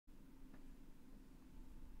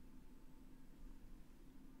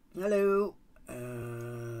Hello.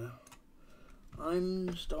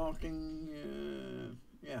 I'm starting,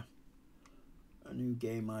 a new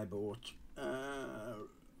game I bought.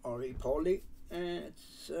 Re.Poly.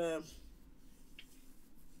 It's a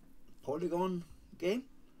Polygon game,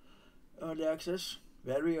 early access,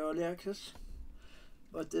 very early access.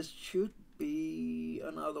 But this should be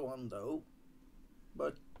another one though.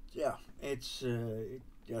 But yeah, it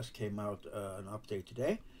just came out an update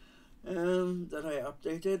today. That I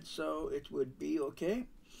updated, so it would be okay.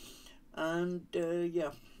 And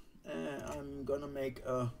I'm gonna make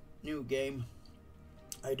a new game.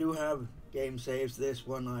 I do have game saves. This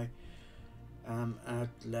one I am at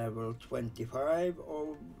level 25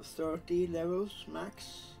 or 30 levels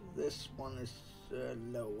max. This one is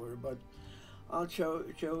lower, but I'll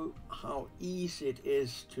show how easy it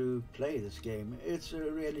is to play this game. It's a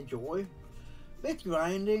really joy. Bit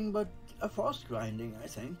grinding, but a fast grinding, I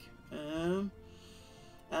think.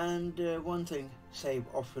 And one thing, save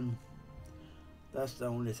often. That's the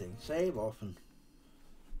only thing, save often.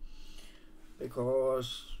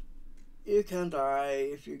 Because you can die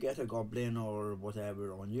if you get a goblin or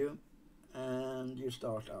whatever on you. And you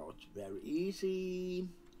start out very easy.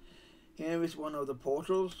 Here is one of the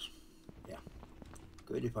portals. Yeah,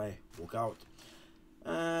 good if I walk out.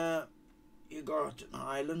 You got an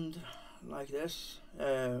island like this.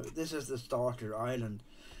 This is the starter island.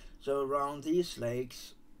 So around these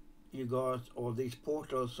lakes you got all these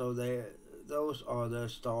portals, so those are the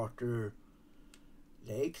starter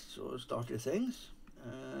lakes or starter things.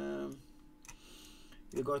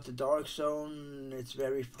 You got the dark zone. It's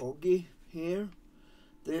very foggy here.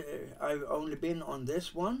 I've only been on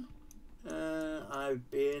this one.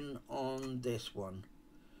 I've been on this one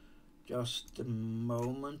just a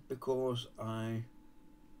moment because I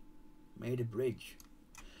made a bridge.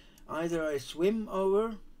 Either I swim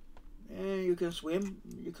over. You can swim,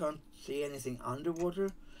 you can't see anything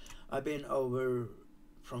underwater. I've been over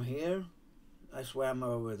from here. I swam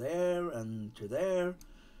over there and to there.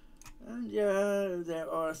 And yeah, there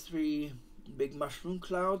are 3 big mushroom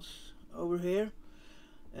clouds over here.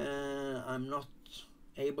 I'm not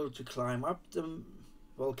able to climb up the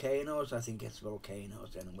volcanoes. I think it's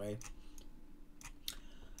volcanoes anyway.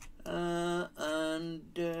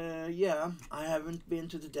 Yeah, I haven't been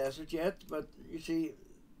to the desert yet, but you see,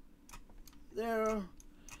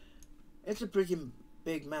 it's a pretty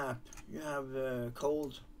big map. You have a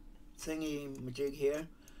cold thingy majig here,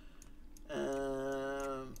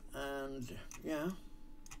 and yeah.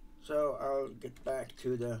 So I'll get back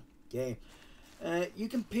to the game. You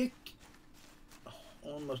can pick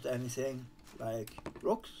almost anything, like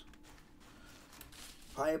rocks,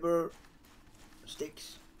 fiber,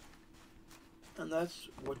 sticks, and that's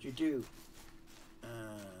what you do.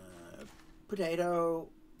 Potato.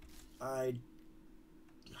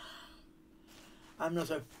 I'm not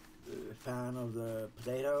a fan of the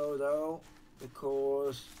potato though,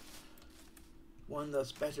 because one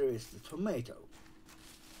that's better is the tomato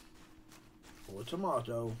or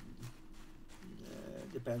tomato.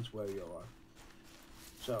 Depends where you are.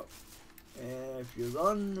 So if you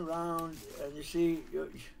run around and you see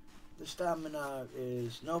the stamina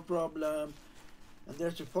is no problem, and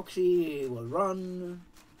there's a foxy, he will run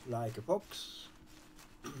like a fox.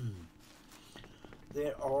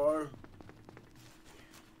 There are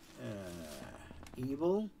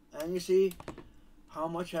evil, and you see how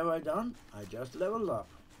much have I done? I just leveled up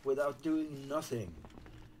without doing nothing,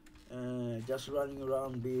 just running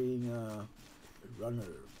around being a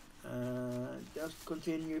runner. Just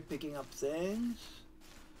continue picking up things,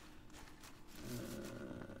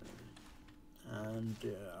 and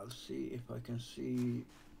I'll see if I can see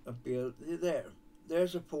a build there.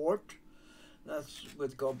 There's a fort that's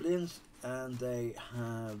with goblins, and they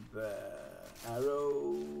have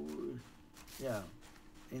arrows,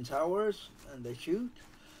 in towers, and they shoot.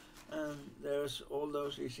 And there's all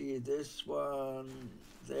those, you see, this one,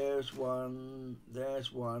 there's one,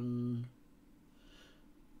 there's one.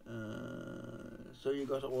 So you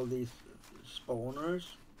got all these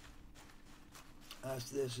spawners.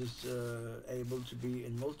 As this is able to be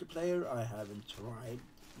in multiplayer, I haven't tried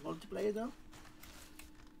multiplayer though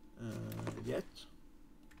yet.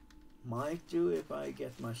 Might do if I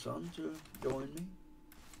get my son to join me.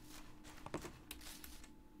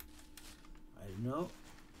 I don't know.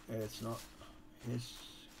 It's not his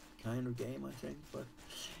kind of game, I think, but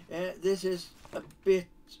this is a bit,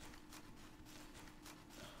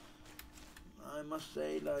 I must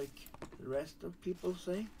say, like the rest of people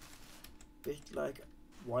say, bit like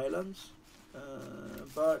violence,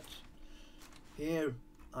 but here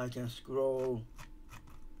I can scroll.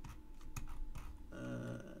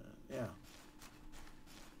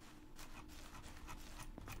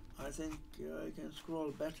 think I can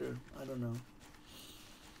scroll better. I don't know.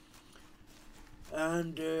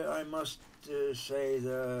 And I must say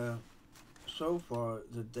so far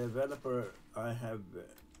the developer I have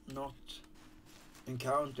not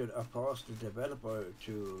encountered a past developer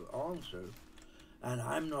to answer, and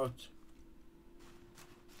I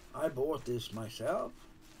bought this myself.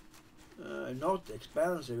 Not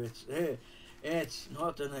expensive. It's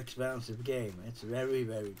not an expensive game. It's very,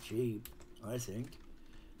 very cheap. I think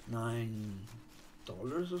 $9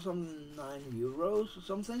 or something, €9 or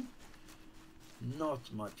something.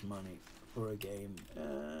 Not much money for a game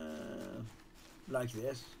like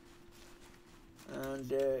this.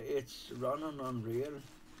 And it's run on Unreal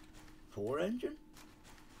 4 engine.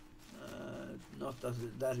 Not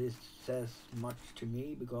that it says much to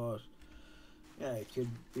me, because yeah, it could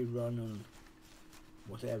be run on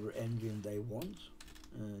whatever engine they want.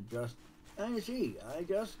 And you see, I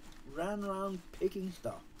just ran around picking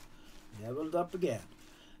stuff, leveled up again,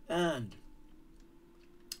 and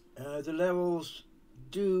the levels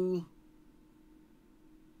do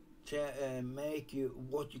make you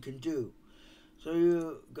what you can do. So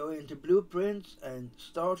you go into blueprints, and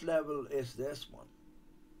start level is this one.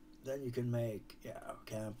 Then you can make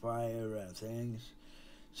campfire and things.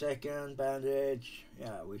 Second, bandage,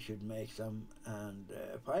 we should make some, and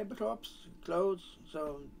fiber tops, clothes,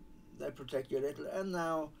 so they protect you a little. And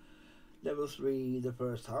now level 3, the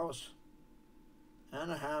first house,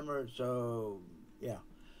 and a hammer, so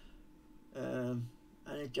and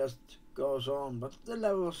it just goes on. But the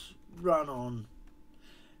levels run on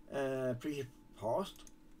pretty fast.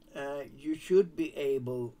 You should be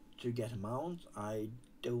able to get a mount. I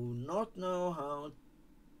do not know how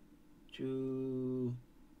to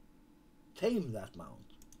tame that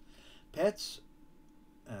mount. Pets,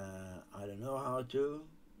 I don't know how to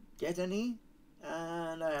get any,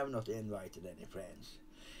 and I have not invited any friends.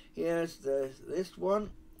 Here's this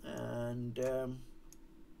one, and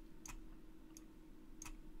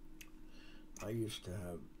I used to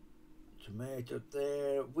have tomato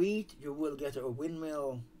there. Wheat, you will get a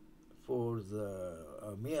windmill for the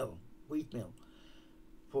wheat mill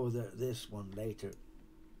for this one later.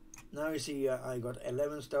 Now you see I got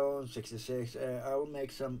 11 stone, 66. I will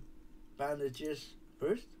make some bandages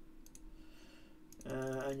first,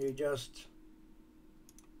 and you just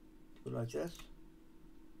go like this,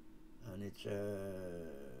 and it's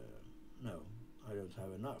no, I don't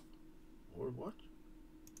have enough, or what?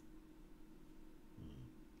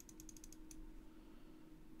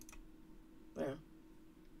 There.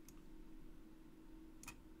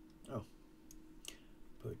 Oh,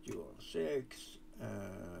 put you on 6,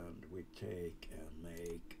 and we take and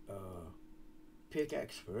make a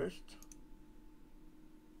pickaxe first.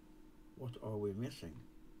 What are we missing?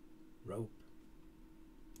 Rope.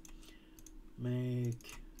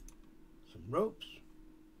 Make some ropes.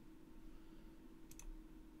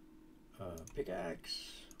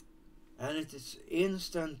 Pickaxe, and it is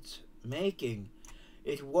instant making.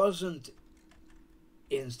 It wasn't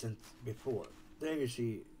instant before. There you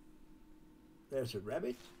see, there's a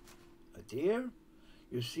rabbit, a deer.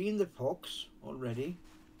 You've seen the fox already.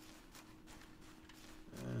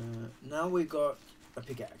 Now we got a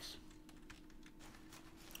pickaxe.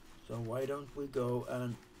 So why don't we go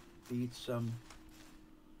and eat some,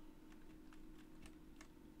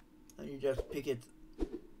 and you just pick it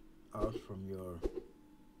out from your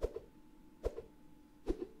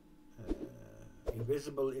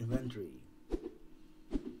invisible inventory.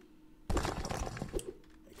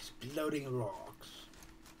 Exploding rocks.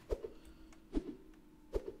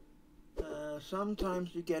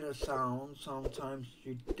 Sometimes you get a sound, sometimes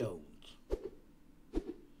you don't.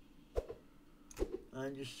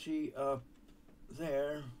 And you see up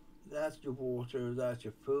there, that's your water, that's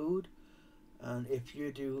your food. And if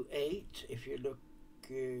you do 8, if you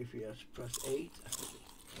just press 8,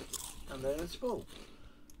 and then it's full.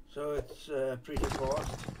 So it's pretty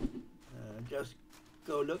fast. Just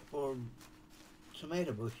go look for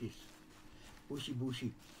tomato bushes,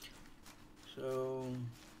 bushy. So,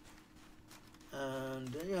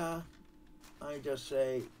 and I just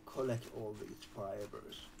say collect all these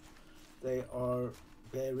fibers. They are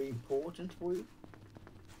very important for you.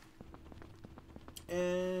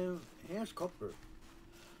 And here's copper.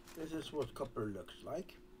 This is what copper looks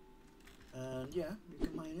like. And you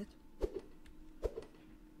can mine it.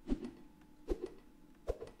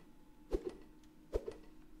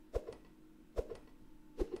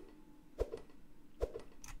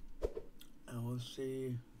 And we'll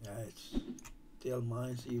see. It's still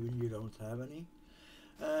mines even you don't have any.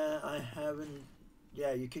 I haven't.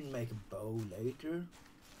 You can make a bow later.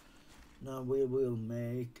 Now we will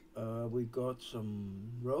make. We got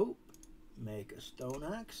some rope. make a stone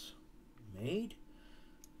axe. Made.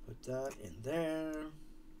 Put that in there.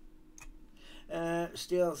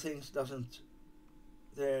 Still things doesn't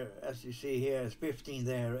there, as you see here, it's 15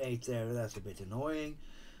 there, 8 there. That's a bit annoying,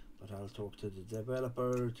 but I'll talk to the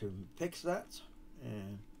developer to fix that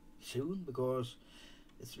soon, because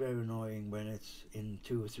it's very annoying when it's in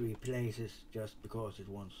 2 or 3 places just because it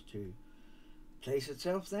wants to place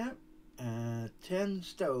itself there. 10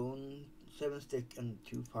 stone, 7 stick and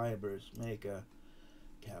 2 fibers make a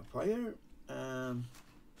campfire.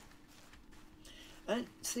 And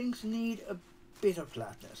things need a bit of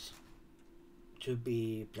flatness to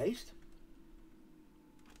be placed,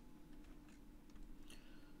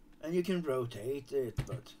 and you can rotate it,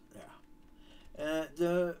 but yeah.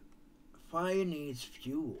 The fire needs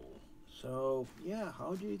fuel, so yeah,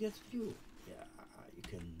 how do you get fuel? Yeah, you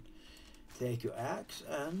can take your axe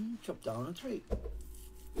and chop down a tree,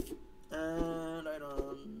 and I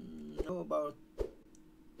don't know about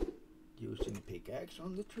using pickaxe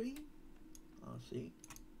on the tree. I'll see.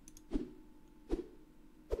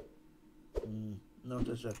 Not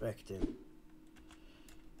as effective.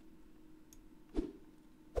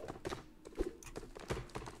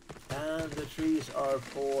 And the trees are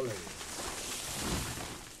falling,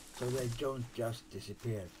 so they don't just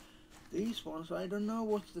disappear. These ones, I don't know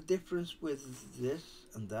what's the difference with this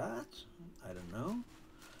and that. I don't know.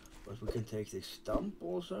 But we can take this stump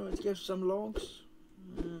also. It gives some logs.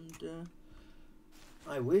 And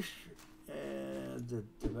I wish the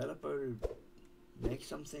developer make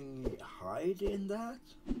something hide in that,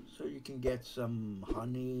 so you can get some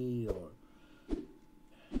honey or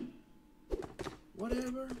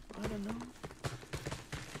whatever. I don't know.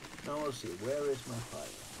 Now we'll see. Where is my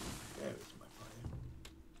fire? There is my fire.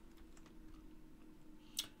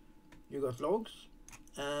 You got logs,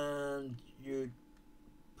 and you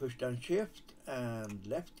push down shift and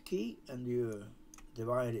left key, and you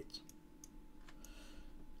divide it.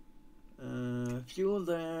 Fuel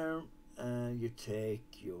there. You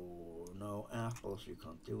take your apples you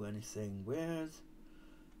can't do anything with.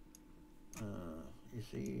 You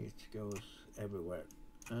see it goes everywhere.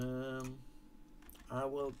 I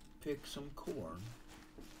will pick some corn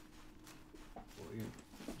for you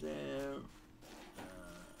there.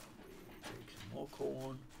 We take some more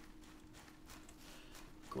corn.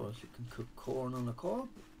 Of course you can cook corn on the cob.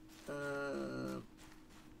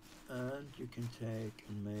 And you can take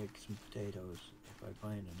and make some potatoes if I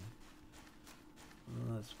find any.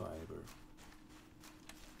 Oh, that's fiber.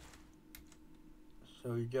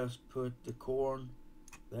 So you just put the corn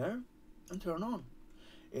there and turn on.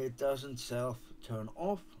 It doesn't self turn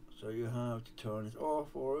off, so you have to turn it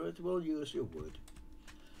off or it will use your wood.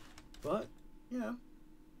 But yeah,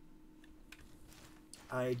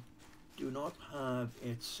 I do not have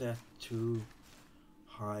it set to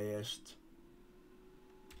highest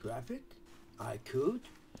graphic. I could,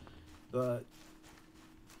 but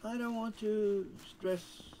I don't want to stress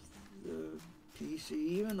the PC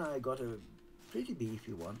even. I got a pretty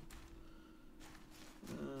beefy one.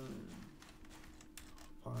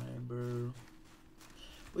 Fiber.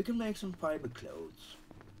 We can make some fiber clothes,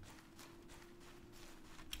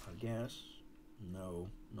 I guess. No,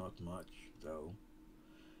 not much though.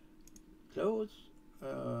 Clothes,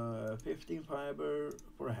 15 fiber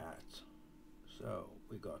for a hat. So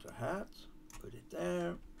we got a hat, put it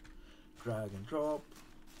there, drag and drop.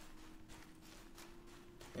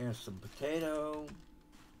 Here's some potato,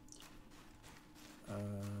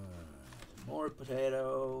 more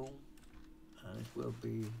potato, and it will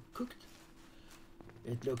be cooked.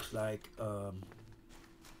 It looks like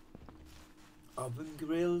oven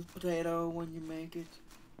grilled potato when you make it,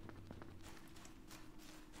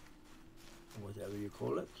 whatever you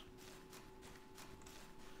call it.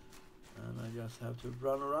 And I just have to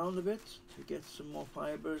run around a bit to get some more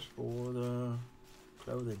fibers for the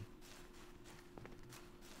clothing.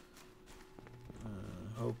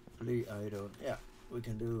 Hopefully I don't, yeah, we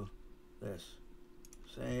can do this.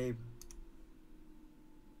 Save.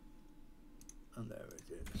 And there it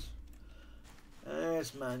is.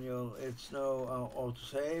 It's manual, it's no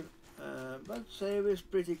auto-save, but save is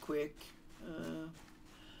pretty quick.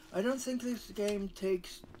 I don't think this game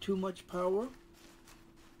takes too much power.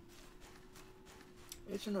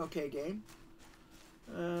 It's an okay game.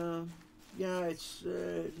 Yeah, it's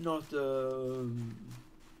not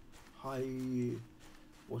high,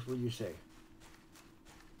 what would you say?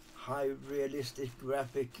 High realistic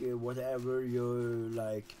graphic, whatever you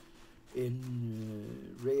like in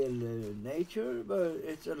real nature, but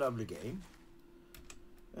it's a lovely game.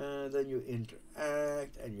 Then you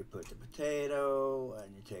interact and you put the potato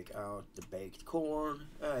and you take out the baked corn.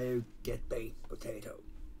 You get baked potato.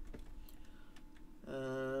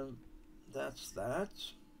 That's that.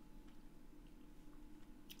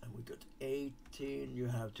 And we got 18. You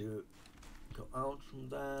have to go out from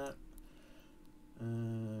that.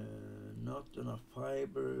 Not enough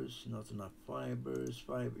fibers.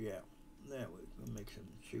 Yeah, there we can make some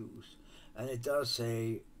shoes. And it does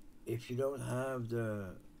say if you don't have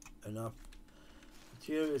the enough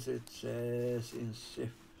materials, it says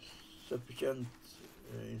insufficient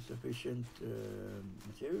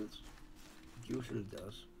materials. It usually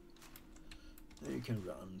does. Then you can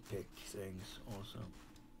pick things also.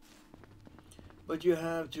 But you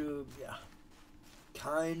have to,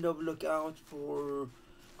 kind of look out for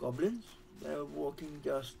goblins. They're walking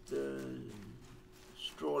just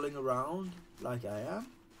strolling around like I am.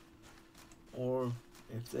 Or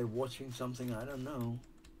if they're watching something, I don't know.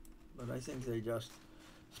 But I think they're just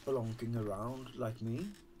spelunking around like me.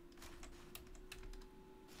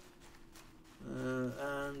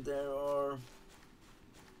 And there are...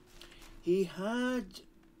 He had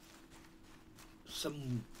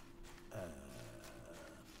some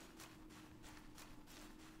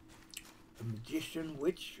a magician,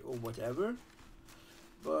 witch, or whatever,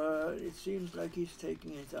 but it seems like he's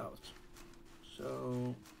taking it out.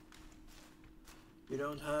 So you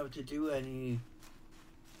don't have to do any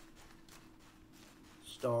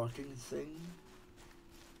starting thing.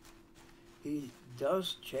 He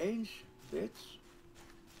does change bits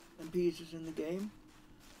and pieces in the game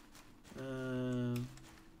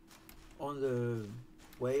on the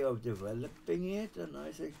way of developing it, and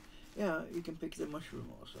I think, yeah, you can pick the mushroom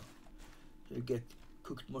also. So you get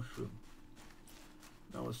cooked mushroom.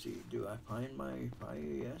 Now let's see, do I find my fire?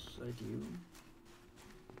 Yes, I do.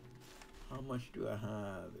 How much do I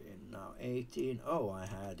have in now? 18. Oh, I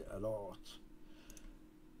had a lot.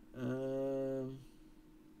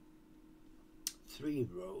 3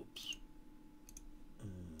 ropes.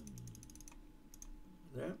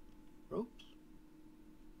 There, ropes.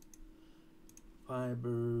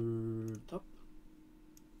 Fiber top.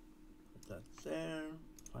 Put that there.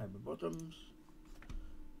 Fiber bottoms.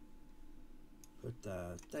 Put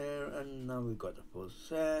that there, and now we got a full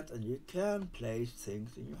set, and you can place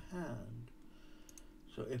things in your hand.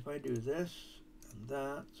 So if I do this and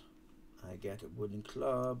that, I get a wooden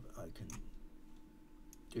club. I can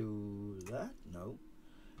do that. No,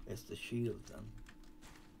 it's the shield then.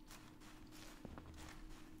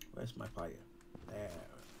 Where's my fire? There.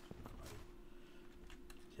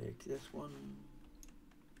 Take this one.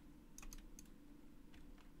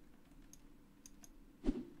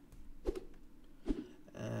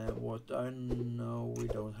 What I know, we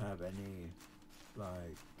don't have any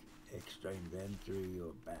like extra inventory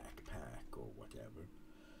or backpack or whatever.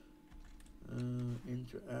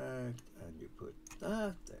 Interact, and you put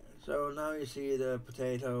that there. So now you see the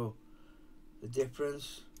potato, the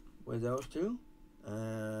difference with those two.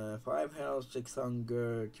 5 health, 6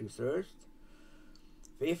 hunger, 2 thirst,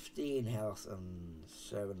 15 health and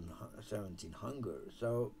 17 hunger.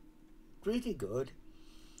 So pretty good.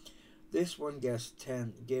 This one gives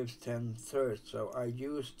 10 thirst, so I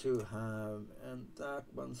used to have, and that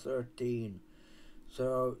one 13.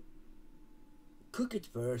 So cook it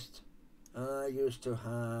first, and I used to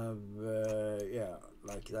have,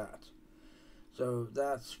 like that. So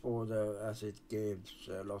that's for the, as it gives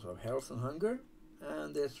a lot of health and hunger,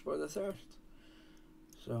 and this for the thirst.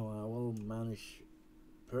 So I will manage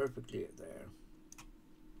perfectly there.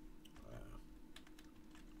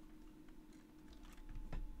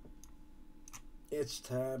 It's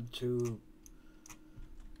tab 2.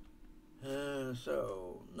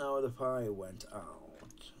 So now the fire went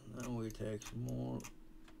out. Now we take some more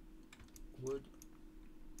wood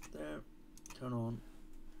there, turn on,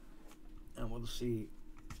 and we'll see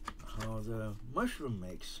how the mushroom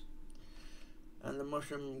makes. And the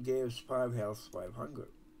mushroom gives 5 health, 5 hunger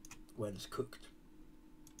when it's cooked.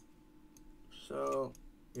 So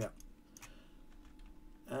yeah.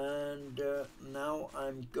 And now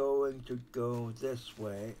I'm going to go this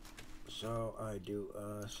way, so I do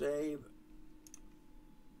a save,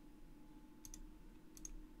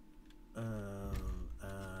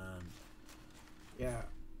 and yeah,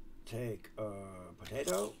 take a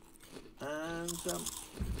potato and some,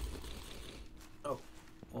 oh,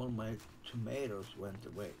 all my tomatoes went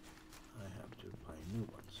away. I have to find new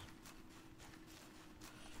ones.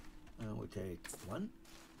 And we take 1.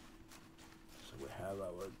 We have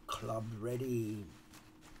our club ready.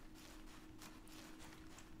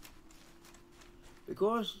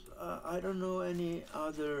 Because I don't know any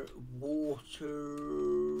other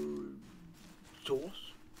water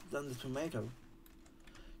source than the tomato.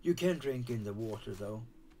 You can drink in the water though.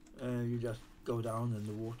 You just go down in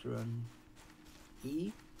the water and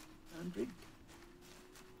eat and drink.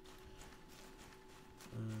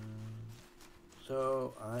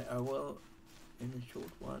 So I will, in a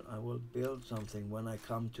short while, I will build something when I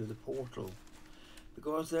come to the portal,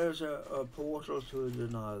 because there's a portal to the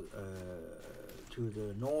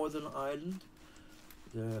northern island,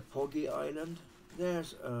 the Poggy Island.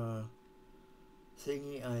 There's a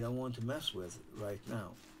thingy I don't want to mess with right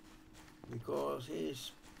now, because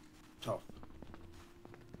he's tough.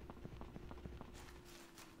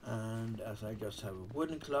 And as I just have a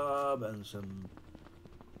wooden club and some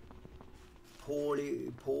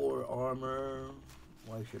poor armor,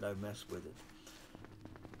 why should I mess with it?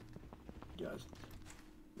 Just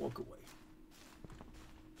walk away.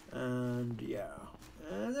 And yeah,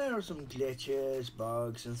 there are some glitches,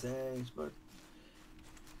 bugs and things, but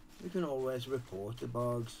you can always report the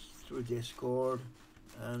bugs through Discord.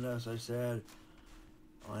 And as I said,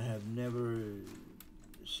 I have never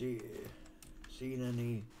seen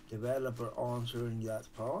any developer answering that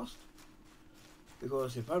fast,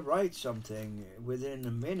 because if I write something within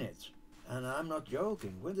a minute, and I'm not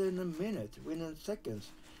joking, within a minute, within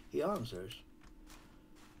seconds, he answers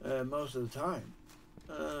most of the time.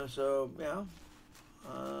 So yeah,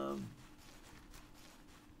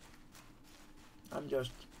 I'm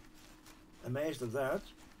just amazed at that,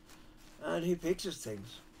 and he fixes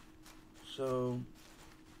things. So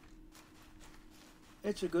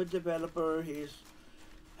it's a good developer. He's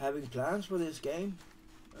having plans for this game,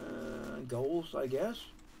 goals, I guess.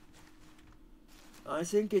 I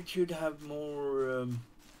think it should have more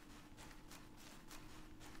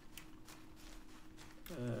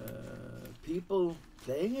people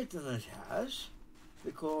playing it than it has,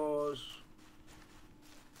 because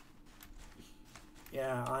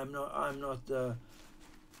yeah, I'm not the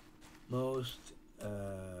most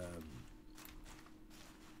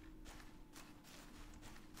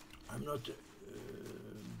I'm not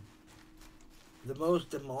the most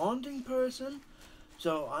demanding person,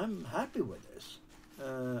 so I'm happy with this.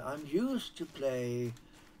 I'm used to play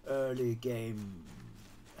early game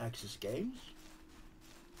access games,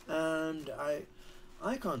 and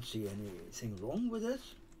I can't see anything wrong with it.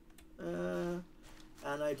 And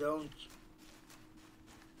I don't,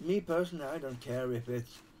 me personally, I don't care if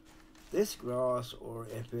it's this grass or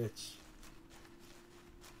if it's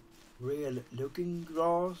real looking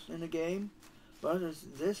grass in a game, but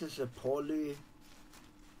this is a poly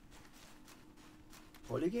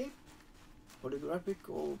game, polygraphic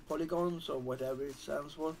or polygons or whatever it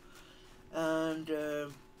stands for, and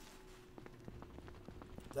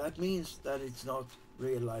that means that it's not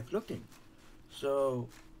real life looking. So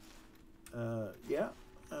yeah,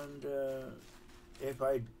 and if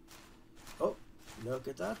I, oh, look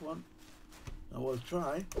at that one, I will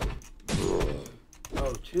try.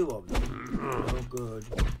 Oh, 2 of them. Oh, good.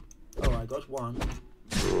 Oh, I got 1.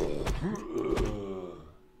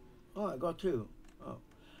 Oh, I got 2. Oh,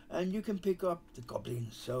 and you can pick up the goblin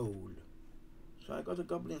soul. So I got a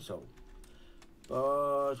goblin soul.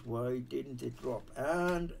 But why didn't it drop?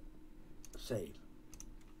 And save.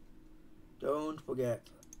 Don't forget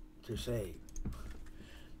to save,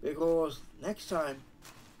 because next time,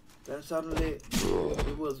 then suddenly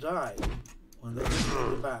you will die when they get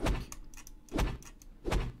you back.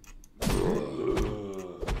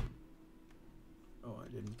 Oh, I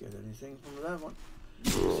didn't get anything from that one.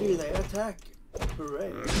 See, they attack.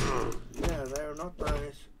 Hooray. Yeah, they're not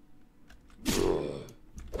nice.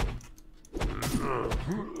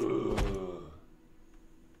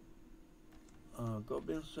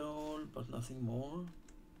 Goblin soul, but nothing more.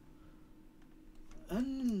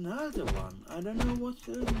 And another one. I don't know what's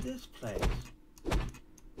in this place.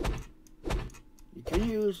 You can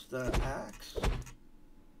use the axe.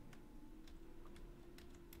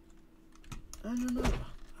 And another.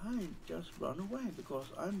 I just run away because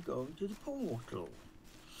I'm going to the portal.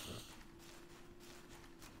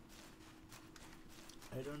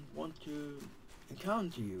 I don't want to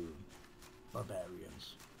encounter you,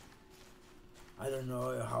 barbarians. I don't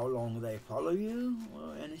know how long they follow you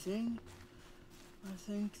or anything. I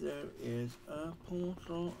think there is a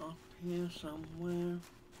portal up here somewhere.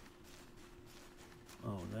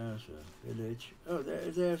 Oh, there's a village. Oh,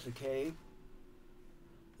 there's a cave.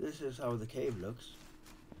 This is how the cave looks.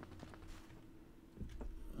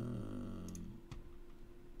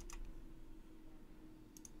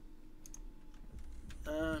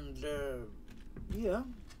 And yeah,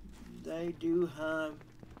 they do have.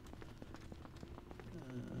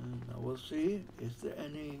 I will see. Is there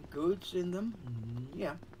any goods in them?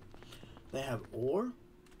 Yeah, they have ore,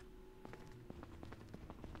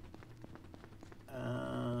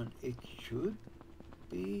 and it should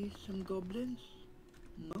be some goblins.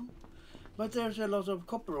 No, but there's a lot of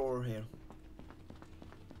copper ore here,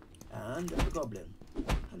 and a goblin.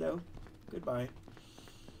 hello, goodbye.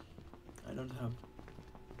 I don't have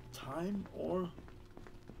time, or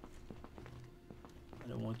I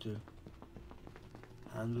don't want to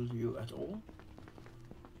handle you at all.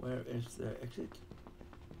 Where is the exit?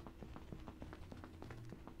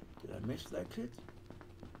 Did I miss the exit?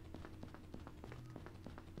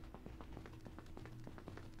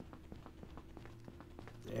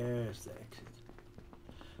 There's the exit.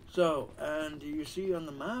 So, and you see on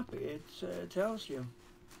the map, it tells you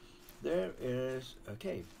there is a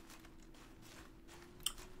cave.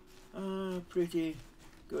 Pretty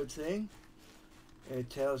good thing. It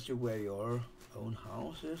tells you where your own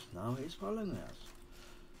house is. Now he's following us.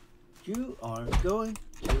 You are going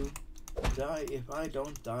to die if I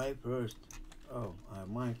don't die first. Oh, I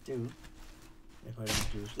might do if I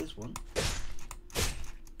don't use this one.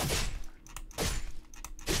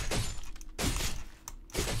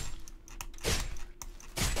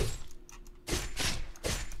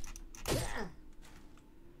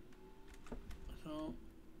 So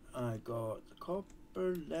I got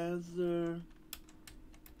copper, leather,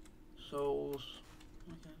 souls.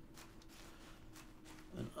 Okay.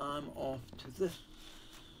 And I'm off to this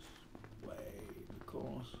way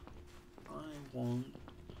because I want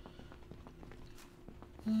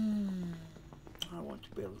to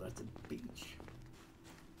build at the beach.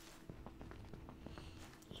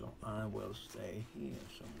 So I will stay here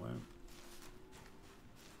somewhere.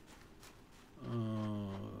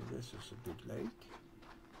 This is a big lake.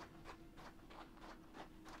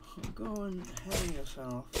 Go and hang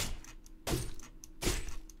yourself.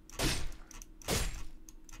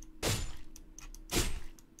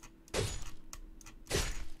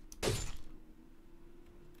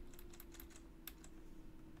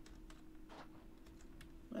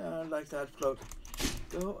 Like that float.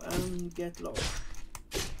 Go and get lost.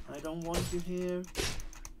 I don't want you here.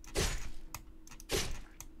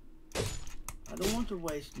 I don't want to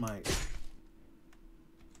waste my...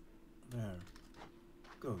 There.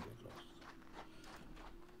 Go get lost.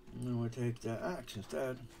 And then we take the axe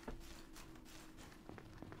instead.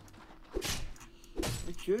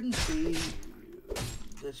 It shouldn't be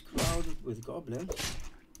this crowded with goblins.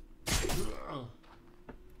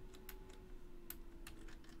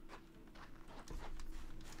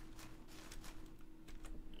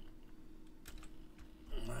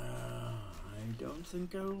 I don't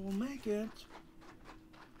think I will make it.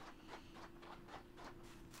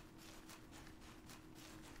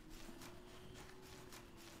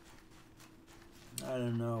 I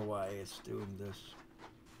don't know why it's doing this.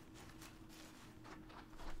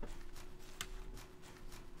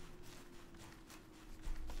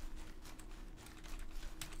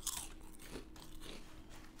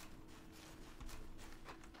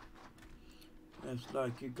 It's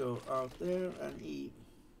like you go out there and eat.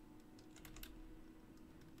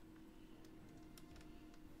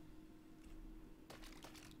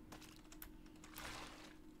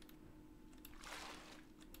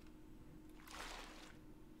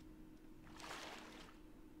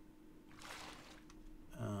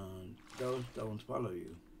 And those don't follow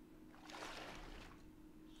you.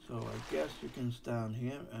 So I guess you can stand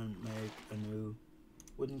here and make a new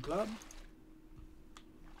wooden club.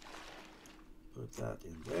 Put that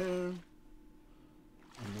in there.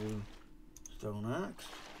 A new stone axe.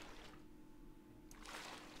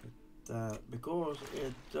 Put that because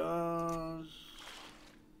it does.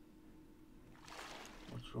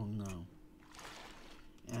 What's wrong now?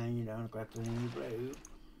 And you don't grab the new rope.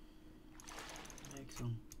 Make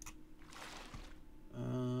some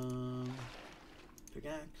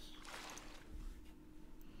pickaxe.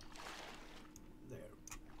 There.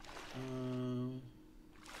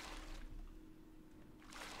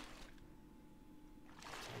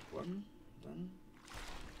 Take one, then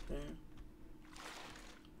there.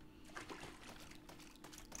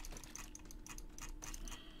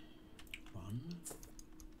 One.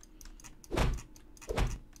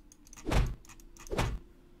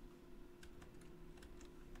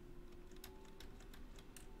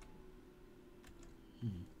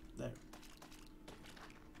 There.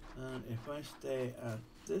 And if I stay at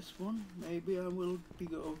this one, maybe I will be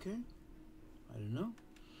okay. I don't know.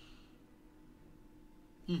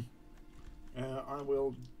 I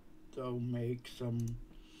will though make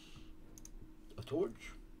a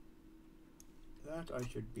torch. That I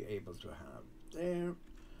should be able to have there.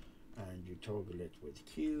 And you toggle it with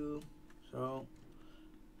Q. So,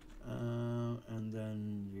 and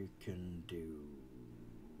then you can do,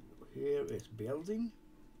 here is building.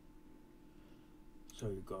 So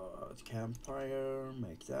you got campfire,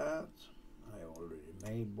 make that. I already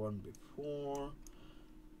made one before.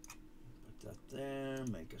 Put that there,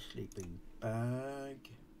 make a sleeping bag.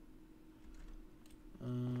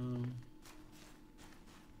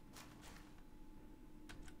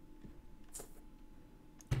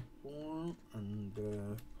 4 and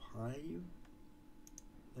 5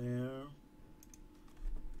 there.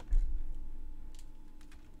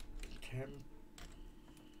 10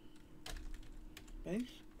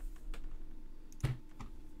 base.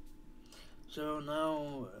 So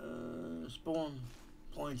now spawn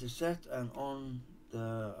point is set, and on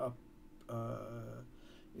the up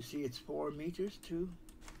you see it's 4 meters to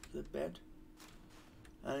the bed,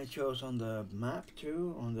 and it shows on the map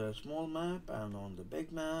too, on the small map and on the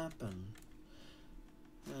big map and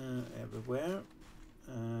everywhere.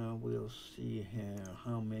 We'll see here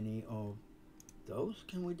how many of those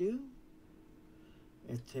can we do.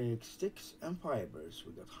 It takes sticks and fibers.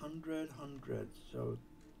 We got 100, so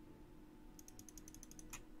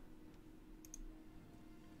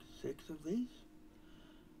 6 of these,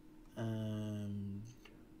 and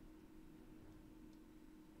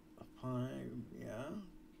 5, yeah.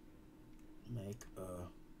 Make a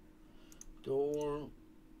door,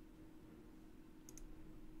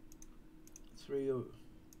 3 of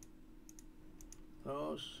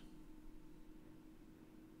those,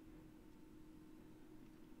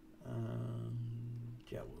 and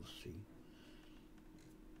yeah, we'll see.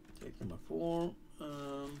 Take number 4.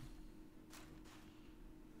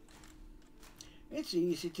 It's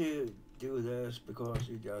easy to do this because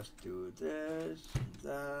you just do this, and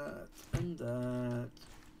that, and that,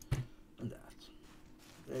 and that.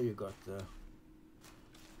 There you got the...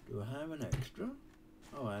 Do I have an extra?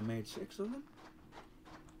 Oh, I made 6 of them.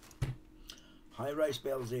 High-rise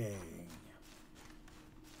building.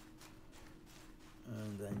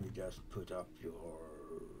 And then you just put up your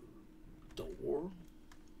door.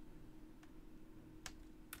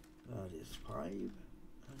 That is 5. And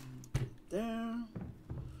put it there.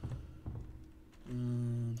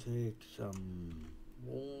 And take some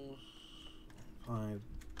walls. 5,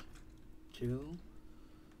 2.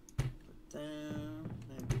 Put there.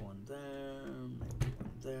 Maybe 1 there. Maybe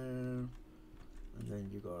 1 there. And then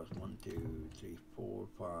you got 1, 2, 3, 4,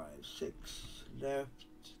 5, 6 left.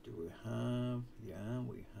 Do we have? Yeah,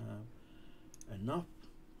 we have enough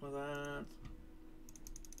for that.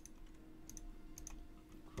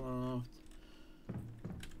 Craft.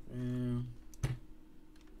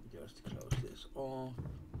 Just close this off.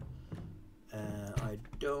 I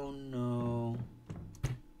don't know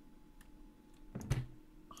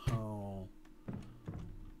how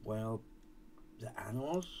well the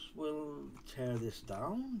animals will tear this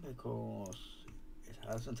down, because it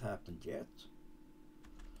hasn't happened yet.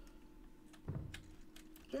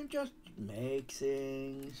 So just make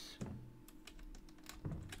things.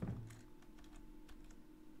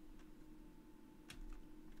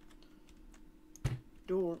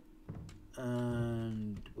 Door,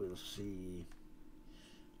 and we'll see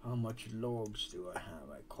how much logs do I have.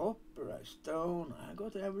 I copper, I stone, I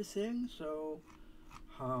got everything. So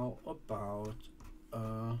how about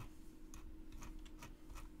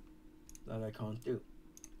that I can't do?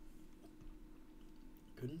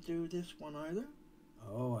 Couldn't do this one either.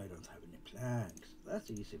 Oh, I don't have any planks. That's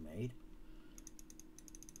easy made.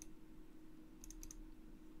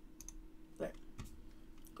 There.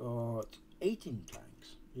 Got 18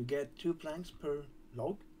 planks. You get 2 planks per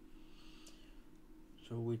log.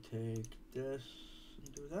 So we take this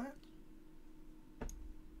and do that.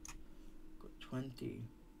 Got 20.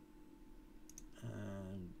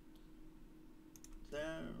 And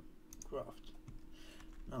there. Craft.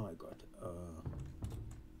 Now I got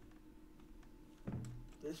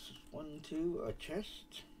this 1, 2, a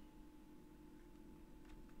chest.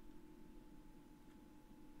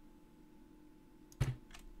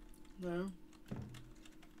 There.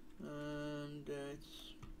 And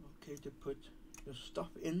it's okay to put your stuff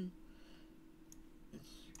in.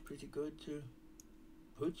 It's pretty good to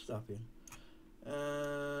put stuff in.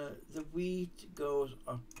 The wheat goes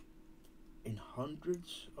up in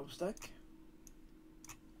hundreds of stack.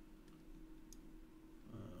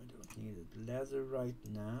 I don't need it. Leather right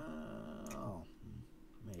now.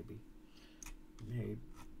 Maybe.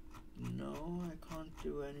 No, I can't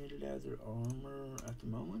do any leather armor at the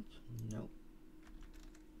moment. No.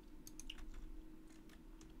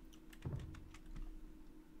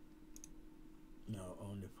 No,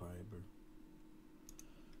 only fiber.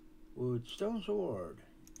 Wood, stone sword.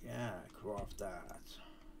 Yeah, craft that.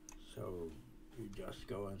 So you just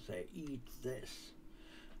go and say, eat this.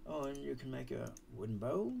 Oh, and you can make a wooden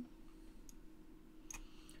bow.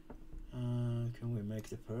 Can we make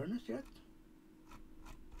the furnace yet?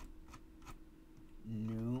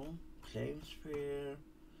 No. Flame sphere.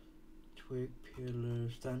 Twig pillar.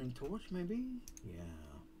 Standing torch maybe? Yeah.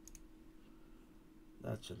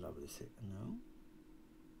 That's a lovely thing. No?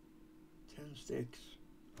 10 sticks.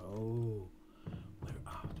 Oh, we're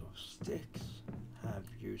out of sticks. Have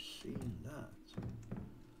you seen that?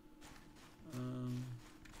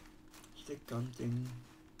 Stick hunting.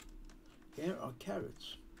 Here are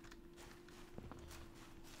carrots.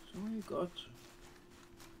 So we got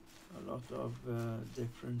a lot of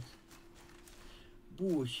different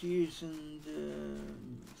bushes and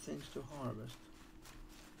things to harvest.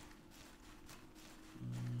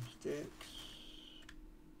 Sticks,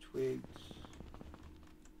 twigs.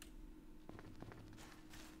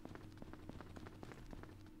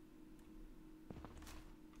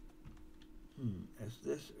 Is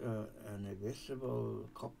this an invisible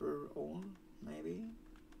copper ore, maybe?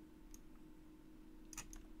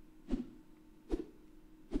 I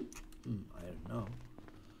don't know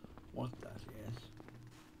what that is.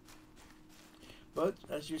 But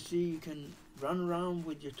as you see, you can run around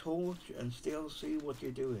with your torch and still see what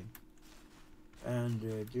you're doing. And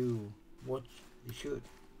do what you should,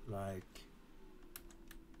 like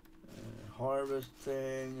harvest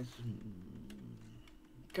things,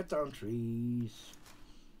 cut down trees,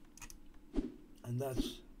 and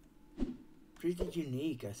that's pretty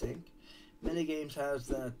unique, I think. Many games has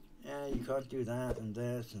that, you can't do that and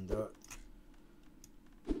this and that.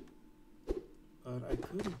 But I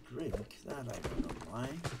couldn't drink that, I don't know why.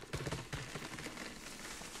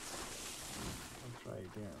 I'll try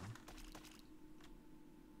again.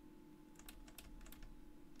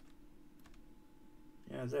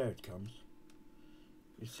 Yeah, there it comes.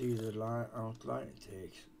 You see the outline, it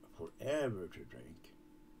takes forever to drink.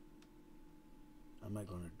 Am I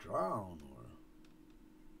gonna drown or?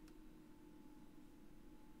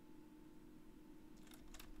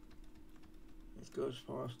 It goes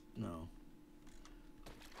fast? No.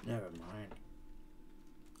 Never mind.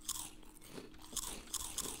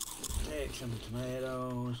 Take some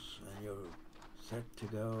tomatoes and you're set to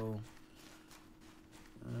go.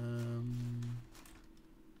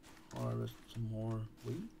 Harvest some more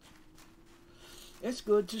wheat. It's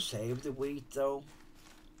good to save the wheat though.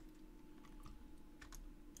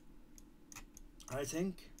 I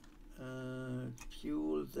think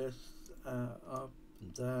fuel this up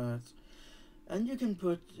and that, and you can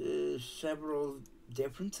put several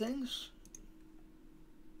different things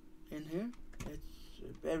in here. It's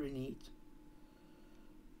very neat.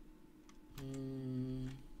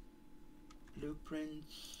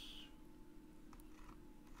 Blueprints.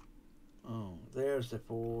 Oh, there's the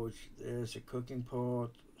forge, there's a cooking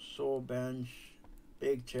pot, saw bench,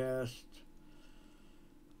 big chest.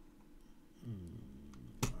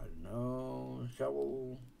 I don't know,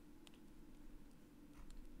 shovel.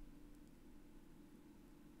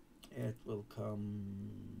 It will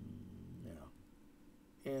come,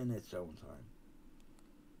 in its own time.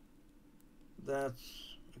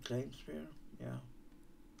 That's a claim sphere, yeah.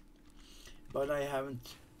 But I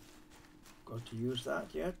haven't got to use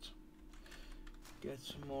that yet. Get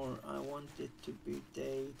some more. I want it to be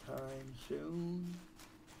daytime soon.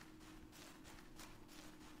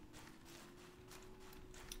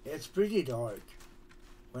 It's pretty dark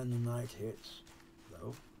when the night hits,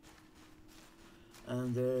 though.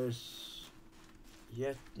 And there's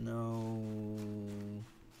yet no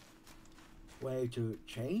way to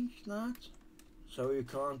change that. So you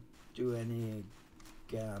can't do any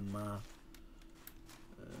gamma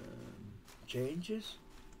changes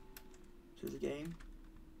to the game.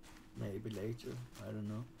 Maybe later, I don't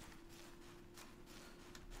know.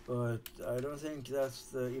 But I don't think that's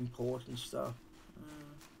the important stuff.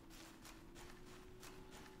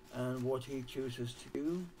 And what he chooses to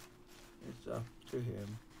do, it's up to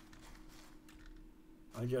him.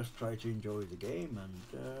 I just try to enjoy the game, and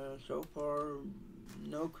so far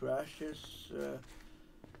no crashes,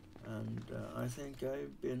 and I think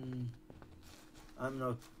I'm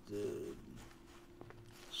not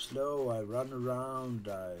slow. I run around,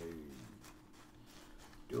 I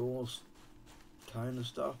do all kind of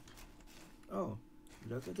stuff. Oh,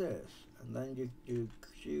 look at this. And then you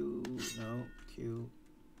Q, Q.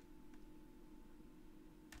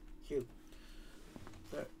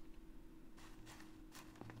 There.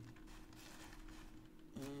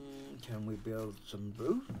 Can we build some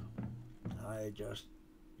roof? I just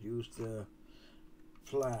use the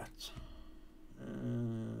flat.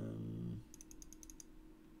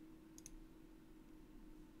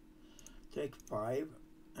 Take 5,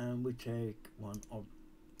 and we take one of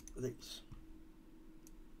these,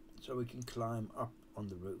 so we can climb up on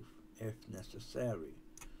the roof if necessary.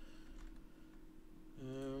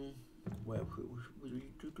 Where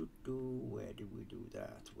where do we do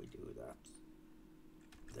that? We do that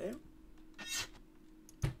there,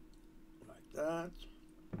 like that.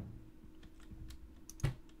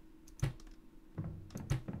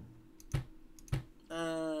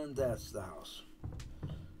 And that's the house.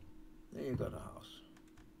 There you got a house.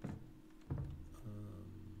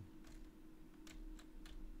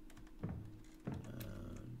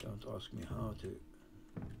 Don't ask me how to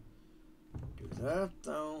do that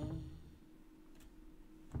though,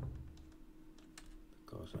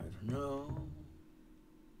 because I don't know.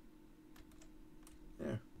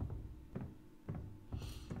 There.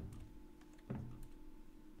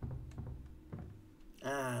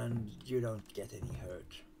 And you don't get any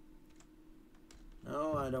hurt.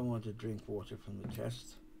 No, I don't want to drink water from the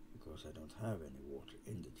chest, because I don't have any water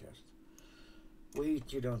in the chest.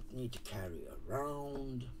 Wheat you don't need to carry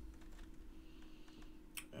around.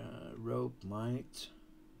 Rope might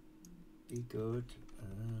be good.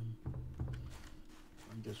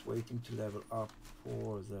 I'm just waiting to level up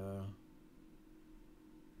for the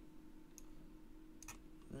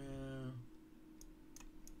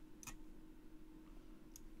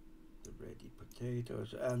ready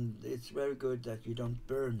potatoes, and it's very good that you don't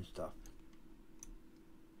burn stuff.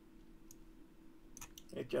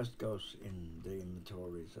 It just goes in the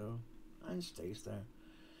inventory, so, and stays there.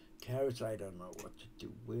 Carrots I don't know what to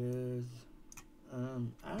do with.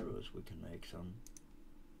 Arrows we can make some,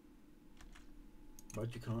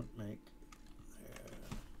 but you can't make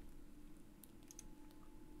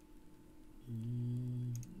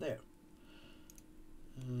there.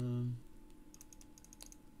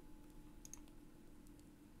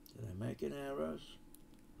 Did I make any arrows?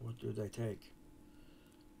 What do they take?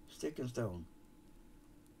 Stick and stone.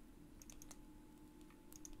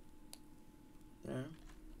 There.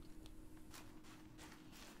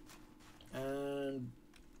 And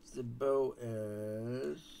the bow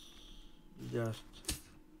is just,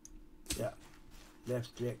 yeah,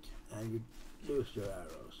 left click and you lose your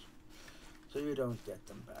arrows, so you don't get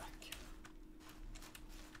them back.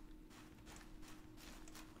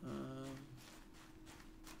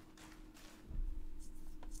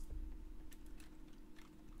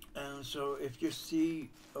 And so if you see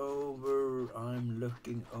over, I'm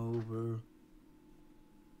looking over,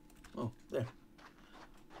 oh, there.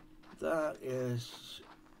 That is,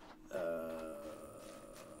 if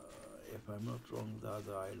I'm not wrong, the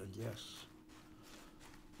other island, yes.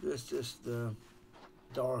 This is the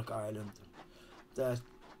dark island. That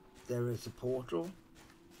there is a portal.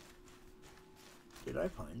 Did I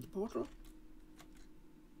find the portal?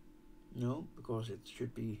 No, because it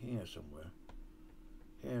should be here somewhere.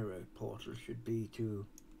 Here a portal should be to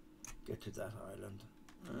get to that island.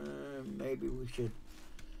 Maybe we should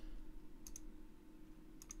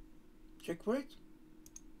check for it.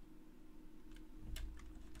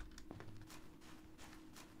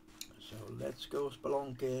 So let's go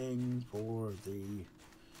spelunking for the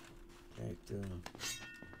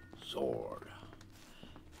sword.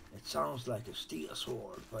 It sounds like a steel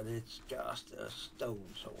sword, but it's just a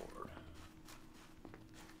stone sword.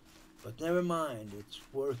 But never mind, it's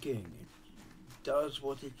working. It does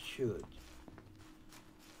what it should.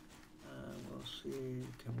 We'll see,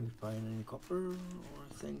 can we find any copper or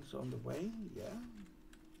things on the way? Yeah.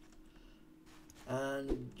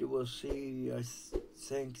 And you will see, I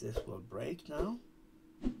think this will break now.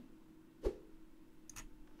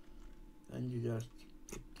 And you just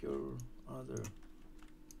pick your other.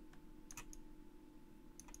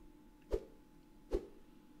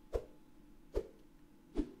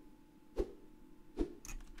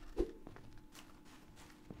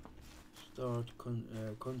 Start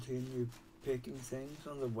continue picking things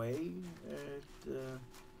on the way. It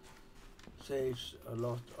saves a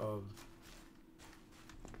lot of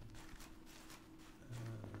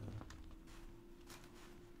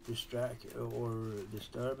distract or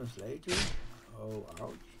disturbance later. Oh,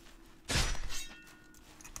 ouch.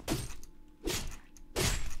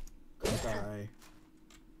 Goodbye.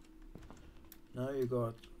 Now you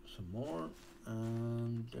got some more,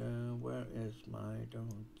 and where is my,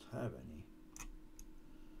 don't have any.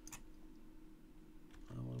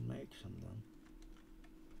 I will make some then.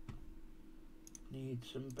 Need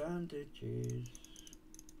some bandages.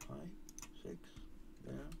 5, 6,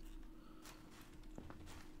 there.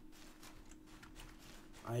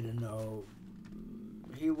 I don't know.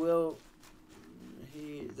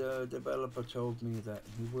 The developer told me that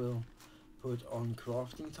he will put on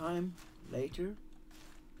crafting time later,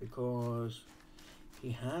 because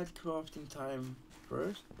he had crafting time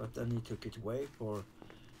first, but then he took it away for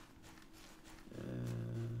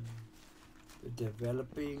the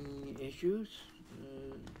developing issues,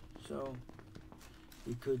 so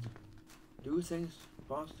he could do things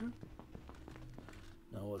faster.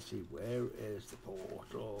 Now we'll see, where is the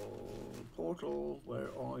portal? Portal, where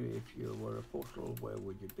are you? If you were a portal, where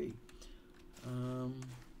would you be?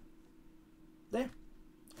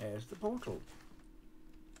 There's the portal.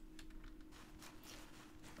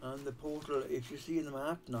 And the portal, if you see in the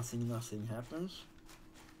map, nothing happens.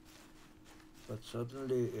 But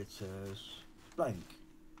suddenly it says blank.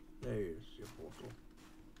 There's your portal.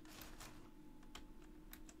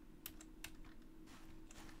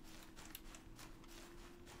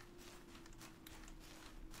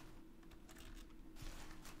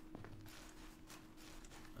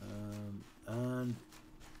 And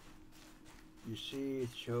you see it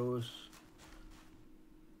shows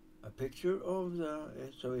a picture of the,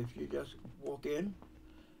 so if you just walk in,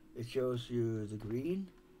 it shows you the green,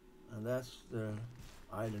 and that's the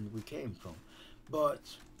island we came from. But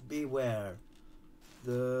beware,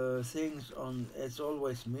 the things on, it's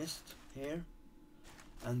always mist here,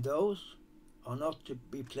 and those are not to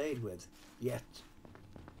be played with yet.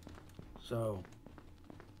 So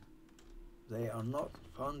they are not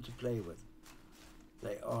fun to play with.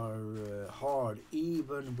 They are hard,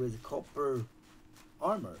 even with copper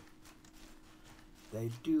armor. They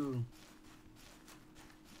do.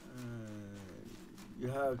 You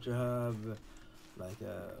have to have like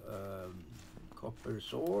a copper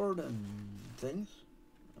sword and things,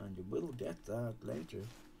 and you will get that later.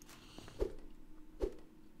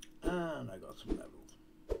 And I got some levels.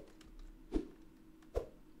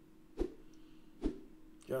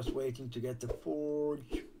 Just waiting to get the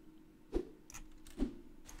forge.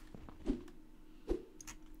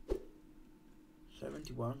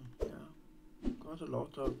 '71, yeah. Got a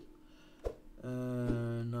lot of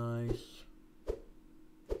nice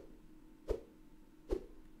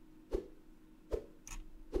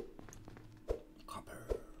copper.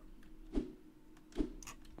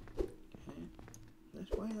 Okay,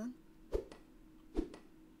 this way then.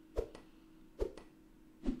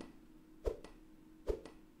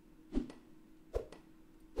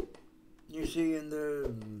 You see, in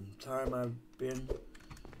the time I've been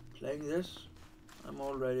playing this, I'm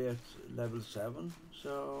already at level 7,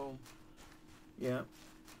 so yeah.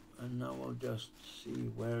 And now we'll just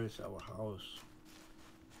see where is our house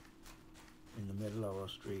in the middle of our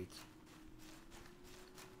street.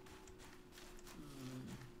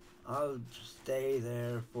 I'll stay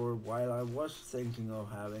there for a while. I was thinking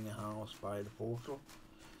of having a house by the portal,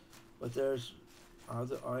 but there's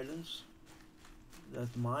other islands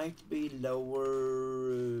that might be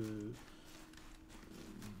lower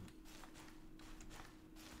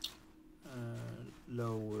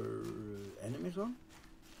enemies on.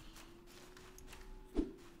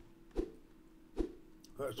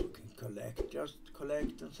 First we can collect, just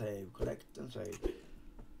collect and save, collect and save.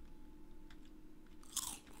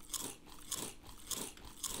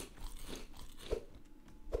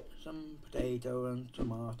 Some potato and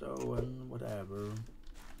tomato and whatever.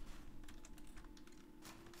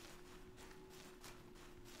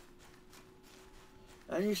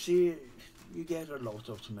 And you see, you get a lot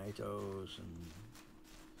of tomatoes, and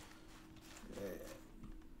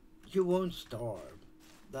you won't starve.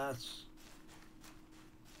 That's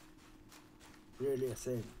really a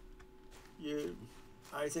thing.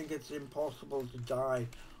 I think it's impossible to die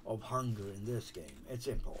of hunger in this game. It's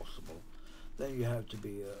impossible. Then you have to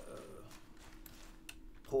be a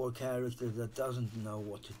poor character that doesn't know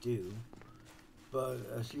what to do. But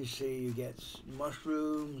as you see, you get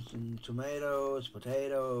mushrooms and tomatoes,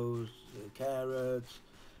 potatoes, carrots,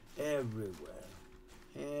 everywhere.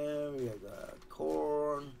 Here we got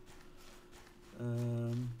corn.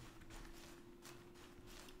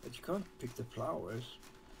 But you can't pick the flowers.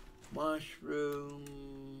 Mushroom.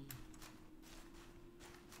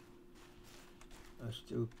 A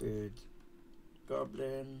stupid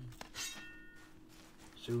goblin.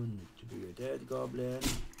 Soon to be a dead goblin.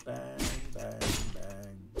 Bang, bang,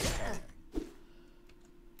 bang, bang.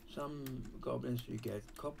 Some goblins you get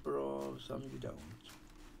copper of, some you don't.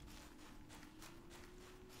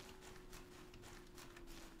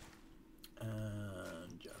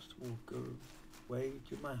 And just walk away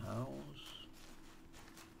to my house.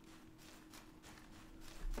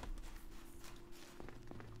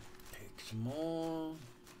 Pick some more.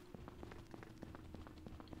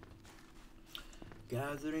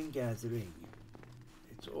 Gathering, gathering.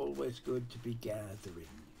 It's always good to be gathering.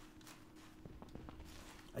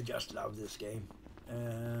 I just love this game.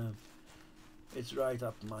 It's right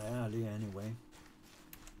up my alley anyway.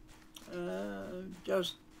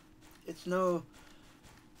 It's no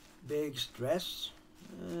big stress.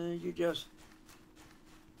 You just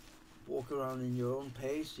walk around in your own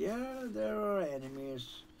pace. Yeah, there are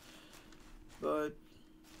enemies, but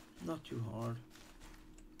not too hard.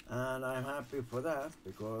 And I'm happy for that,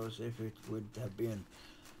 because if it would have been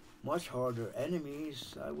much harder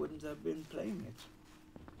enemies, I wouldn't have been playing it,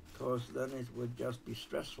 because then it would just be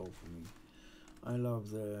stressful for me. I love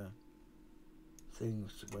the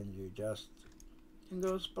things when you just can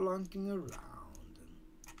go spelunking around and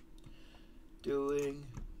doing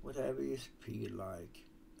whatever you feel like.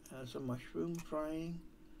 Some mushroom frying.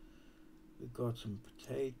 We got some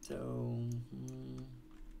potato.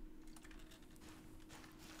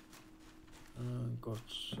 Got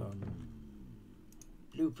some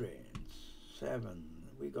blueprints. 7.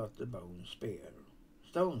 We got the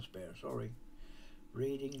stone spear. Sorry.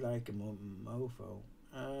 Reading like a mofo.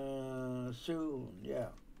 Soon, yeah.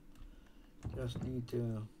 Just need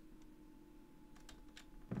to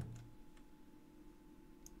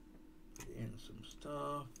put in some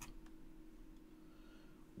stuff.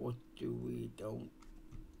 What do we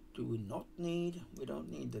not need? We don't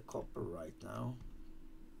need the copper right now.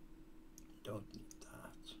 Don't need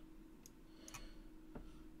that.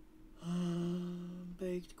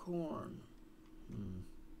 Baked corn.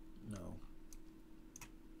 No.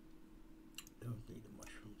 Don't need the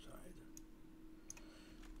mushrooms either.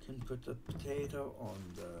 Can put the potato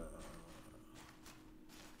on the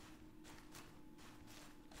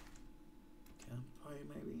campfire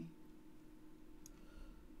maybe.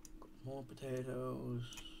 Got more potatoes.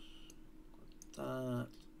 Got that.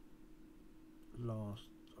 Lost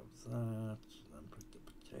of that. Then put the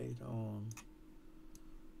potato on.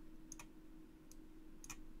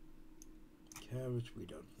 Carrots we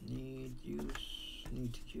don't need to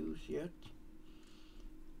use yet.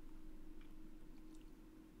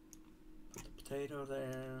 Put the potato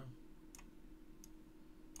there.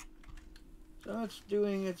 So it's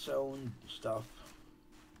doing its own stuff.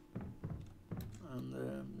 And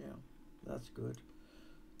yeah, that's good.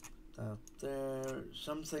 That there,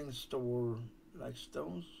 some things store, like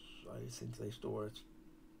stones, I think they store it.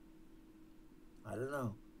 I don't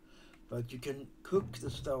know. But you can cook the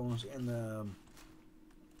stones in the,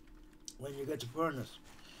 when you get the furnace.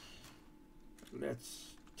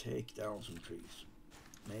 Let's take down some trees.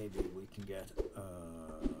 Maybe we can get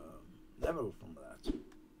a level from that.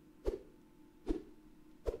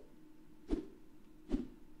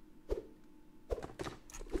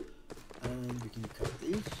 And we can cut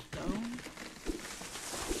these down.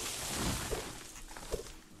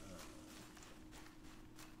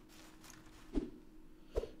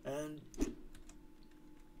 And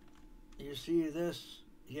you see this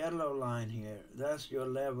yellow line here, that's your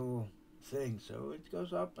level thing. So it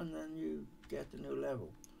goes up and then you get a new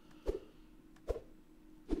level.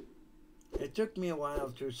 It took me a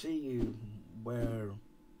while to see where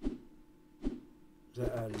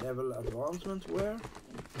the level advancements were.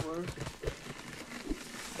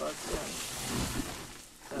 But yeah,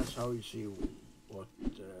 that's how you see what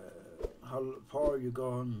how far you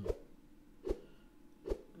gone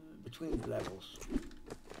between the levels.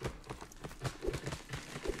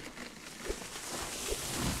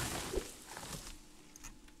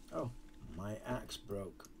 Oh, my axe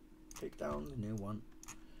broke. Take down the new one.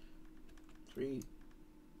 3.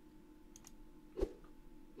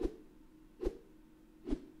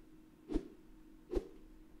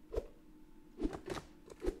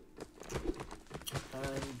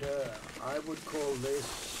 And I would call this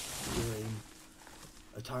game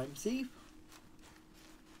a time thief.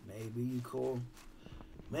 Maybe you call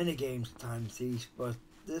many games time thieves, but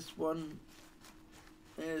this one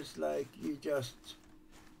is like you just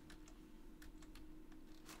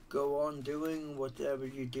go on doing whatever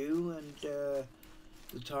you do, and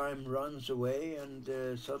the time runs away,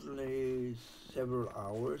 and suddenly several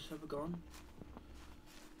hours have gone.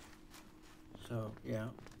 So yeah,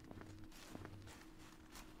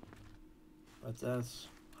 but that's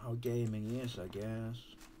how gaming is, I guess.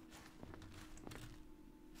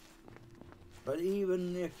 But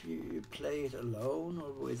even if you play it alone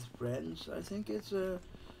or with friends, I think it's a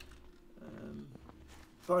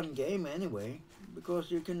fun game anyway,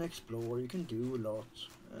 because you can explore, you can do lots.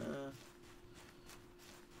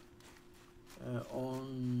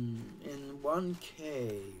 In one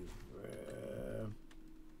cave,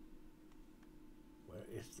 where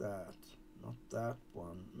is that? Not that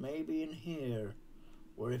one. Maybe in here,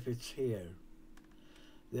 or if it's here,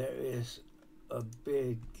 there is a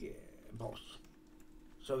big boss.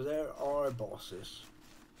 So there are bosses,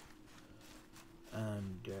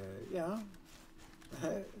 and yeah,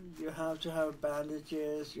 you have to have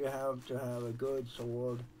bandages, you have to have a good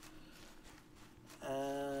sword,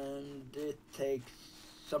 and it takes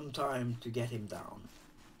some time to get him down,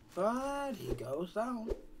 but he goes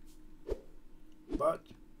down. But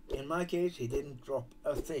in my case, he didn't drop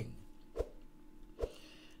a thing.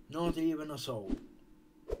 Not even a soul.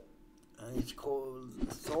 And it's called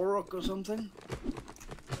Thorok or something.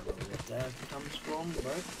 I don't know what that comes from,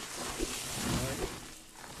 but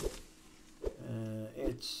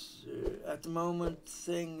it's at the moment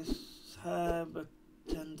things have a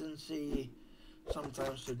tendency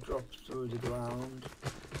sometimes to drop through the ground,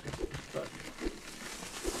 but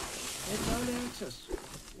it's early access.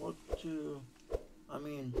 I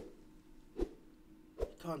mean,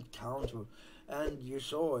 can't count. And you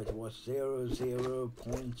saw it was 0.7.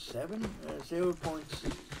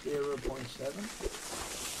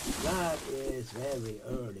 That is very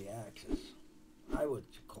early access. I would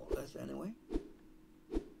call it anyway.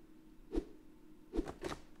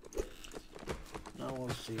 Now we'll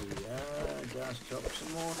see. Just drop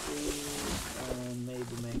some more trees and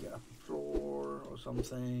maybe make it up a floor or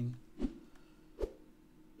something.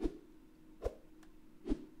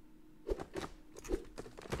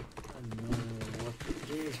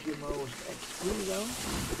 Most XP though.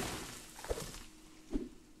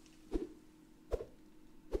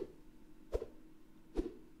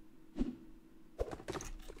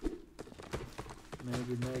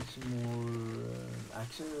 Maybe make some more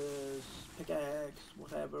axes, pickaxe,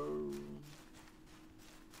 whatever.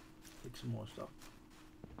 Pick some more stuff.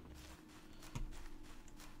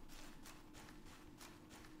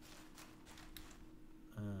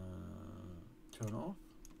 Turn off.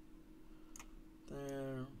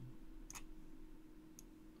 There.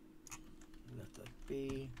 Let that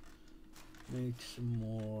be. Make some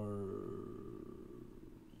more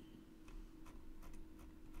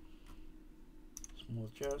small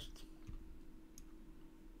chest.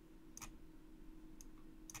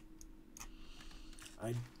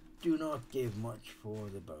 I do not give much for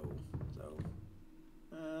the bow, though.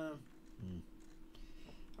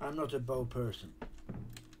 I'm not a bow person,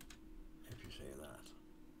 if you say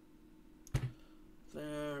that.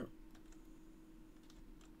 There.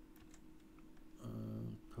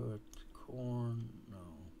 Put corn, no.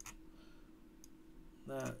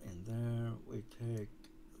 That in there. We take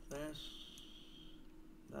this.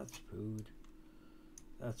 That's food.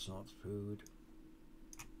 That's not food.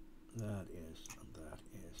 That is, and that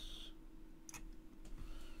is.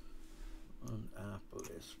 An apple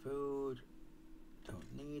is food.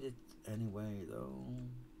 Don't need it anyway, though.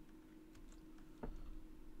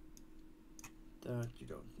 That you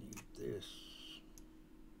don't need this.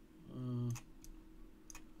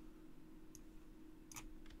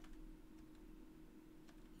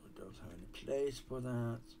 Don't have any place for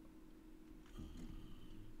that.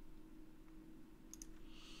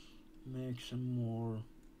 Make some more.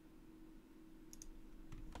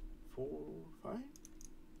 4, 5.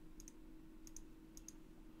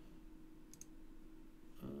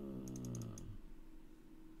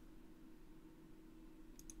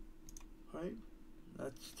 5.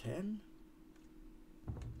 That's 10.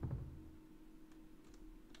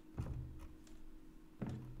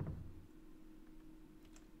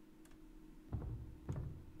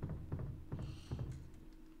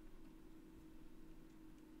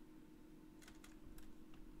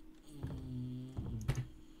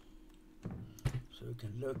 So we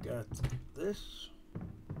can look at this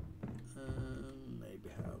and maybe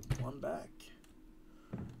have one back,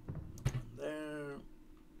 one there.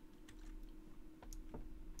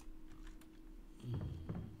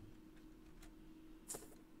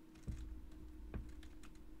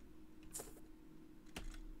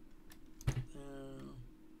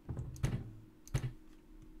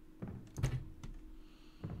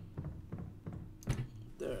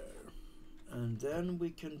 There. And then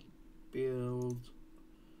we can build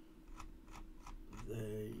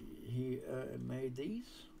he made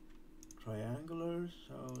these triangular,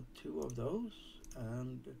 so 2 of those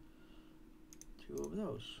and 2 of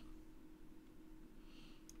those.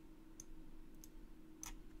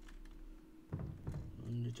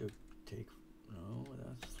 I need to take, no,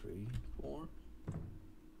 that's 3, 4.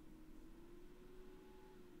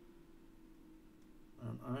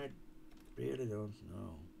 And I really don't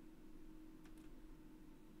know,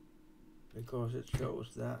 because it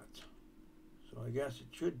shows that, so I guess it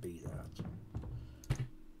should be that.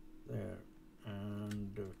 There,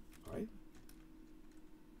 and 5.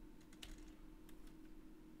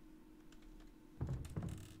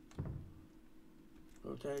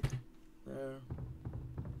 Rotate, there,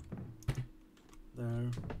 there,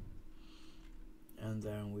 and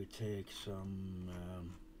then we take some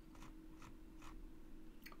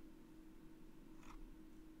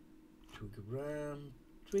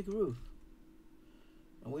twig roof,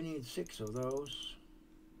 and we need 6 of those,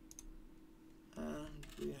 and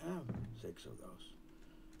we have 6 of those.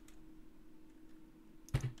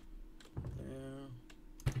 There,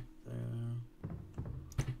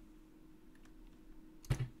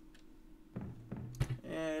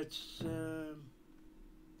 it's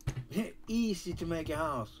easy to make a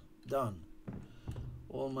house. Done.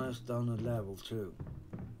 Almost done at level 2.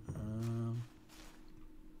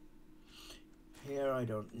 Here I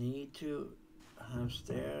don't need to have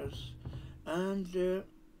stairs. And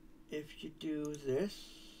if you do this,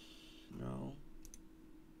 no,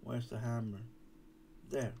 where's the hammer?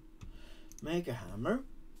 There. Make a hammer,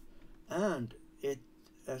 and it,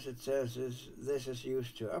 as it says, this is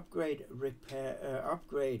used to upgrade, repair,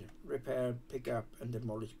 pick up, and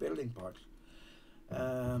demolish building parts.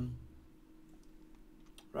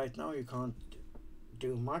 Right now you can't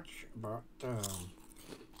do much about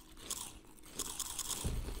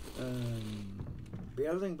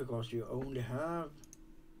building because you only have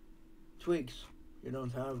twigs. You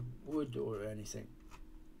don't have wood or anything.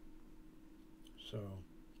 So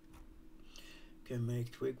you can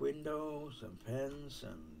make twig windows and pens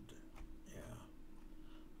and yeah,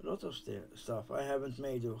 a lot of stuff. I haven't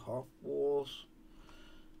made the half walls,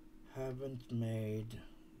 haven't made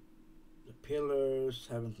the pillars,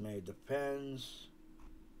 haven't made the pens,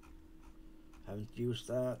 haven't used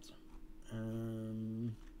that.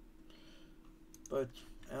 But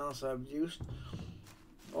else I've used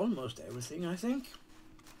almost everything, I think.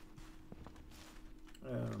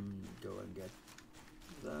 Go and get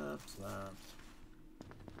that.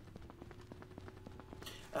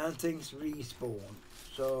 And things respawn,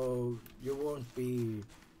 so you won't be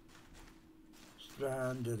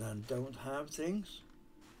stranded and don't have things.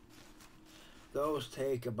 Those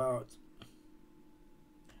take about,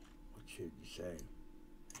 what should you say,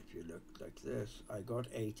 if you look like this, I got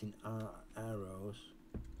 18 arrows.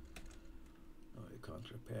 No, you can't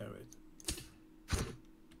repair it.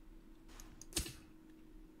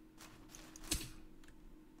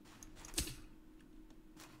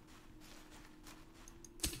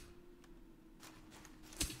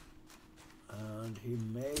 And he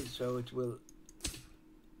made so it will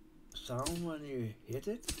sound when you hit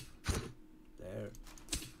it. There.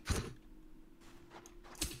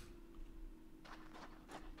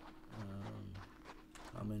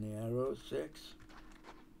 How many arrows? 6.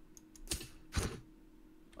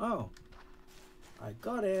 Oh, I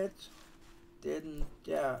got it. Didn't,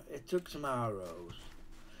 yeah, it took some arrows.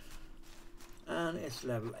 And it's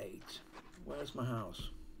level 8. Where's my house?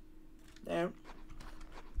 There.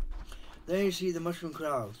 There you see the mushroom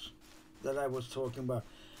clouds that I was talking about.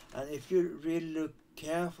 And if you really look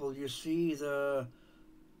careful, you see the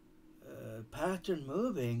pattern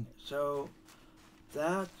moving. So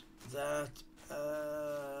that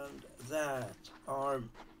and that are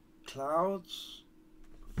clouds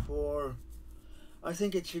for, I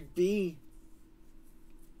think it should be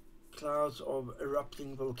clouds of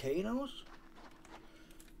erupting volcanoes,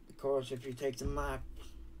 because if you take the map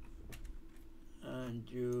and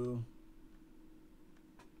you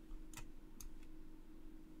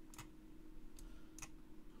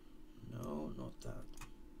no, not that.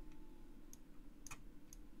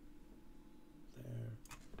 There.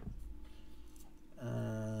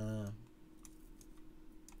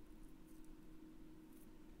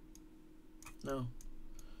 No.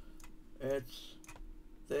 It's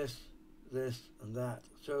this, and that.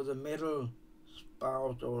 So the middle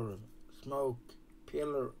spout or smoke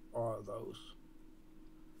pillar are those.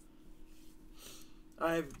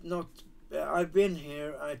 I've been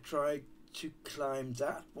here. I tried to climb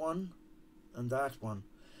that one and that one,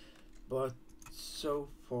 but so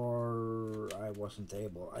far I wasn't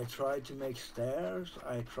able. I tried to make stairs,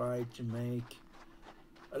 I tried to make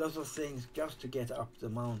a lot of things just to get up the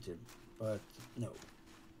mountain, but no,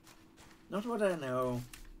 not what I know.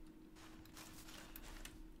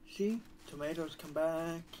 See, tomatoes come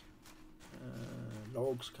back,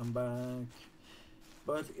 logs come back,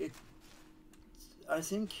 but I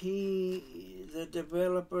think the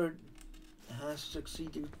developer has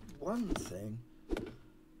succeeded one thing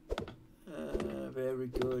very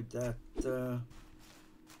good, that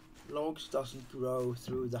logs doesn't grow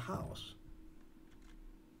through the house.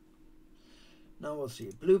 Now we'll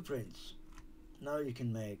see blueprints. Now you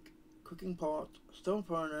can make cooking pot, stone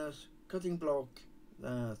furnace, cutting block,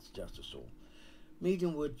 that's just a saw,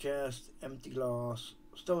 medium wood chest, empty glass,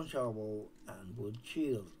 stone shovel, and wood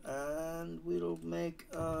shield. And we'll make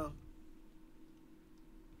a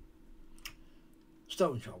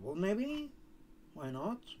stone shovel, maybe? Why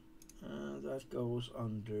not? That goes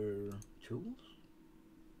under tools.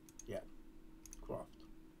 Yeah, craft.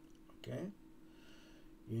 Okay.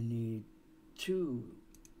 You need 2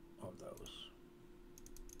 of those.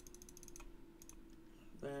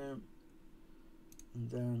 There. And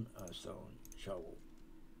then a stone shovel.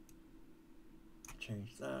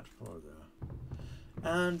 Change that for the...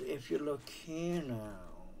 And if you look here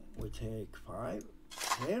now, we take 5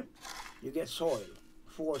 here. You get soil,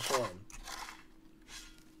 4 soil.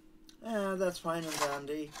 That's fine and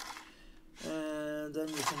dandy. And then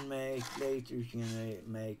you can make, later you can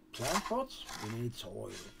make plant pots. You need soil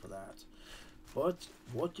for that. But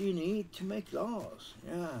what do you need to make glass?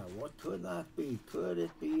 Yeah, what could that be? Could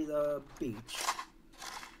it be the beach?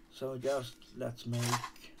 So just let's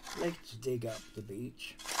dig up the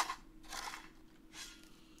beach.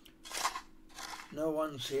 No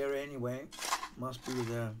one's here anyway. Must be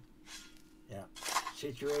the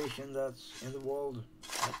situation that's in the world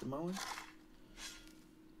at the moment.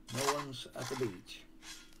 No one's at the beach.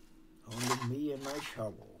 Only me and my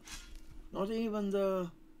shovel. Not even the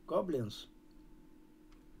goblins.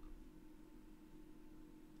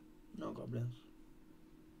 No goblins.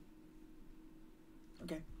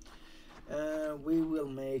 Okay. We will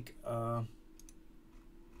make a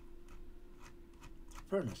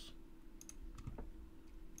furnace.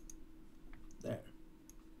 There.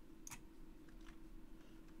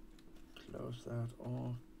 Close that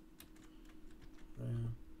off. There.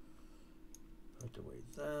 Put away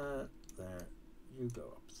that. There. You go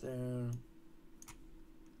up there.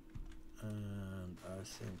 And I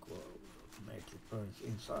think we'll make the furnace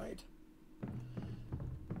inside.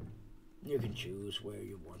 You can choose where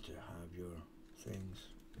you want to have your things.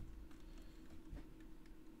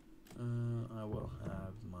 I will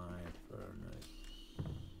have my furnace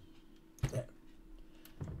there.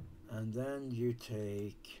 And then you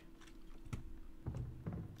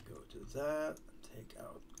go to that, take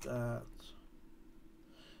out that.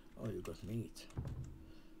 Oh, you got meat.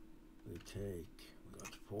 We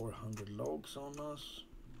got 400 logs on us.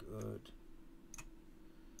 Good.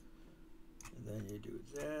 And then you do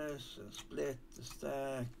this and split the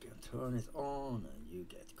stack and turn it on, and you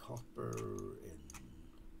get copper in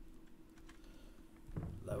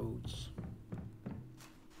loads.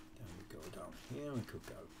 Then we go down here and cook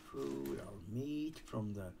our food, our meat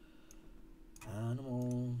from the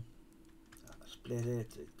animal. Split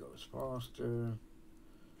it, it goes faster.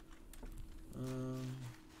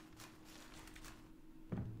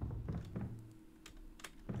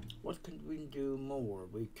 What can we do more?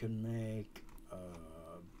 We can make a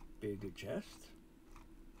bigger chest.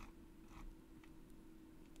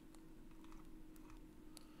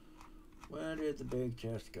 Where did the big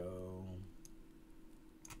chest go?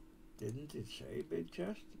 Didn't it say big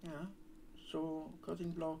chest? Yeah. So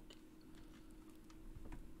cutting block.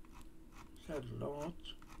 Said a lot.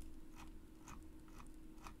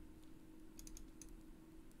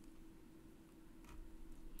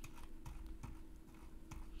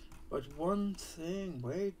 But one thing,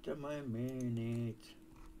 wait a minute.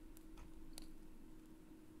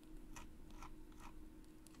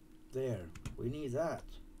 There, we need that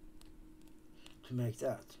to make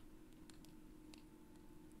that.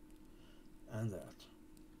 And that.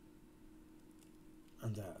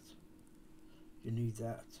 And that. You need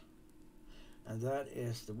that. And that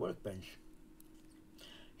is the workbench.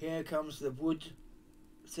 Here comes the wood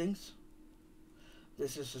things.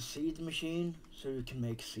 This is a seed machine, so you can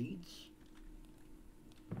make seeds.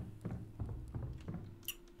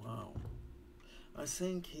 Wow. I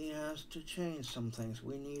think he has to change some things.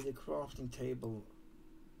 We need a crafting table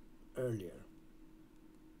earlier.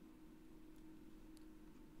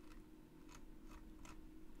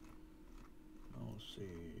 I'll see.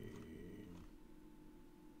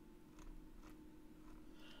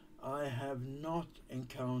 I have not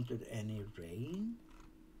encountered any rain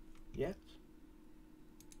yet.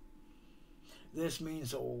 This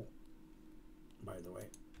means all, by the way.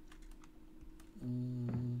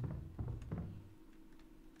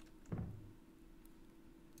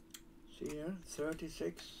 See here,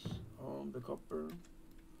 36 on the copper.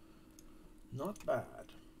 Not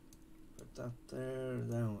bad. Put that there,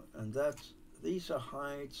 down, and these are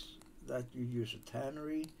hides that you use a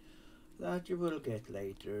tannery that you will get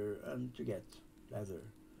later, and to get leather.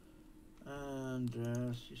 And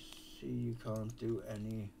as you see, you can't do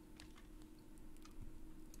any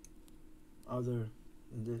other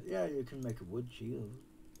than this. Yeah, you can make a wood shield,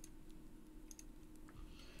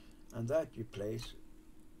 and that you place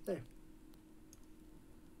there.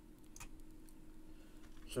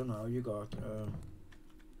 So now you got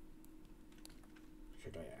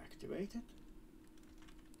should I activate it?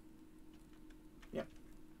 Yep,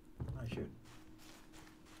 I should.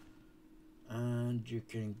 And you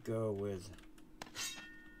can go with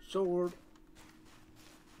sword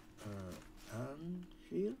and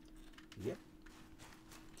shield. Yep.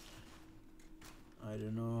 I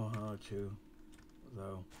don't know how to,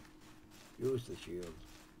 though, use the shield,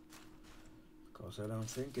 because I don't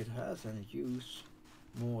think it has any use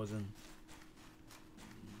more than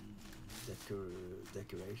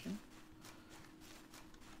decoration.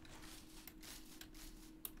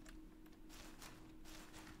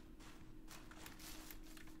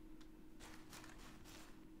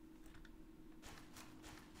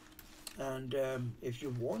 And if you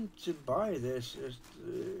want to buy this,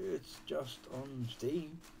 it's just on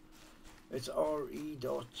Steam. It's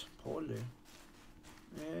Re.Poly.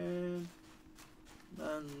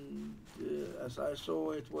 And as I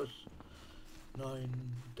saw, it was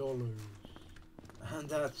 $9. And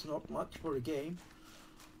that's not much for a game.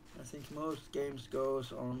 I think most games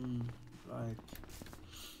goes on like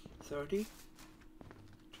 30,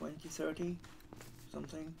 20, 30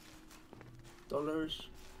 something dollars,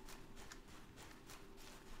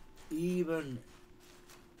 even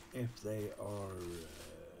if they are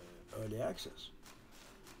early access.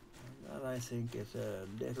 And I think it's a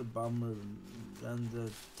little bummer. Then the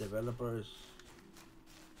developers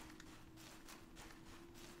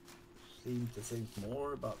seem to think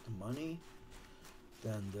more about the money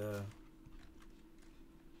than the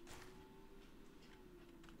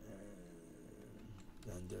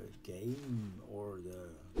game or the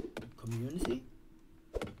community.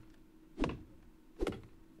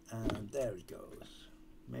 And there it goes.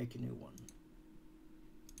 Make a new one.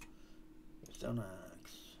 Stone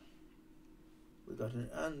axe. We got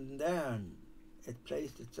it, and then it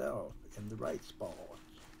placed itself in the right spot.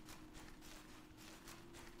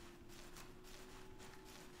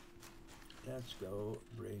 Let's go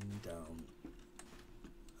bring down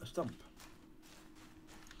a stump.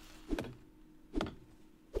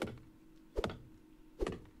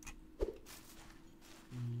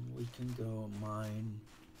 We can go mine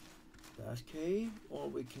that cave, or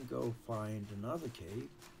we can go find another cave.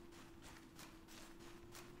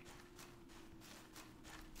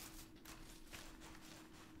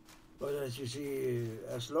 But as you see,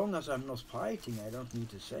 as long as I'm not fighting, I don't need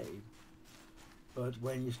to save. But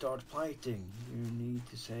when you start fighting, you need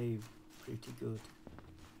to save pretty good.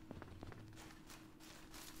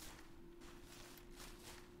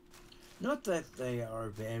 Not that they are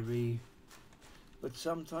very, but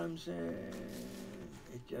sometimes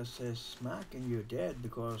it just says smack and you're dead,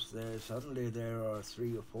 because suddenly there are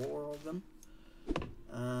 3 or 4 of them,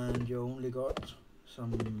 and you only got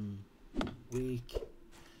some weak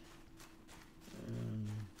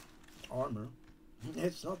armor.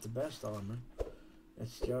 It's not the best armor.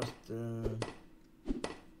 It's just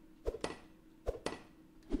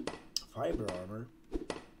fiber armor.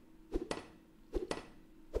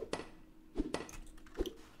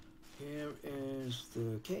 Here is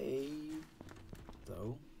the cave,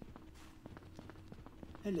 though.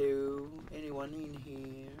 Hello, anyone in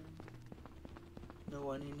here? No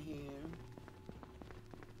one in here?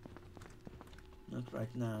 Not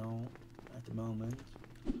right now, at the moment.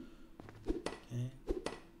 Okay.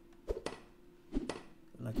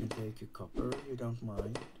 And I can take a copper, you don't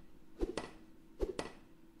mind.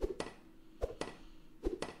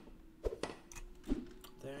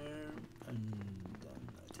 There, and then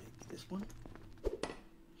I take this one.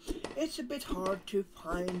 It's a bit hard to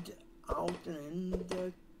find out in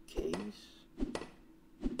the caves.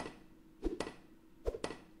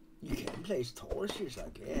 You can place torches, I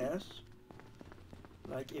guess.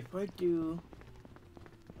 Like if I do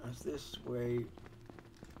as this way,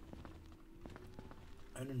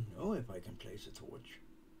 I don't know if I can place a torch.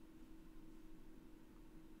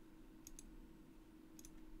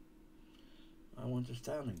 I want a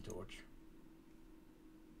standing torch.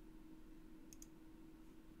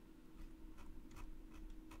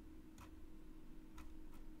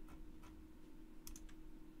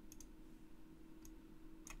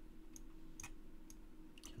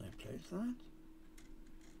 Can I place that?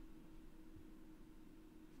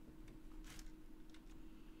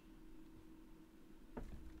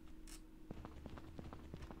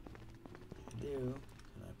 Can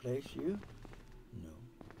I place you? No.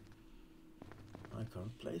 I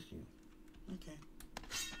can't place you. Okay.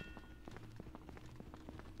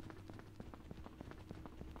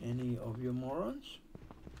 Any of you morons?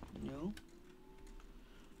 No?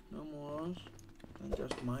 No morons? Then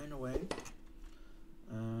just mine away.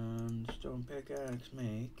 And stone pickaxe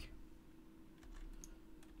make.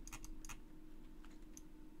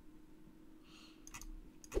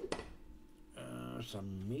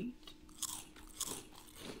 Some meat.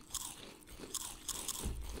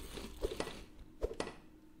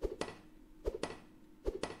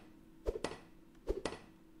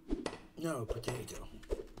 No, potato,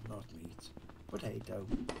 not meat. Potato.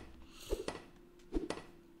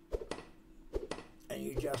 And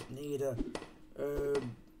you just need a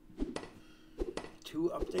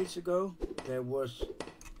 2 updates ago, there was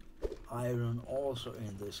iron also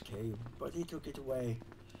in this cave, but he took it away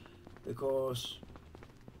because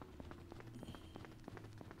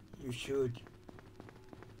you should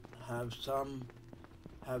have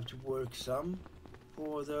to work some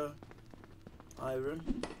for the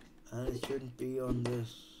iron, and it shouldn't be on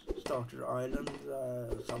this starter island,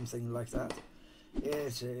 something like that.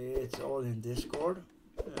 It's all in Discord.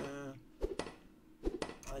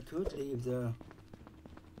 I could leave the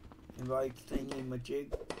invite thingy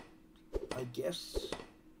majig, I guess,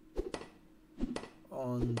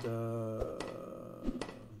 on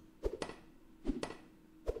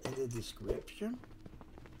in the description.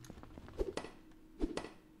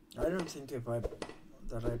 I don't think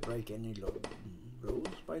that I break any rules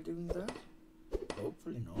by doing that.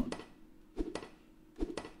 Hopefully not.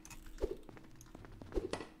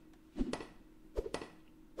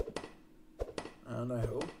 And I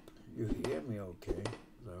hope you hear me okay,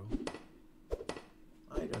 though.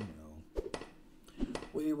 I don't know.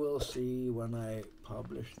 We will see when I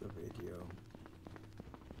publish the video.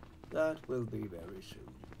 That will be very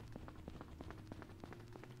soon.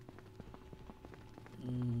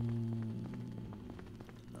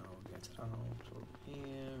 Now get out of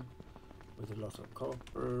here with a lot of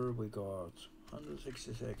copper. We got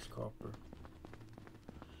 166 copper.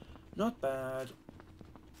 Not bad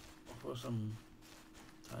for some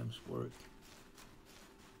times work.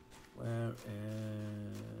 Where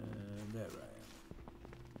there I am.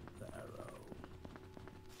 The arrow.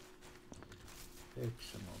 Pick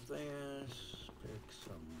some of this. Pick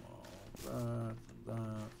some of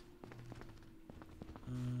that.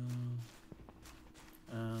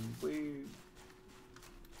 And we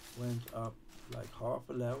went up like half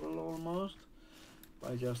a level almost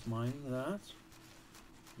by just mining that.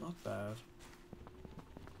 Not bad.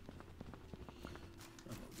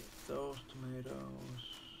 And we'll get those tomatoes,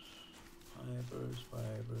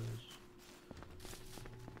 fibers.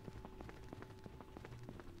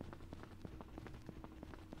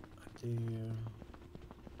 A deer,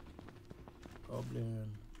 goblin.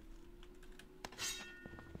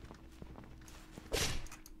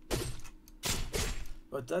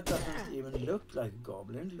 But that doesn't even look like a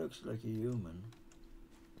goblin, it looks like a human.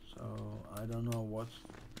 So I don't know what.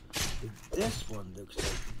 This one looks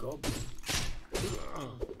like a goblin.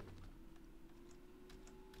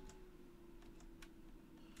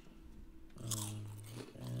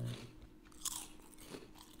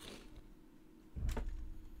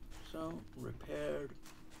 So repaired.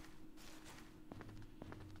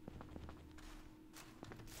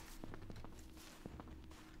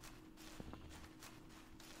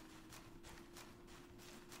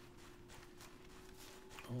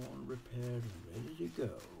 All repaired and ready to go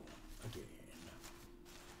again.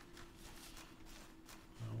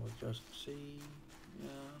 Now we'll just see,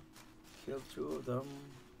 kill 2 of them.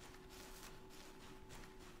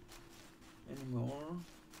 Any more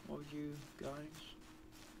of you guys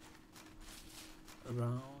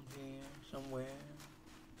around here somewhere?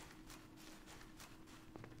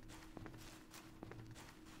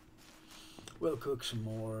 We'll cook some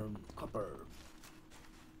more copper,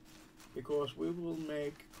 because we will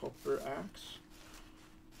make copper axe.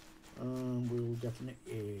 We will get an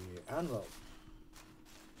anvil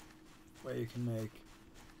where you can make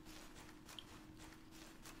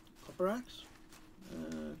copper axe,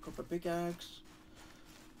 copper pickaxe,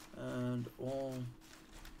 and all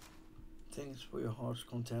things for your heart's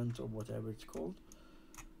content, or whatever it's called.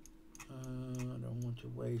 I don't want to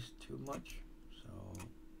waste too much, so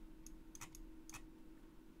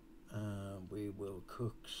we will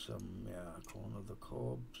cook some corn of the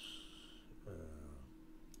cobs,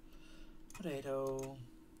 potato.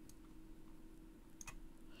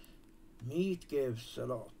 Meat gives a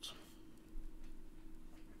lot.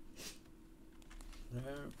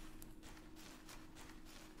 There.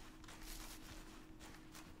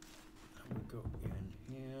 And we go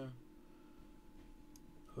in here.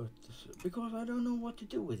 Put this, because I don't know what to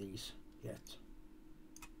do with these yet.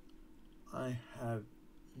 I have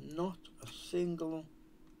not a single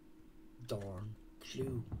darn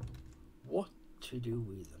clue what to do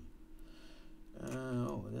with them.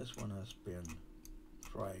 Oh, this one has been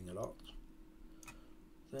frying a lot.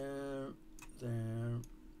 There.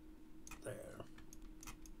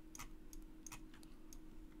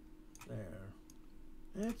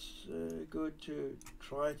 It's good to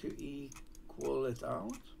try to equal it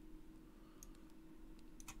out.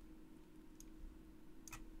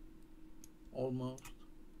 Almost.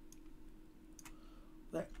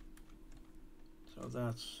 There. So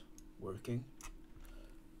that's working.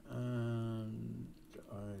 And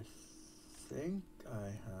I think I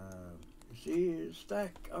have, you see,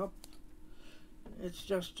 stack up it's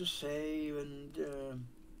just to save, and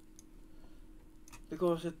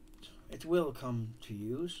because it will come to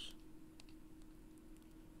use.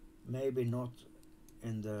 Maybe not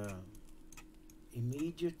in the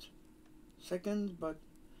immediate second, but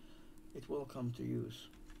it will come to use.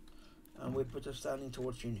 And we put a standing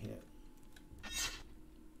torch in here.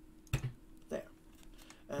 There.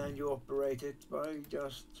 And you operate it by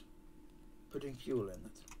just putting fuel in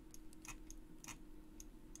it.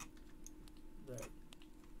 There.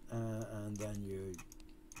 And then you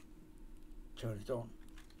turn it on.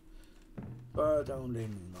 But only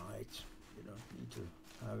in the night. You don't need to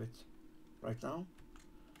have it right now.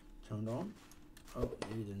 Turned on. Oh,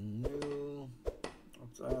 need a new.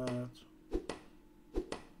 What's that?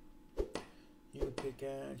 New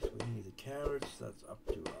pickaxe. We need the carrots. That's up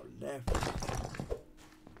to our left.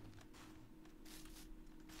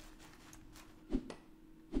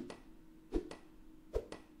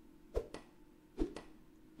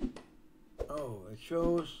 Oh, it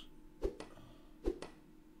shows.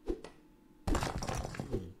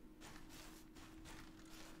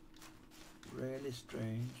 Really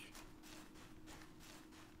strange.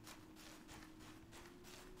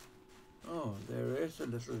 Oh, there is a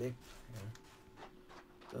little lip here.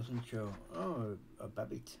 Doesn't show. Oh, a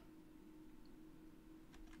babbit.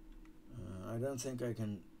 I don't think I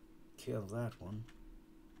can kill that one.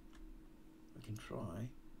 I can try.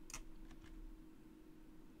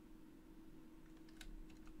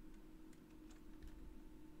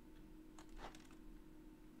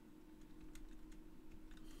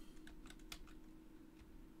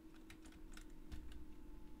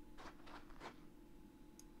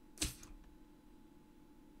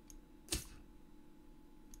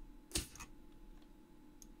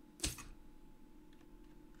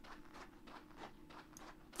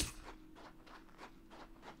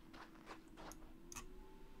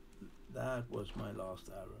 That was my last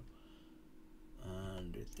arrow,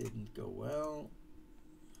 and it didn't go well.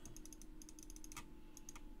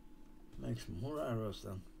 Make some more arrows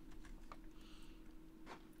then.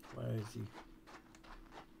 Where is he?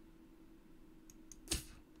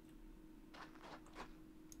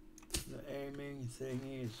 The aiming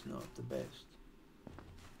thingy is not the best.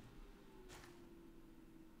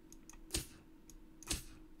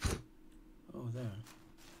 Oh, there.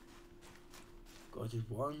 Got it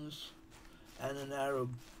once. And an arrow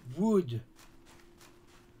would.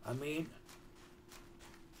 I mean,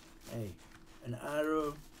 hey, an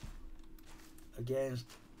arrow against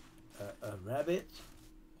a rabbit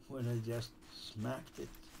when I just smacked it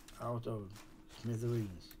out of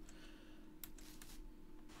smithereens.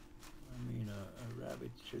 I mean, a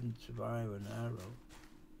rabbit shouldn't survive an arrow.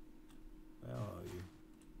 Where are you?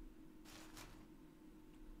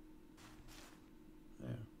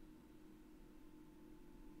 There.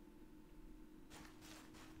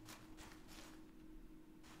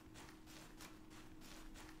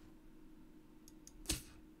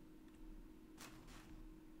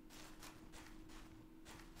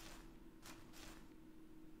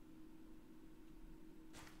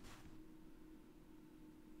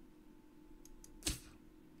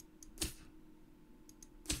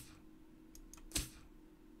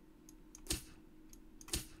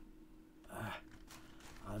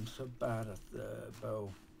 I'm so bad at the bow,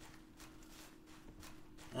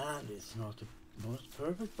 and it's not the most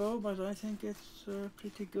perfect bow, but I think it's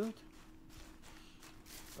pretty good.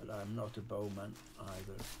 But I'm not a bowman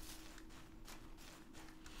either,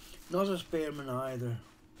 not a spearman either.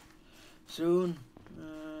 Soon,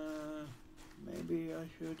 maybe I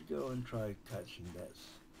should go and try catching this.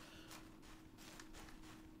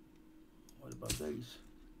 What about these?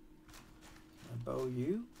 Can I bow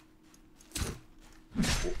you?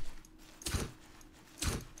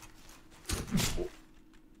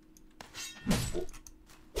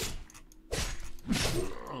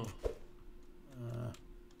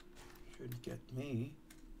 Shouldn't get me.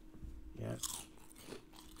 Yeah.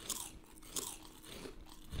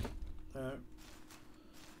 There.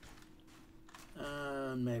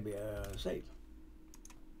 And maybe a save.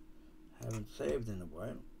 Haven't saved in a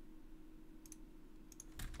while.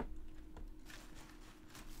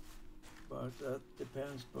 But that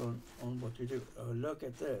depends on what you do. Oh, look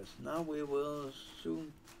at this. Now we will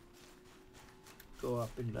soon go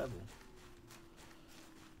up in level.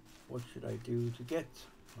 What should I do to get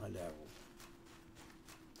my level?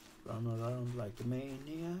 Run around like a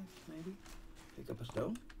maniac, maybe? Pick up a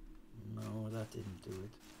stone? No, that didn't do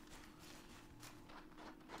it.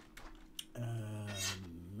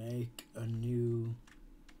 Make a new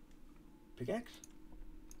pickaxe?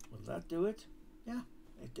 Will that do it? Yeah,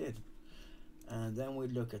 it did. And then we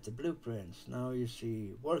look at the blueprints. Now you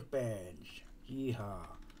see workbench, Yeehaw.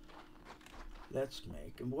 Let's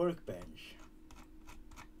make a workbench.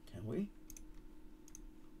 Can we?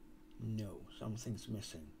 No, something's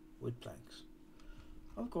missing. Wood planks.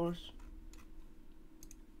 Of course.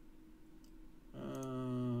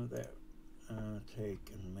 There. Take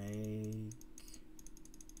and make.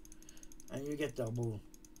 And you get double.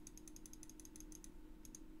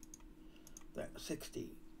 There,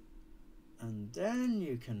 60. And then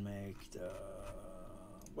you can make the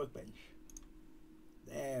workbench.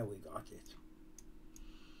 There, we got it.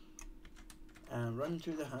 And run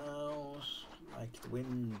to the house like the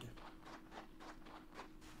wind,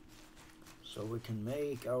 so we can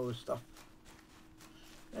make our stuff.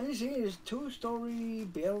 And you see, it's a 2-story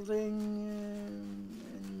building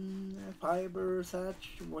in fiber,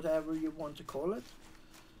 thatch, whatever you want to call it.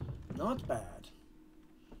 Not bad.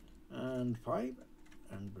 And 5,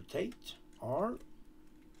 and rotate, R,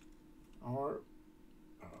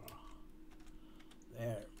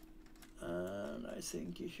 there. And I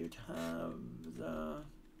think you should have the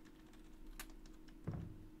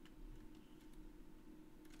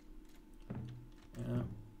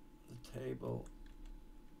table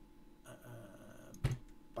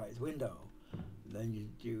by the window. Then you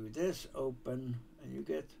do this open, and you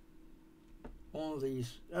get all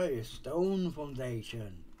these. Hey, stone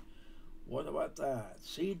foundation. What about that?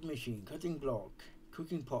 Seed machine, cutting block,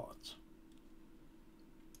 cooking pot.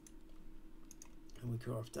 Can we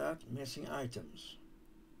craft that? Missing items.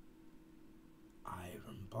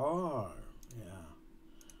 Iron bar. Yeah.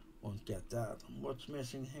 Won't get that. What's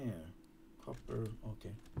missing here? Copper.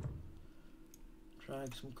 Okay.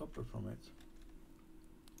 Drag some copper from it.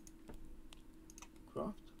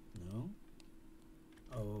 Craft? No.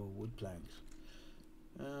 Oh, wood planks.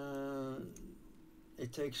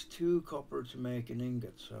 It takes 2 copper to make an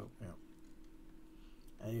ingot, so yeah.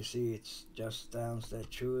 And you see it's just downstairs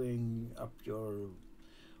chewing up your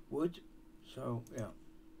wood, so yeah.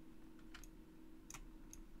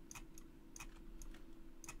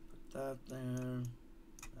 Put that there,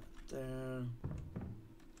 that there,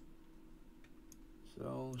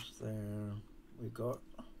 those there. We got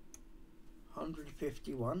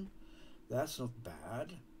 151, that's not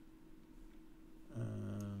bad.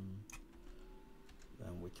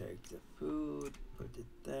 Then we take the food, put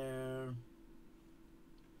it there.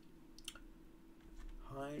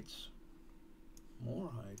 Hides, more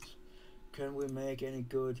hides. Can we make any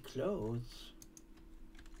good clothes?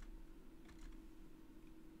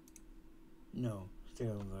 No,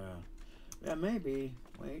 still there. Yeah, maybe.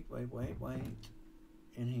 Wait.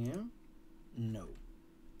 In here? No.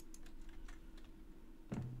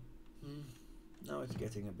 Now it's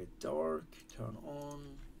getting a bit dark. Turn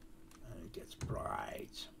on, and it gets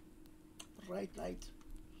bright. Bright light.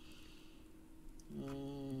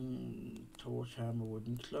 Torch, hammer,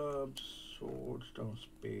 wooden clubs, sword, stone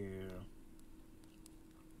spear.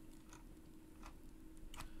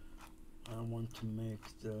 I want to make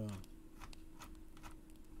the...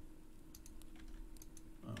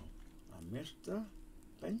 Oh, I missed the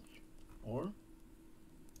bench, or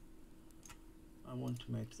I want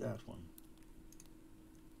to make that one.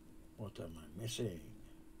 What am I missing?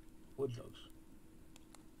 Wood logs.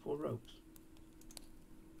 4 ropes.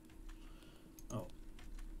 Oh.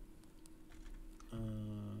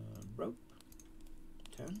 Rope.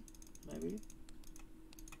 10, maybe.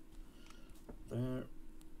 There.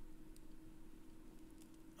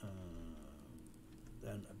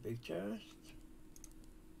 Then a big chest.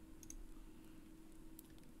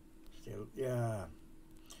 Still, yeah.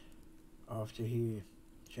 After he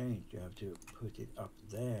changed, you have to put it up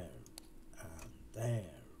there and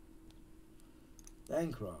there.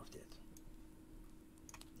 Then craft it.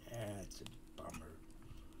 That's a bummer.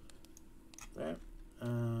 There.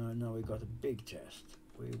 Now we got a big chest.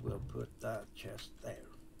 We will put that chest there.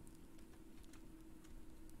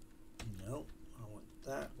 No, I want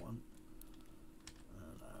that one.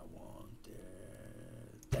 And I want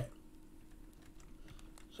it there.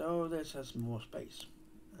 So this has more space.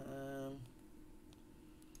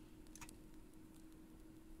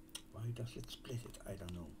 Why does it split it? I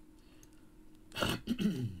don't know.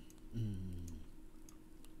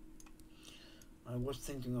 I was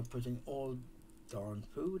thinking of putting all darn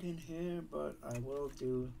food in here, but I will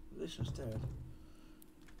do this instead.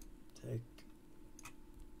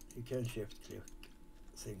 You can shift click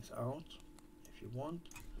things out if you want.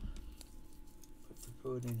 Put the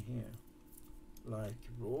food in here, like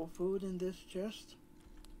raw food in this chest,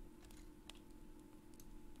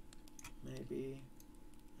 maybe,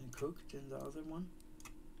 and cooked in the other one.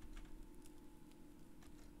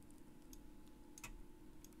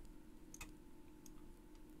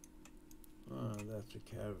 that's a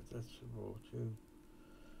carrot, that's a raw too.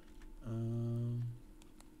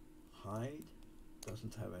 Hide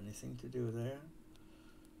doesn't have anything to do there.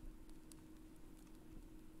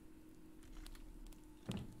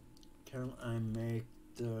 Can I make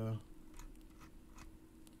the...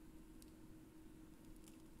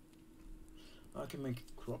 I can make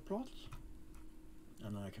crop plots,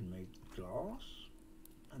 and I can make glass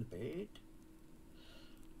and a bed.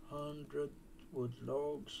 100 wood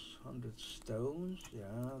logs, 100 stones,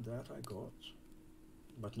 yeah, that I got,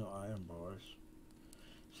 but no iron bars.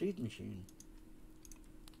 Seed machine.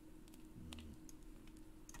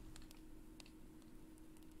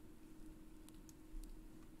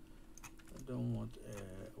 I don't want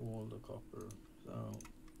all the copper, so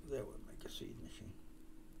they will make a seed machine.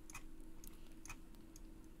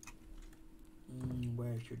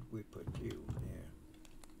 Where should we put you? There.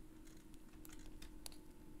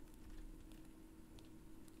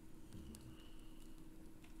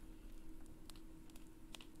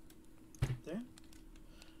 There.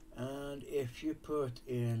 And if you put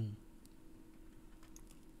in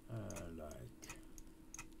like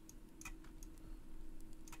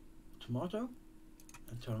tomato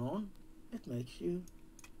and turn on, it makes you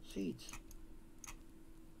seeds.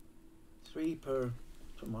 3 per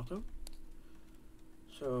tomato.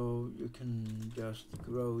 So you can just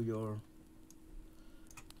grow your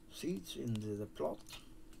seeds in the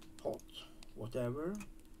pot, whatever.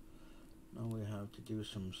 Now we have to do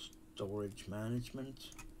some storage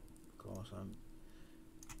management because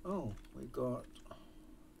oh, we got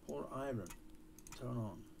 4 iron. Turn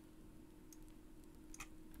on.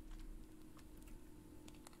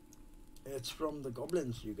 It's from the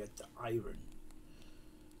goblins you get the iron.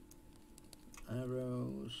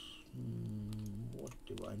 Arrows. What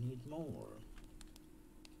do I need more?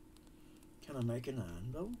 Can I make an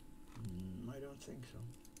anvil? I don't think so.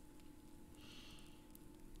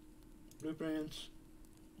 Blueprints?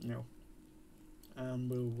 No.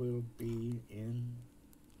 Anvil will be in...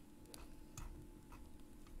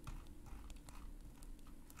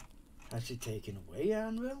 Has he taken away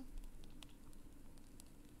anvil?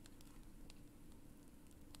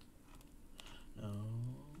 No,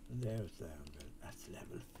 there's the anvil. That's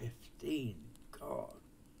level 15. God.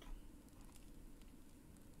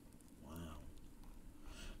 Wow.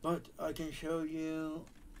 But I can show you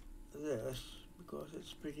this because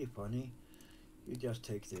it's pretty funny. You just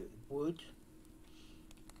take the wood,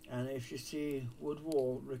 and if you see wood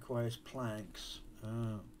wall requires planks.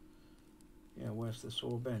 Yeah, where's the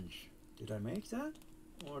saw bench? Did I make that?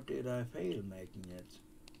 Or did I fail making it?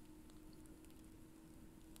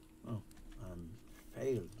 Oh, I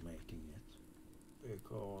failed making it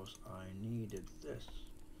because I needed this.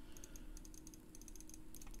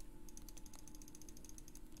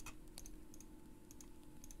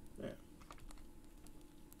 There.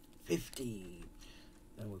 50.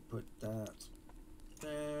 Then we put that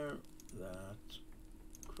there, that,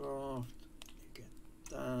 craft, get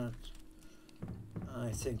that.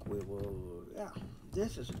 I think we will, yeah,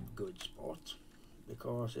 this is a good spot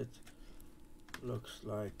because it looks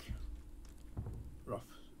like rough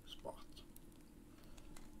spot.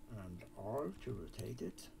 And R to rotate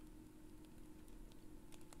it.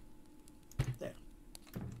 There.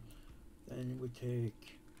 Then we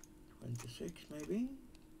take 26 maybe.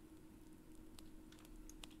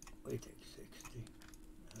 We take 60.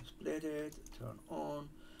 And split it, turn on,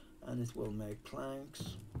 and it will make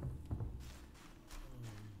planks.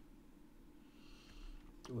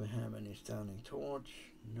 Do we have any standing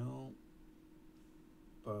torch? No.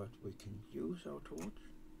 But we can use our torch.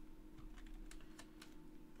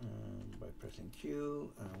 By pressing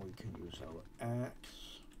Q, and we can use our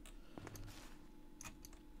axe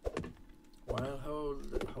while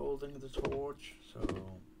holding the torch. So,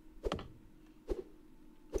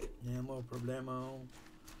 no problemo.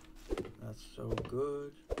 That's so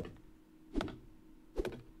good.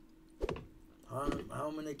 How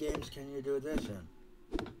many games can you do this in?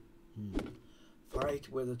 Fight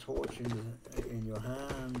with a torch in your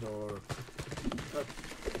hand, or cut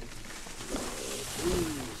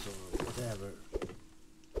trees, or whatever.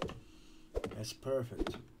 That's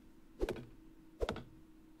perfect.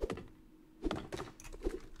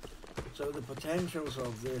 So the potentials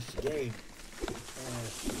of this game are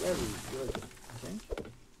very good, I think.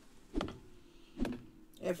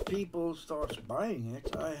 If people start buying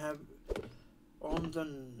it, I have on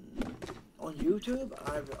YouTube,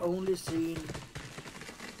 I've only seen,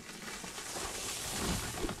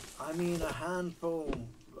 a handful,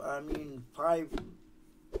 5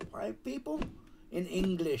 people in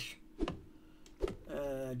English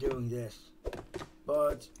doing this.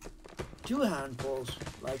 But two handfuls,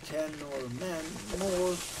 like 10 or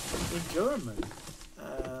more in German.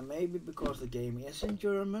 Maybe because the game is in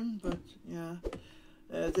German, but yeah,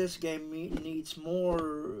 this game needs more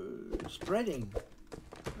spreading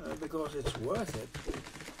because it's worth it.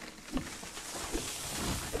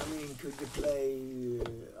 I mean, could you play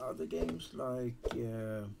other games like?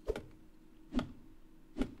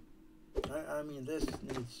 I mean, this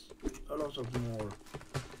needs a lot of more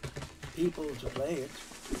people to play it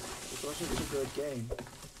because it's a good game,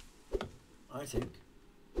 I think.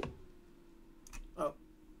 Oh,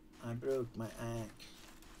 I broke my axe.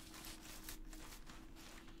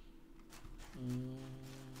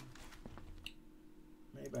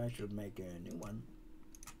 Maybe I should make a new one.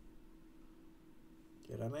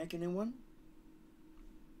 Did I make a new one?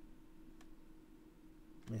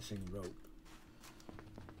 Missing rope.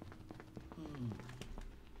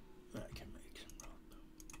 I can make some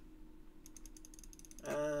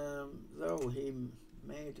rope. Though he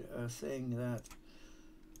made a thing that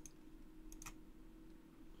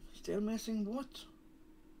still missing what?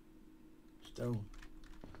 Stone.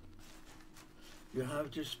 You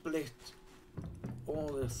have to split all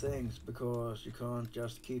the things because you can't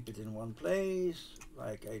just keep it in one place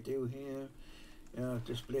like I do here. You have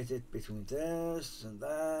to split it between this and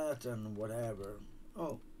that and whatever.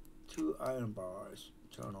 Oh, 2 iron bars.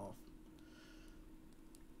 Turn off.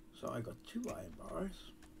 So I got 2 iron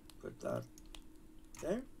bars. Put that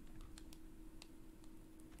there.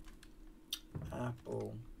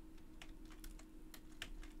 Apple.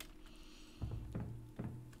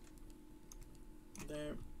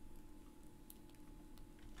 There.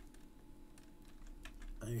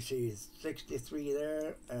 And you see it's 63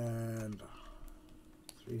 there and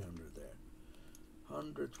 300 there.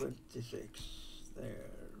 126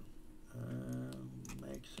 there.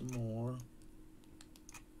 Make some more.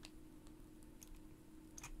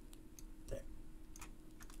 There.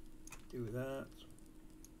 Do that.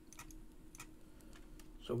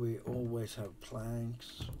 So we always have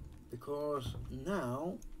planks, because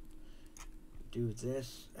now do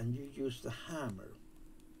this and you use the hammer.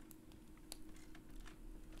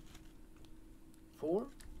 4,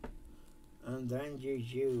 and then you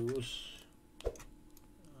use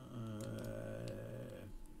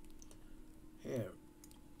here,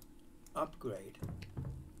 upgrade.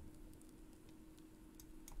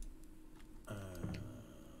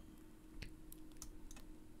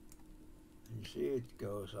 You see it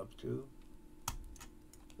goes up to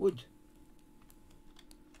wood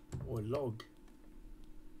or log.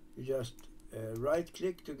 You just right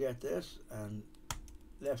click to get this and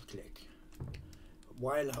left click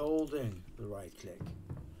while holding the right click.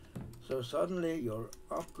 So suddenly you're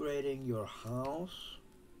upgrading your house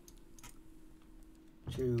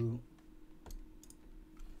to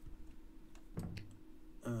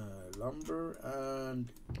lumber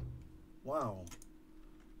and wow.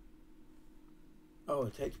 Oh,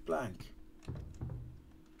 it takes plank.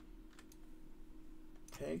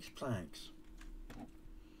 Takes planks.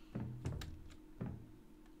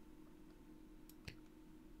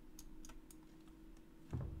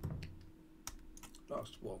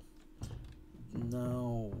 Last wall.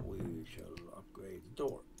 Now we shall upgrade the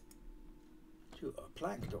door to a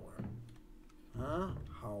plank door. Huh?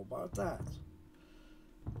 How about that?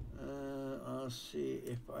 I'll see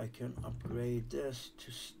if I can upgrade this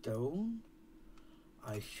to stone.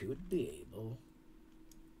 I should be able.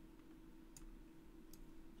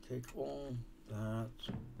 Take all that,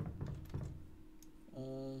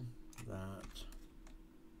 all that.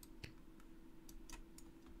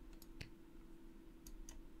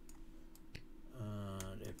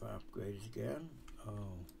 And if I upgrade it again,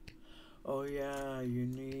 oh yeah, you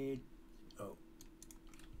need,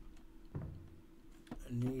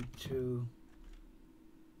 I need to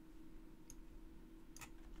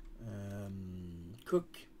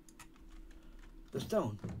cook the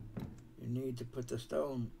stone. You need to put the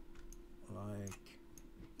stone like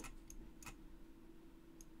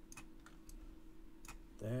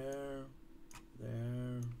there,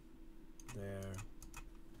 there, there,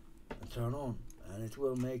 and turn on, and it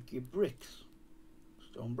will make you bricks,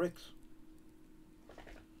 stone bricks.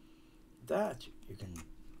 That you can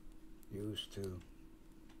use to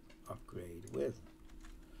upgrade with.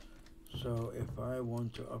 So if I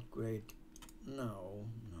want to upgrade, no,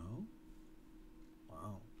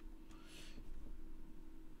 wow.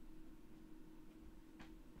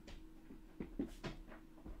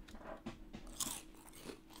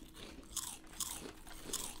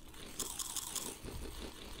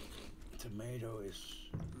 Tomato is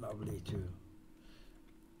lovely too.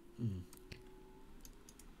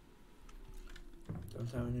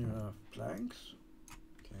 Don't have enough planks.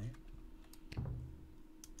 Okay.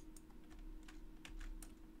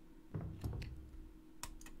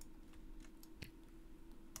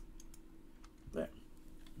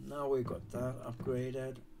 Now we got that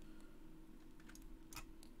upgraded.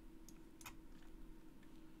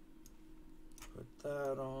 Put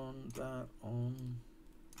that on, that on.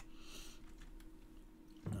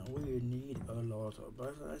 Now we need a lot of,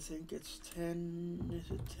 but I think it's 10,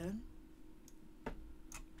 is it 10?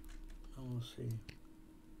 We'll see.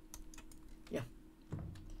 Yeah.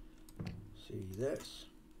 See this?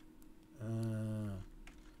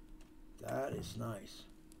 That is nice.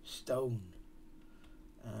 Stone.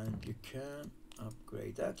 And you can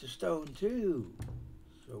upgrade that to stone too.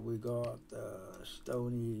 So we got the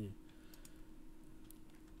stony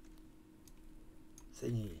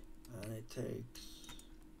thingy, and it takes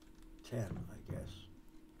 10, I guess,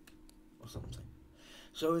 or something.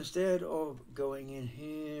 So instead of going in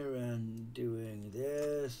here and doing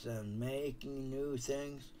this and making new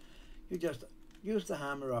things, you just use the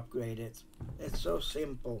hammer, upgrade it. It's so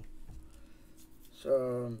simple.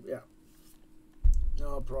 So yeah,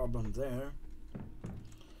 no problem there.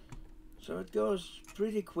 So it goes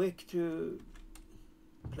pretty quick to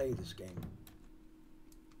play this game.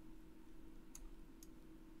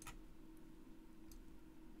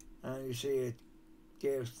 And you see it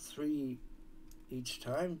gives 3 each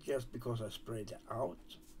time just because I spread it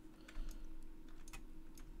out.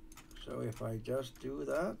 So if I just do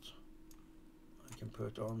that, I can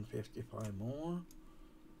put on 55 more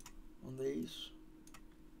on these.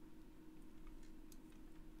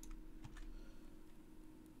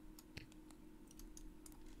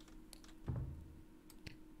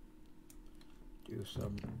 Do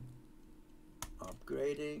some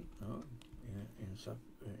upgrading. Oh, yeah,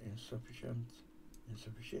 insufficient.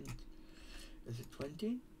 Is it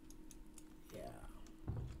 20? Yeah.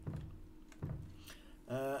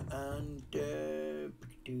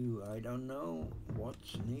 I don't know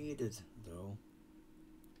what's needed though.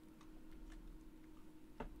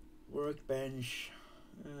 Workbench.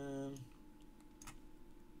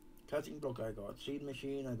 Cutting block I got. Seed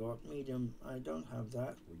machine I got. Medium I don't have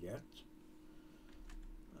that yet.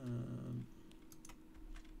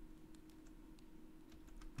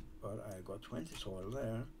 But I got 20 soil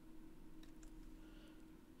there.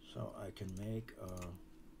 So I can make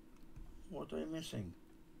what am I missing?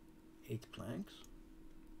 8 planks.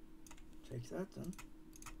 Take that then.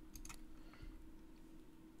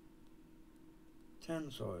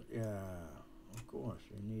 10 soil, yeah, of course,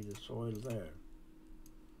 you need the soil there.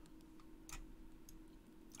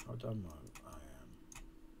 How dumb I am.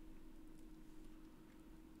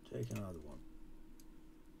 Take another one.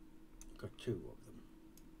 Got 2 of them.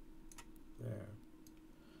 There.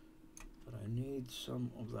 But I need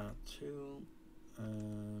some of that too.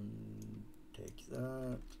 And take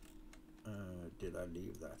that. Did I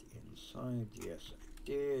leave that inside? Yes, I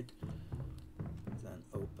did. Then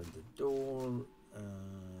open the door.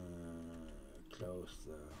 Close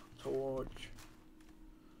the torch.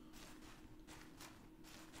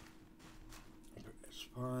 Press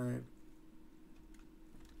 5.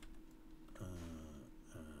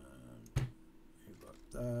 And you got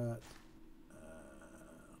that.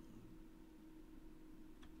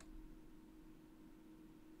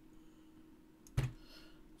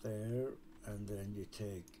 There, and then you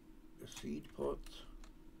take the seed pot.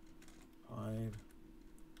 5,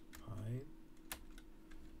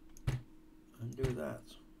 and do that.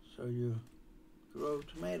 So you grow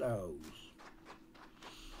tomatoes.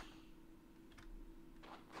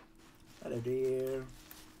 Hello dear.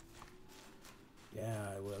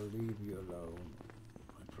 Yeah, I will leave you alone,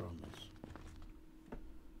 I promise.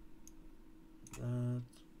 That and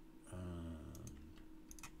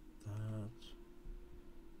that.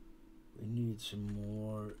 We need some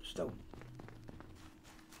more stone,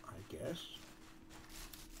 I guess.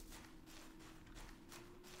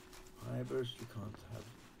 Fibers you can't have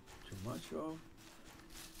too much of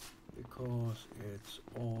because it's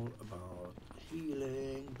all about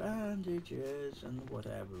healing, bandages and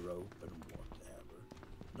whatever, rope and whatever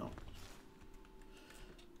not.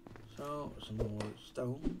 So some more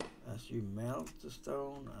stone as you melt the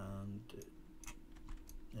stone and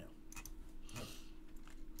yeah.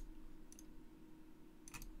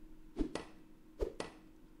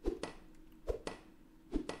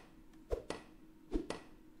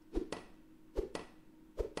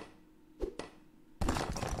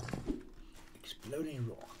 Exploding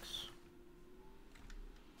rocks.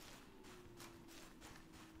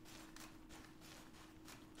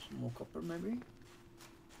 Some more copper maybe?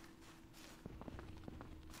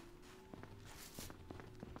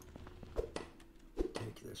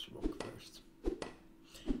 Take this rock first.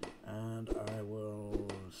 And I will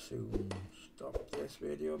soon stop this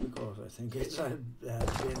video because I think it's been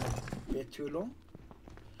a bit too long.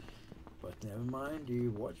 But But never mind,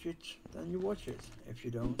 you watch it, then you watch it. If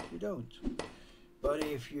you don't, you don't. But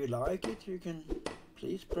if you like it, you can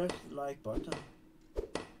please press the like button.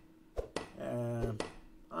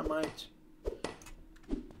 I might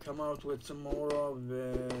come out with some more of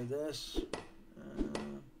this.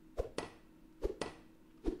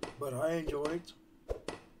 But I enjoy it.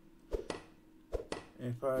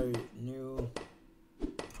 If I knew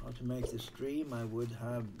how to make the stream, I would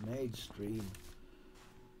have made stream.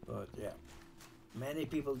 But yeah, many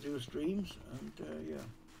people do streams, and yeah.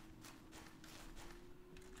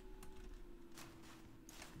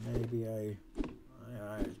 Maybe I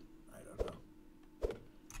don't know.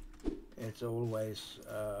 It's always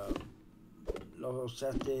a lot of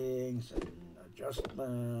settings and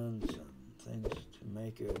adjustments and things to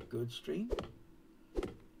make a good stream.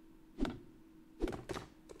 And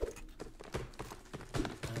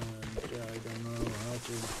I don't know how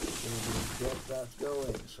to really get that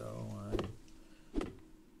going, so I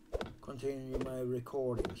continue my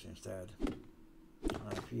recordings instead.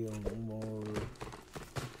 I feel more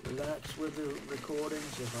relaxed with the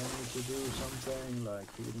recordings if I need to do something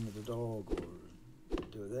like feeding the dog or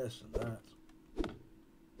do this and that.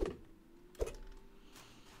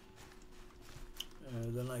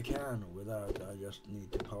 Then I can without I just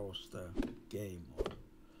need to pause the game or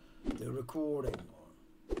the recording.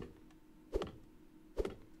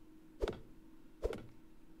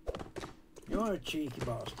 You're a cheeky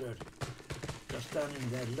bastard, just standing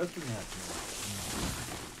there looking at me.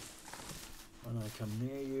 When I come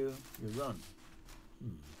near you, you run.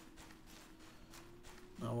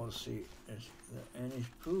 Now we'll see, is there any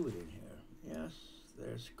food in here? Yes,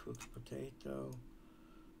 there's cooked potato,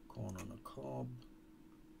 corn on the cob,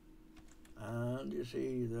 and you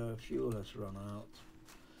see the fuel has run out.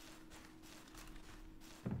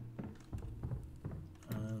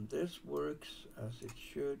 And this works as it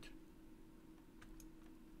should.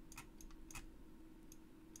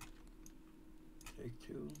 Take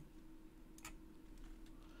two.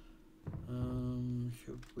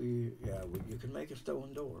 Should we? Yeah, you can make a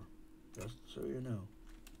stone door, just so you know.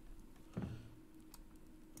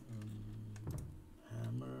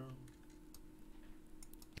 Hammer.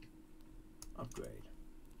 Upgrade.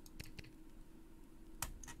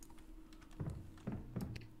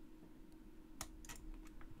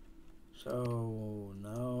 So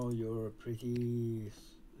now you're pretty.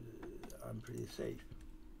 I'm pretty safe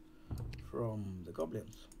from the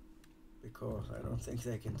goblins, because I don't think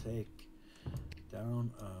they can take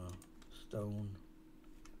down a stone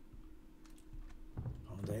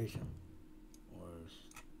foundation or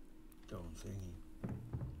stone thingy.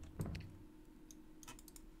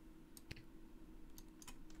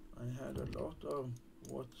 I had a lot of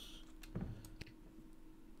what's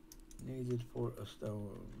needed for a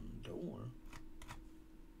stone door.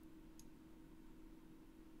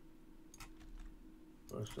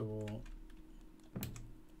 First of all,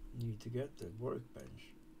 need to get the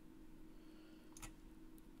workbench.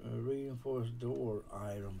 A reinforced door,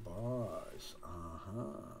 iron bars.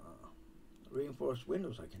 Reinforced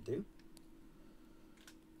windows I can do.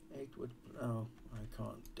 8 wood. No, I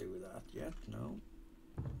can't do that yet. No.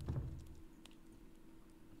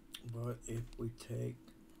 But if we take,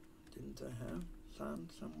 didn't I have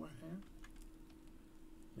sand somewhere here?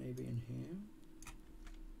 Maybe in here.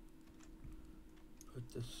 Put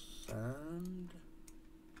the sand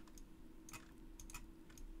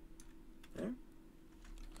there.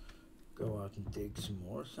 Go out and dig some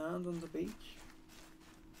more sand on the beach.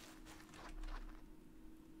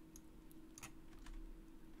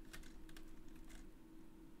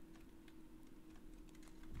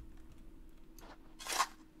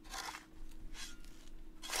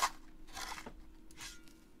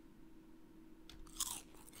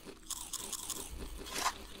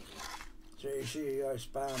 So you see, I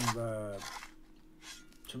spam the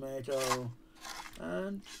tomato,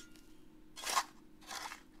 and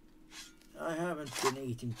I haven't been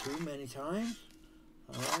eating too many times.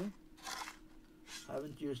 I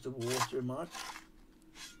haven't used the water much.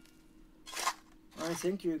 I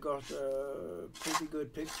think you got a pretty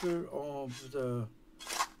good picture of the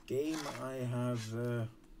game. I have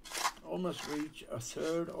almost reached a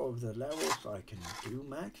third of the levels I can do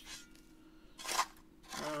max.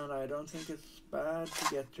 And I don't think it's bad to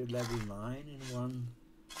get to level 9 in one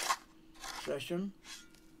session.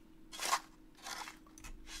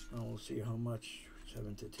 And we'll see how much.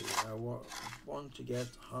 72. I want to get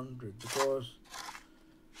 100 because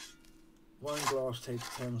one glass takes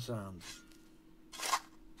 10 sand.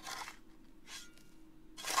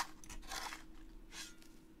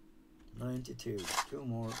 $92. 2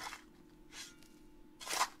 more.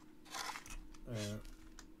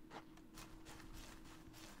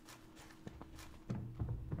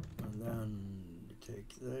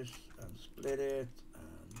 this and split it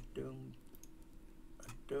and dump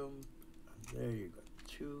and dump, and there you got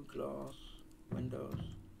 2 glass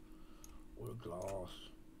windows, or glass,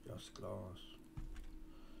 just glass.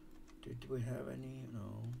 Did we have any?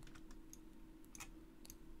 No.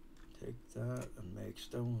 Take that and make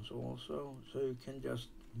stones also, so you can just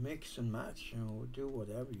mix and match, you know, do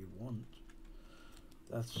whatever you want.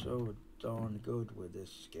 That's so darn good with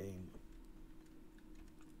this game.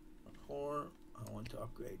 Or I want to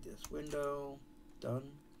upgrade this window.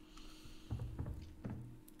 Done.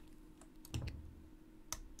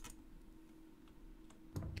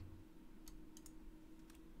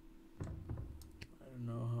 I don't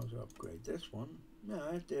know how to upgrade this one. Yeah,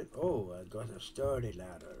 I did. Oh, I got a sturdy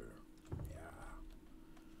ladder. Yeah.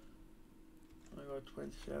 I got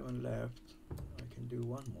 27 left. I can do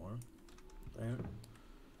one more. There.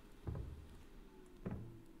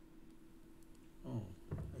 Oh,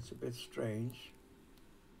 it's a bit strange.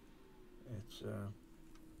 It's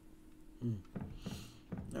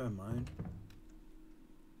never mind.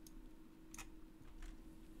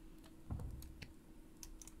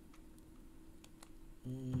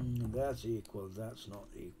 That's equal. That's not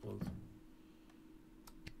equal.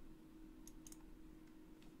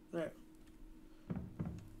 There.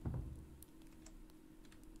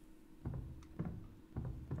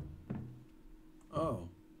 Oh,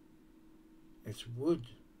 it's wood.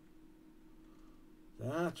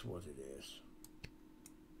 That's what it is.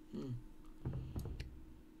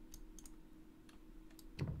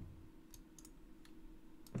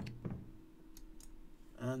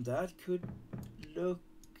 And that could look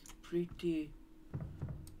pretty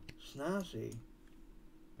snazzy.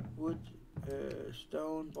 Wood,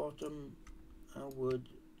 stone bottom, and wood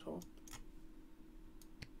top.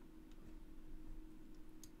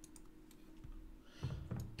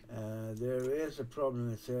 There is a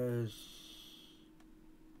problem. It says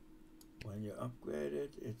when you upgrade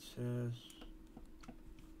it, it says,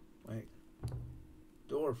 wait,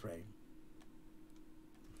 door frame,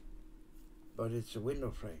 but it's a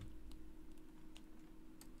window frame.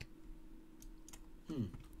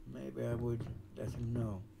 Maybe I would let him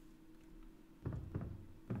know.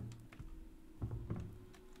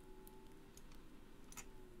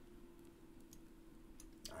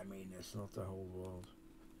 I mean, it's not the whole world.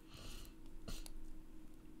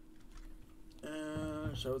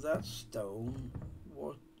 So that's stone.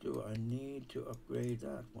 What do I need to upgrade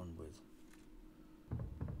that one with?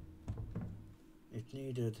 It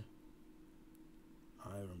needed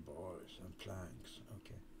iron bars and planks.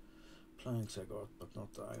 Okay. Planks I got, but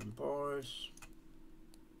not the iron bars.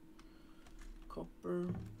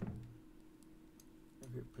 Copper.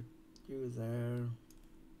 If you put you there,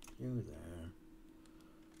 you there.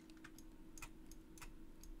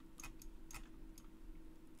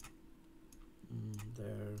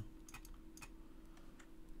 There.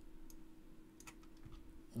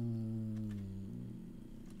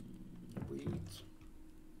 Wheat.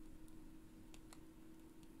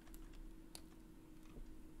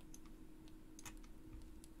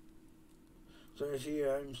 So you see,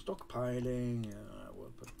 I'm stockpiling. I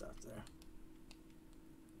will put that there.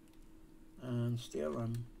 And still,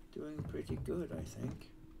 I'm doing pretty good, I think.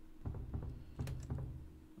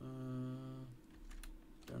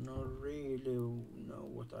 Don't really know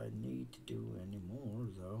what I need to do anymore,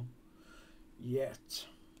 though. Yet.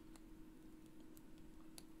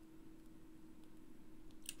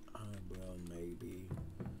 I will maybe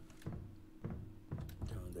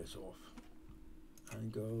turn this off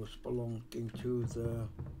and go spelunking to the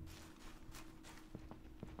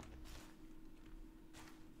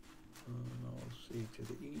I'll see, to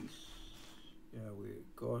the east. Yeah, we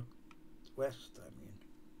got west, I mean.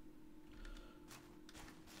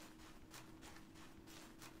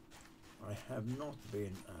 I have not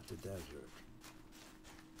been at the desert.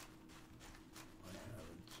 I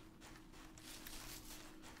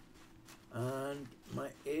haven't. And my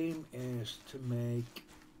aim is to make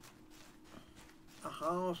a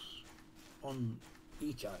house on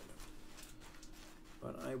each island.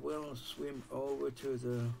 But I will swim over to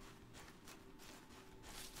the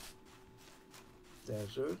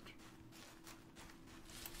desert.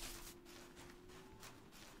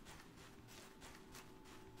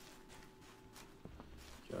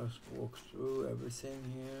 Just walk through everything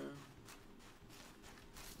here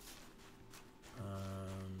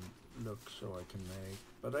and look so I can make.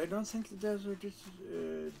 But I don't think the desert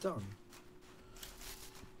is done.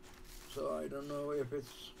 So I don't know if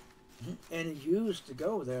it's any use to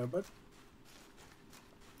go there, but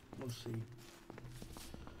we'll see.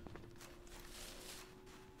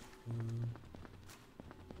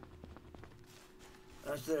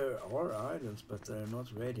 As there are islands, but they're not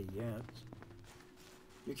ready yet.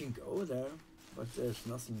 You can go there, but there's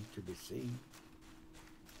nothing to be seen.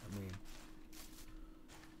 I mean,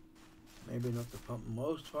 maybe not the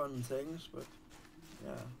most fun things, but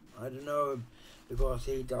yeah, I don't know, because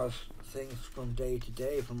he does things from day to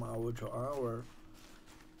day, from hour to hour,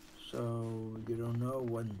 so you don't know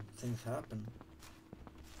when things happen.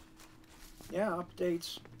 Yeah,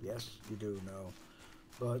 updates, yes, you do know,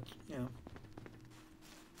 but yeah.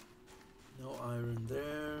 No iron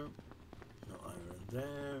there, no iron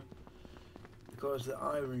there, because the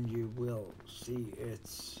iron you will see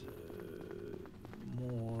it's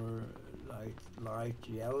more light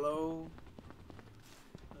yellow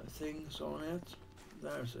things on it.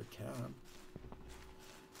 There's a camp.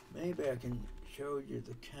 Maybe I can show you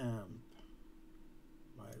the camp,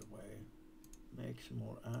 by the way. Make some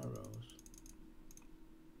more arrows.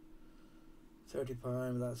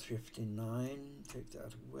 35, that's 59. Take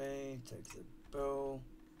that away. Take the bow.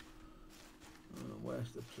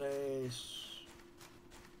 Where's the place?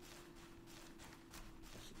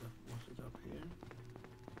 Was it up here?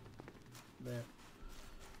 There.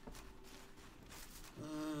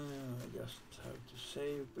 I just have to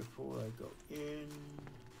save before I go in.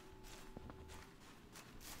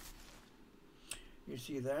 You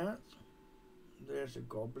see that? There's a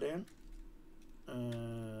goblin.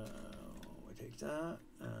 We take that.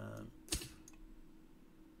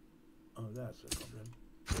 Oh, that's a goblin.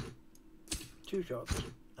 2 shots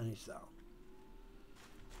and he's down.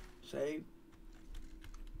 Save.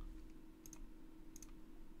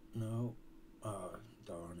 No. Oh,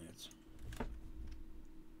 darn it.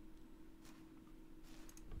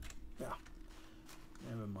 Yeah.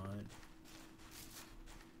 Never mind.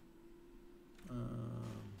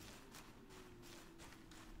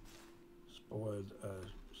 Spoiled a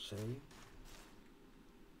save.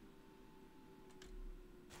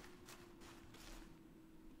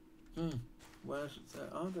 Where's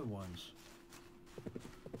the other ones?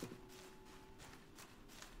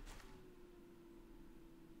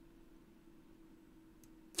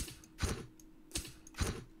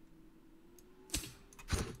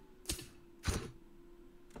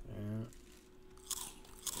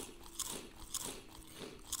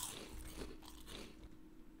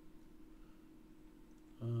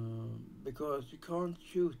 Because you can't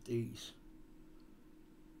shoot these.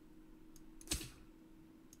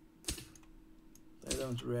 They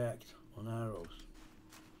don't react on arrows.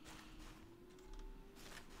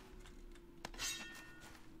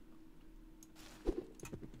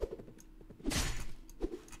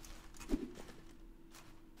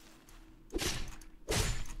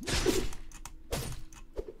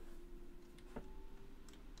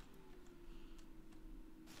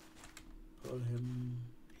 Pull him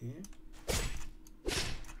here.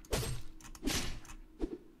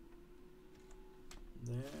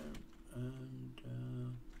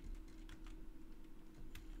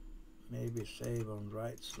 Maybe save on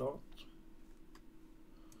right slot.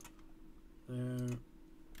 There.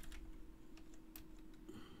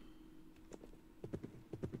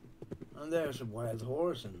 And there's a wild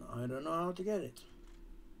horse and I don't know how to get it.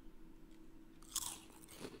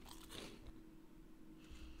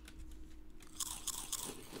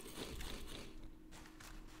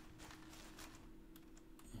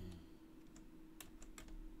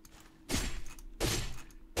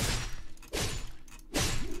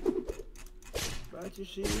 But you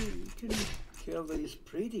see, you can kill these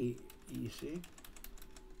pretty easy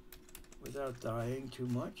without dying too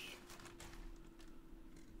much.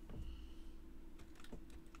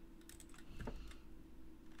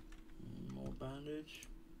 More bandage.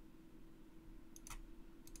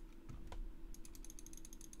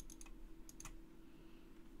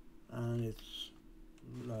 And it's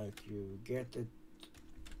like you get it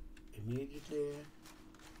immediately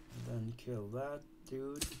and then kill that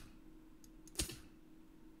dude.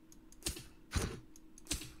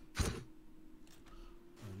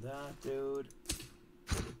 That dude.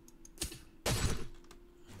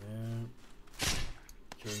 There.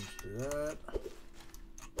 Change to that.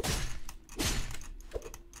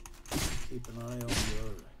 Keep an eye on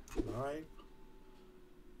your life.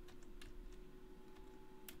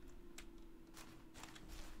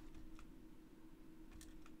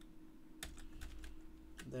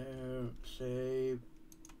 There. Save.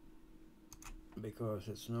 Because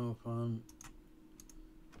it's no fun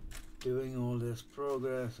doing all this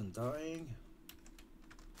progress and dying.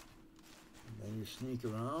 And then you sneak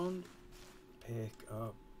around, pick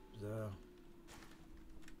up the...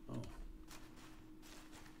 Oh.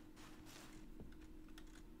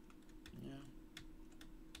 Yeah.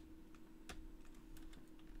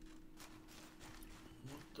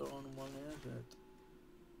 one is it?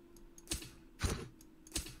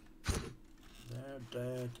 They're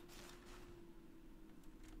dead.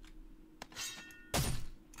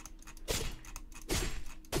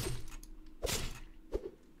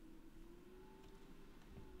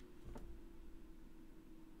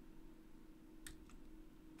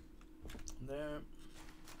 There.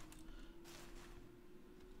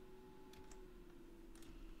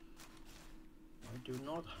 I do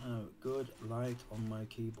not have good light on my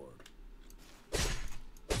keyboard.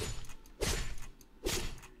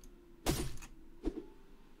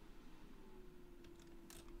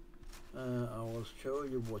 I will show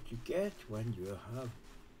you what you get when you have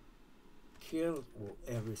killed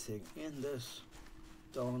everything in this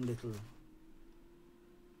darn little. I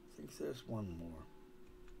think there's one more.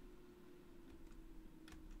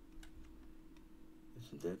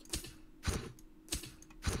 Isn't it?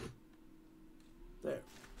 There,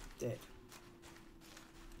 dead.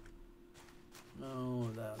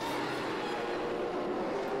 No, that's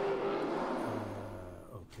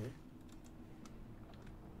okay.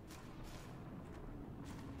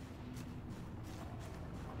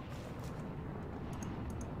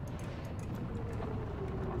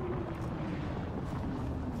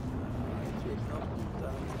 It will not do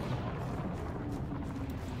that.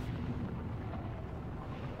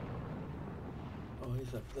 Oh,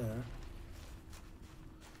 he's up there.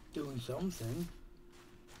 Doing something.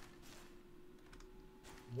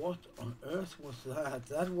 What on earth was that?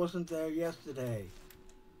 That wasn't there yesterday.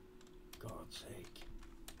 God's sake.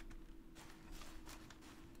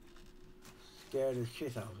 Scared the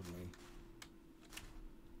shit out of me.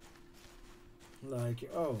 Like,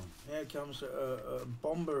 oh, here comes a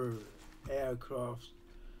bomber aircraft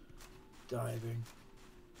diving.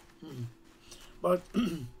 But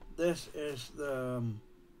this is the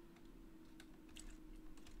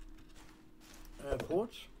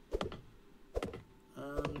airport.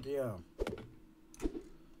 And yeah,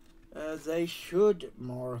 they should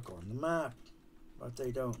mark on the map, but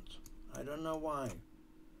they don't. I don't know why.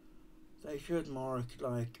 They should mark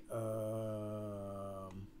like,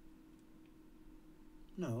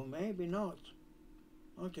 no, maybe not.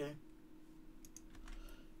 Okay.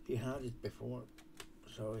 He had it before,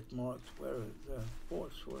 so it marked where the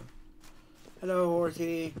ports were. Hello,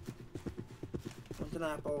 Horsey. Want an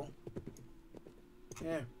apple?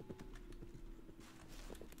 Here.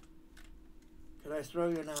 Could I throw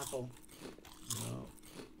you an apple? No.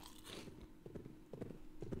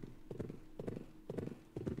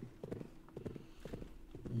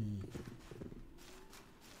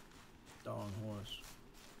 Darn horse.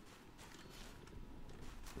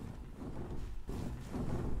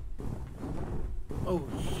 Oh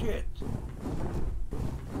shit!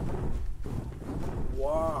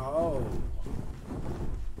 Wow!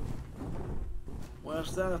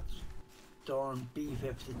 Where's that darn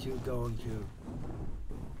B-52 going to?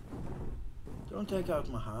 Don't take out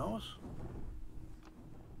my house.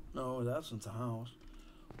 No, that's not the house.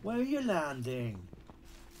 Where are you landing?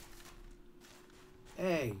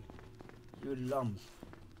 Hey, you lump.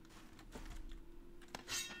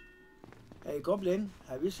 Hey, Goblin,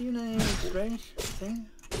 have you seen any strange thing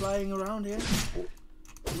flying around here?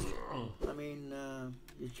 I mean,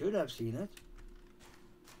 you should have seen it.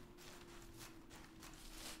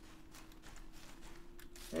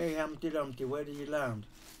 Hey, Humpty Dumpty, where did you land?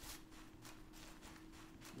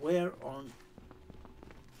 Where on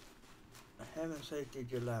heaven's sake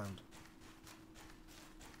did you land?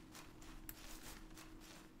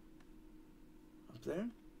 Up there?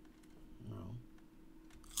 No.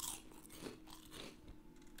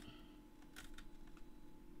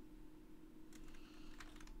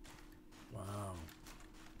 Wow.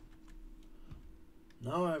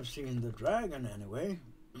 Now I've seen the dragon anyway.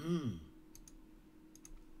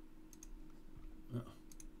 No.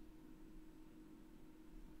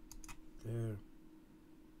 There.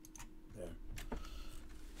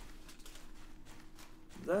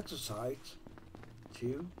 That's a sight,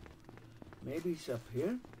 too. Maybe it's up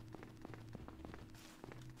here.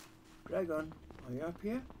 Dragon, are you up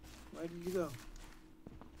here? Where did you go?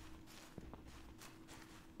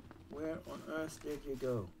 Where on earth did you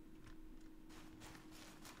go?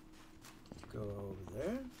 Did you go over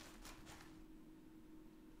there?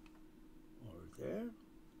 Or there?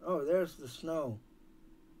 Oh, there's the snow.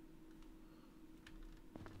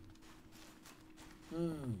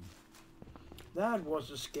 That was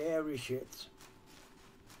a scary shit.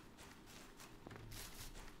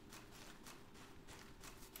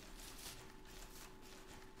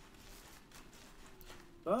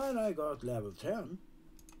 But I got level 10.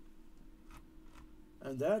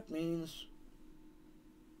 And that means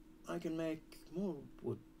I can make more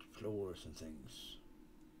wood floors and things.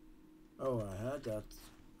 Oh, I had that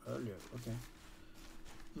earlier. Okay.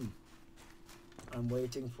 I'm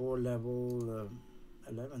waiting for level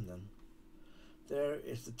 11 then. There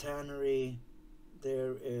is the tannery.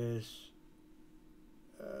 There is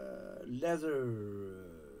leather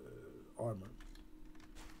armor.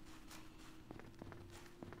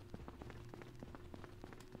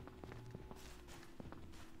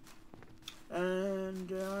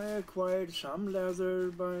 And I acquired some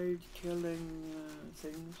leather by killing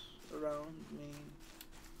things around me.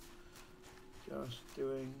 Just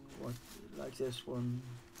doing what, like this one.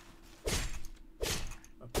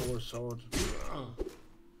 A poor sword.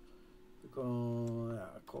 Because,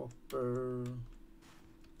 yeah, copper,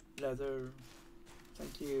 leather,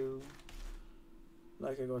 thank you.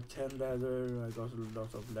 Like I got 10 leather, I got a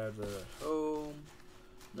lot of leather at home.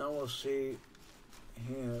 Now we'll see.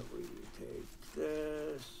 Here we take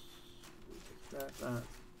this, we take that.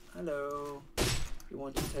 Hello, you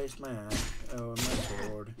want to taste my axe? Oh, my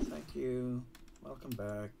sword. Thank you. Welcome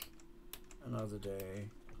back. Another day.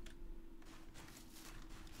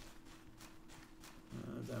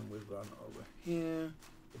 Then we run over here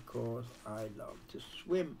because I love to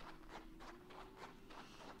swim.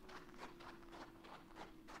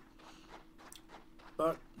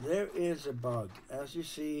 But there is a bug. As you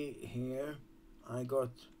see here, I got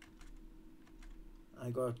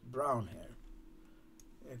brown hair.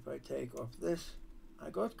 If I take off this, I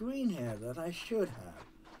got green hair that I should have.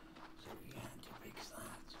 So we had to fix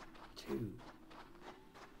that too.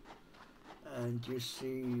 And you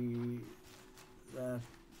see that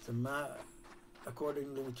the map,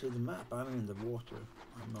 accordingly to the map, I'm in the water.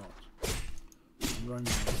 I'm not. I'm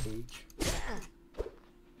running on the beach.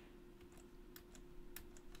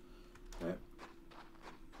 Okay.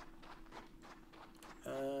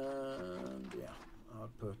 And yeah,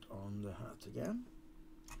 I'll put on the hat again.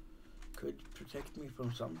 Could protect me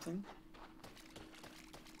from something.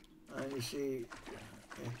 And you see,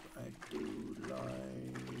 if I do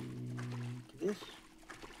like this,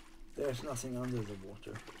 there's nothing under the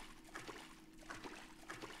water.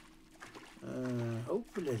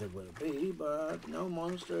 Hopefully there will be, but no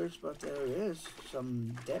monsters, but there is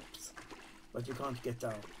some depth, but you can't get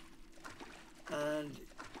down. And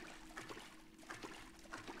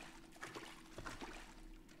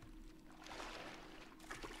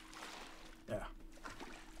yeah,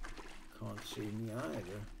 can't see me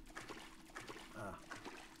either. Ah,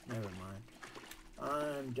 never mind.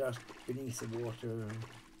 I'm just beneath the water.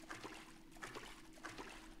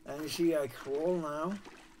 And you see I crawl now,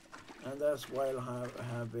 and that's while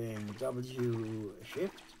having W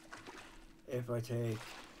shift. If I take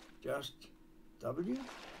just W,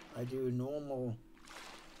 I do normal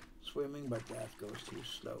swimming, but that goes too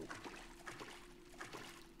slow.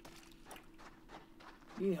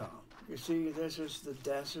 Yeah, you see this is the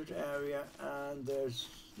desert area and there's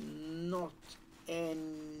not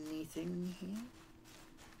anything here.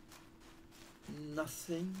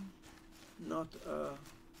 Nothing, not a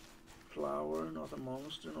flower, not a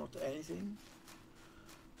monster, not anything.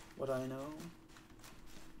 What I know.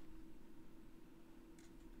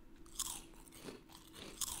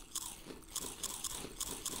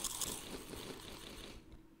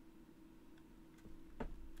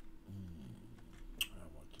 I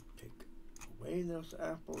want to take away those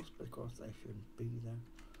apples because they shouldn't be there.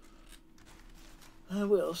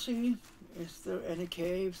 We'll see. Is there any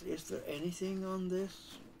caves? Is there anything on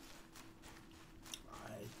this?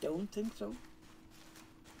 I don't think so.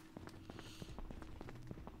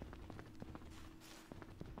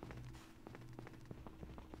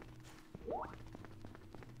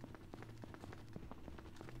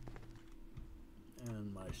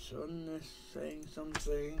 And my son is saying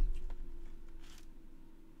something.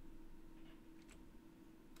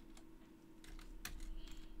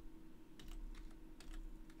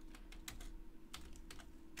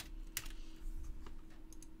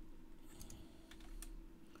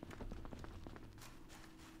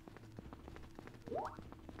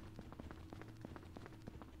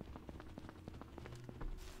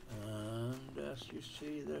 As you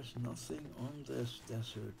see, there's nothing on this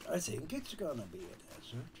desert. I think it's gonna be a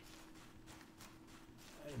desert.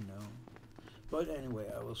 I don't know. But anyway,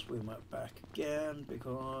 I will swim up back again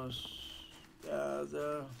because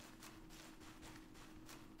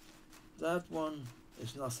that one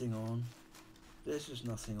is nothing on. This is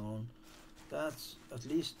nothing on. That's at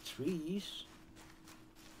least trees.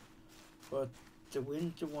 But the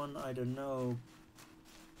winter one, I don't know.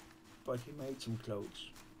 But he made some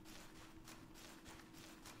clothes.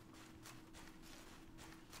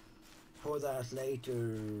 For that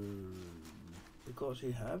later, because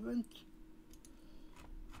he haven't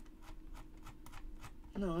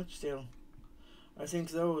No, it's still. I think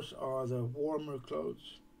those are the warmer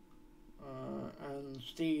clothes. And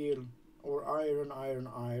steel or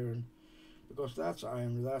iron, because that's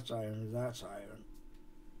iron, that's iron, that's iron,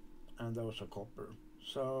 and those are copper.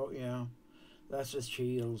 So yeah, that's the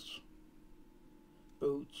shields,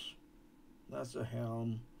 boots, that's a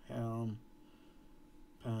helm,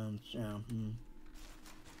 pants, yeah.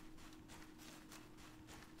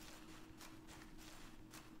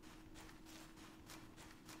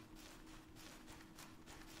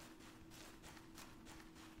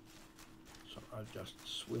 So I'll just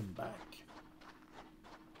swim back.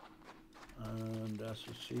 And as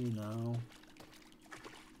you see now,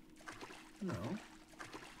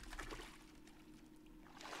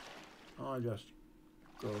 I just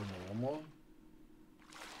go normal.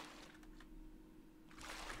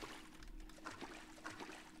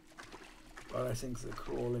 But I think the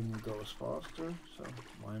crawling goes faster, so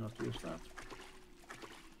why not use that?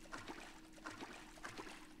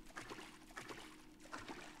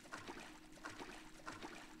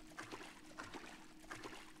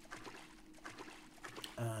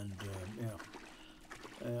 And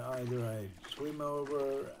either I swim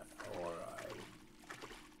over or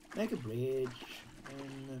I make a bridge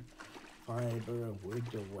in fiber,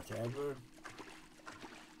 wood or whatever,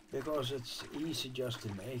 because it's easy just to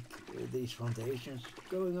make these foundations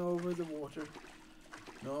going over the water.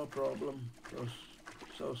 No problem, goes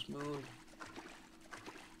so smooth.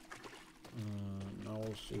 Now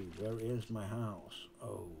we'll see, where is my house?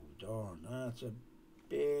 Oh darn, that's a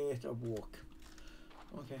bit of walk.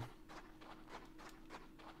 Okay.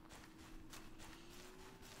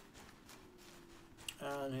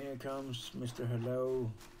 And here comes Mr.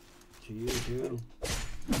 Hello to you too.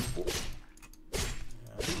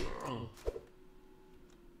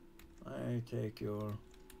 I take your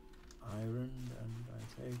iron and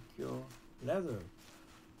I take your leather.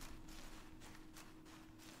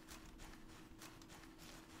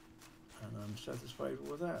 And I'm satisfied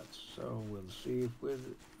with that. So we'll see if we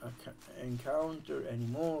encounter any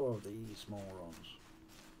more of these morons.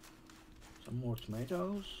 Some more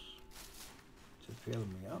tomatoes to fill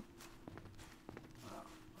me up. Wow,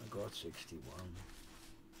 I got 61.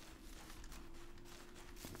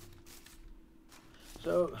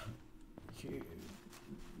 So,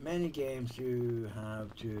 many games you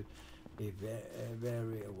have to be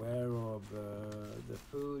very aware of the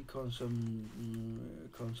food consumption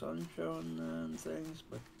and things,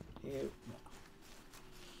 but here,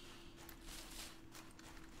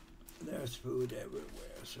 no. There's food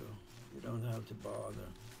everywhere, so you don't have to bother.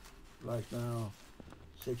 Like now,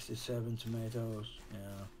 67 tomatoes,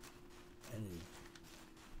 yeah,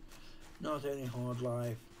 not any hard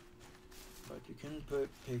life, but you can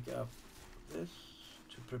pick up this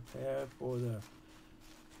to prepare for the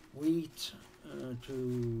wheat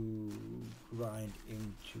to grind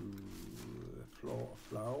into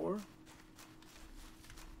flour, or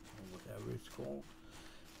whatever it's called,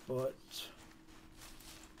 but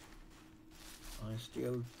I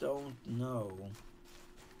still don't know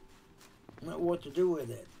what to do with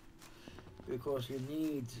it, because you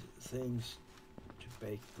need things to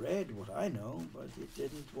bake bread, what I know, but you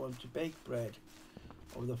didn't want to bake bread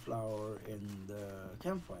of the flour in the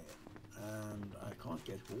campfire, and I can't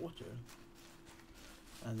get water,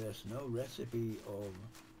 and there's no recipe of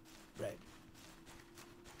bread.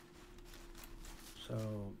 So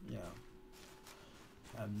yeah,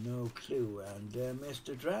 I have no clue. And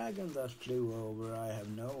Mr. Dragon that flew over, I have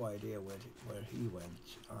no idea where he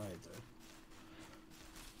went either.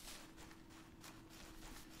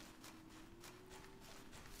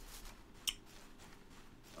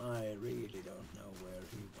 I really don't know where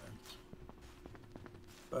he went.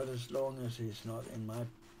 But as long as he's not in my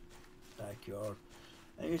backyard.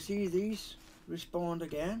 And you see these respawned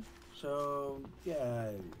again. So yeah,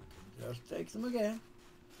 you can just take them again.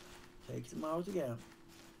 Take them out again.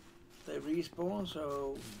 They respawn,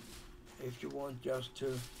 so if you want just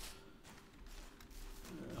to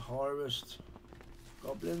harvest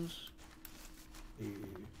goblins, be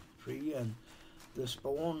free, and the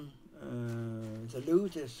spawn, the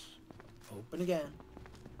loot is open again.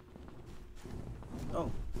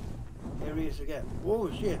 Oh, here he is again. Whoa,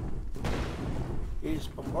 shit. He's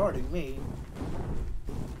bombarding me.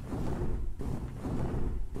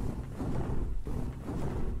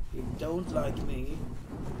 He don't like me.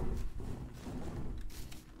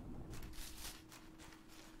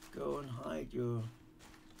 Go and hide, you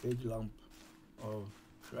big lump of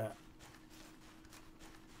crap.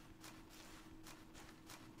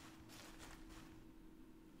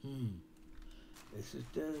 Is it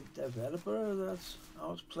the developer that's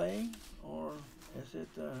out playing, or is it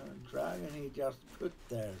a dragon he just put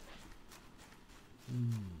there?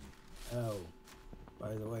 Oh,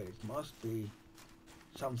 by the way, it must be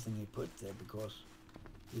something he put there because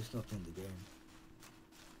he's not in the game.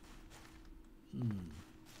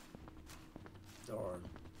 Darn.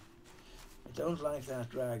 I don't like that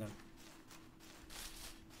dragon.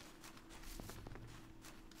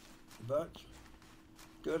 But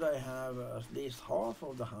good, I have at least half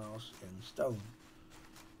of the house in stone.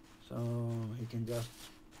 So he can just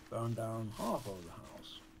burn down half of the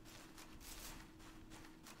house.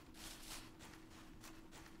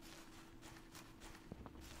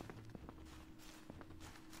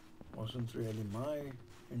 Wasn't really my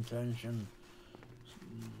intention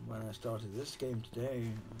when I started this game today,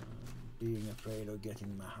 being afraid of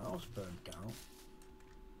getting my house burnt down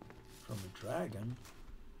from a dragon.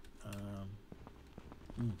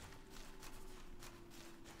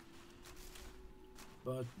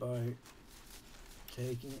 But by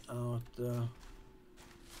taking out the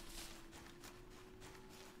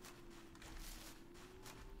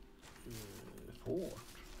fort,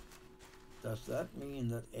 does that mean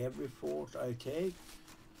that every fort I take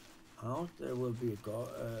out there will be a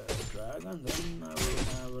dragon? Then I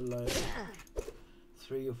will have like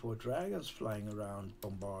 3 or 4 dragons flying around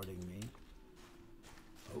bombarding me.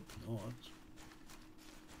 Hope not.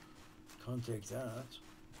 Can't take that.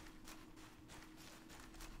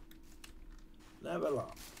 Level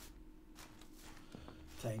up.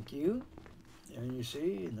 Thank you. And you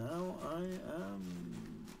see, now I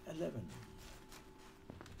am 11.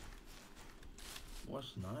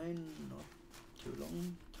 Was 9 not too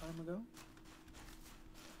long time ago?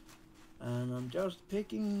 And I'm just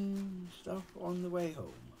picking stuff on the way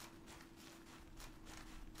home.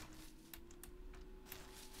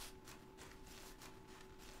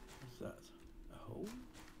 What's that? A hole?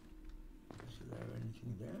 Is there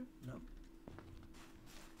anything there? No.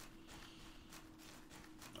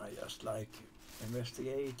 I just like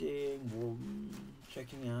investigating,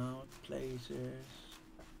 checking out places.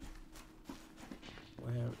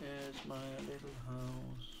 Where is my little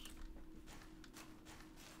house?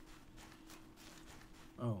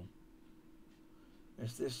 Oh.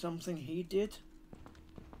 Is this something he did?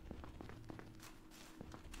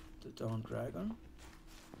 The Dawn Dragon?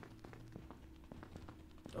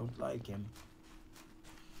 Don't like him.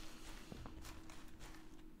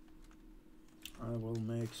 I will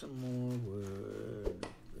make some more wood,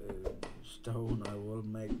 stone. I will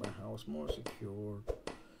make my house more secure.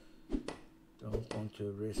 Don't want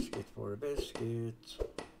to risk it for a biscuit.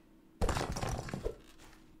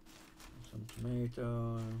 Some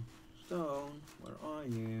tomato. Stone, where are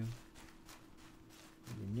you?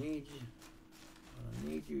 We need you. When I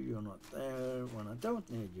need you, you're not there. When I don't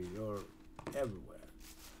need you, you're everywhere.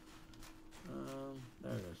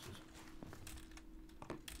 There it is.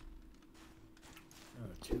 There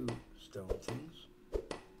are 2 stone things.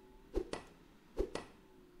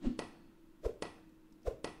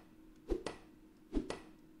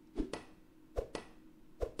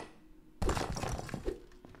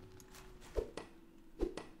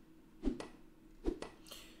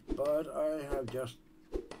 But I have just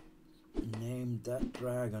named that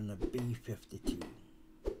dragon a B-52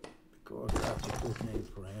 because that's a good name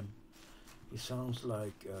for him. He sounds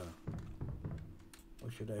like,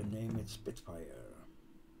 what should I name it? Spitfire.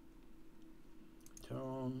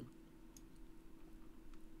 Turn.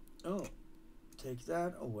 Oh, take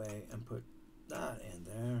that away and put that in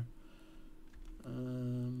there.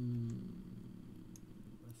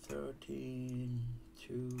 13,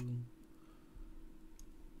 2.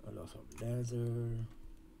 A lot of leather,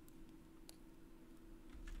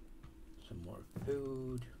 some more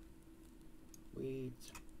food, wheat,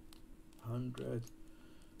 100,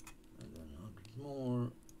 and then 100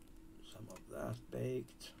 more, some of that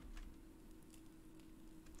baked,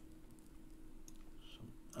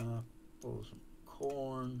 some apples, some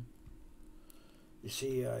corn. You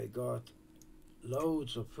see, I got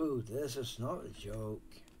loads of food. This is not a joke.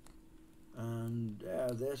 And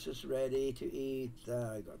this is ready to eat.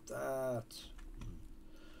 I got that.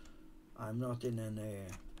 I'm not in any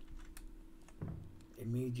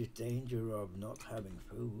immediate danger of not having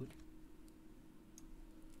food.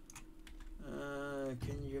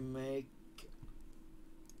 Can you make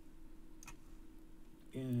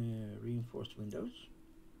reinforced windows?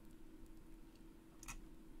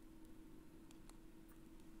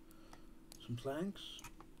 Some planks.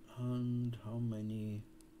 And how many?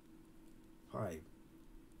 5.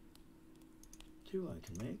 2 I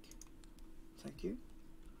can make. Thank you.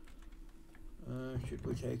 Should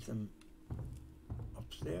we take them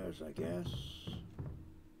upstairs, I guess?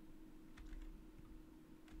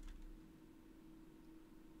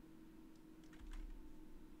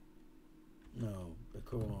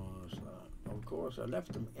 because I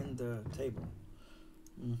left them in the table.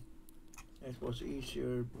 It was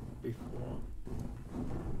easier before.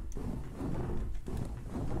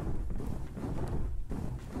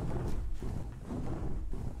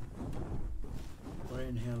 Where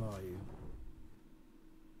in hell are you?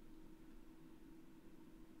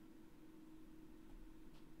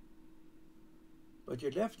 But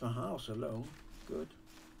you left my house alone. Good.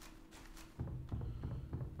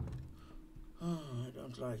 Oh, I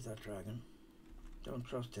don't like that dragon. Don't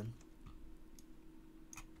trust him.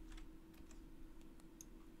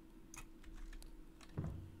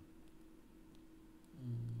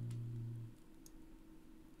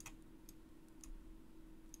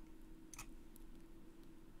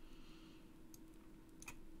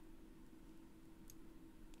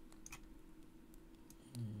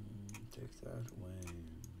 Take that away.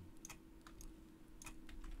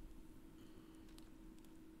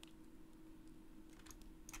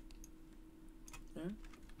 There.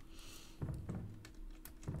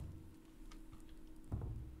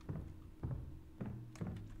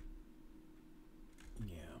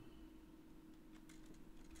 Yeah.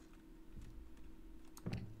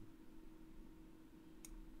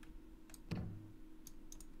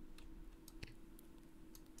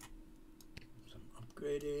 Some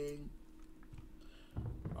upgrading.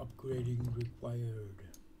 Upgrading required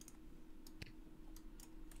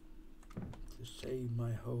to save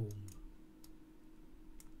my home.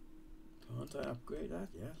 Can't I upgrade that?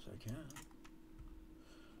 Yes, I can.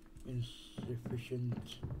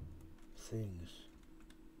 Insufficient things.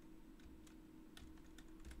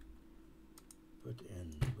 Put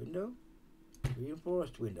in window.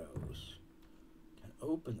 Reinforced windows. Can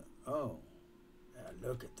open them. Oh, yeah,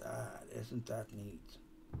 look at that. Isn't that neat?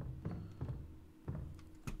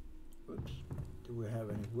 Oops. Do we have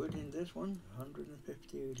any wood in this one?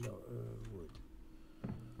 150 wood.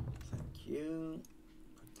 Thank you.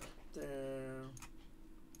 Put that there.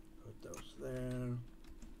 Put those there.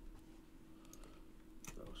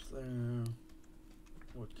 Those there.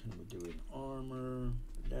 What can we do in armor?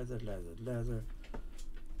 Leather, leather, leather.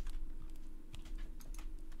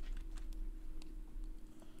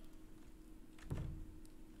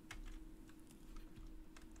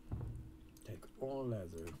 Take all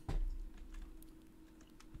leather.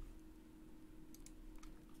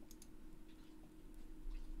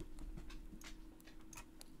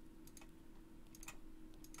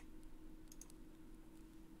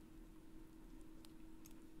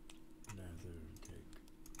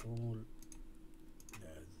 All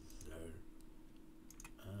leather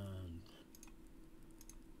and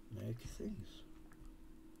make things.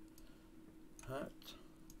 Hat,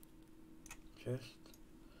 chest,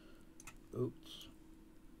 boots,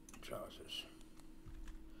 trousers.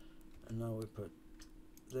 And now we put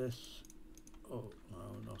this, oh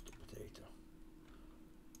no, not the potato.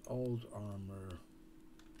 Old armor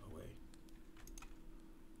away.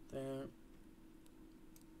 There.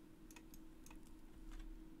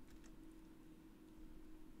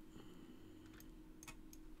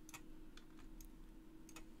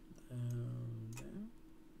 There.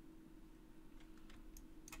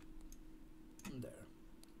 And there.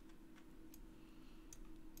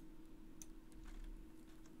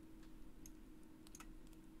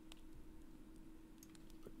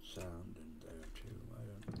 Put sound in there too. I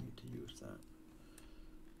don't need to use that.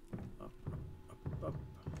 Up, up, up, up.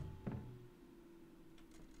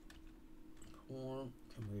 Form.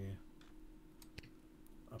 Can we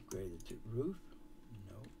upgrade it to roof?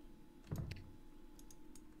 No.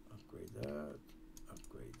 Upgrade that.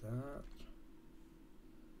 Upgrade that.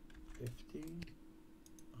 50.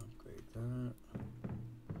 Upgrade that.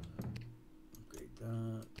 Upgrade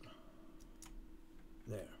that.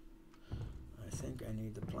 There. I think I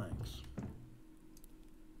need the planks.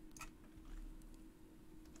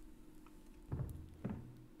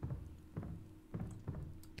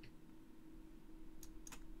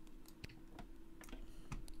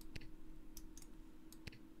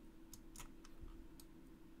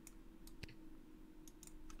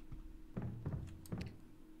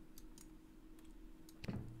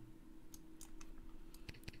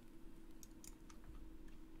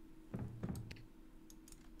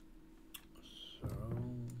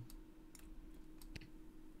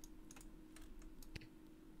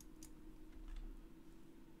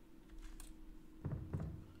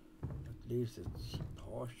 At least it's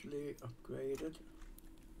partially upgraded.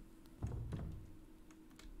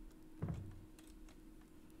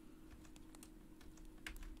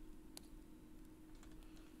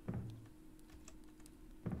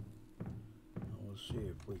 And we'll see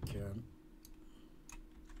if we can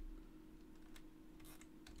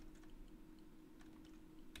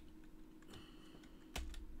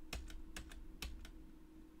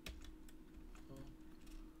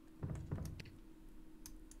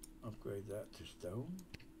upgrade that to stone.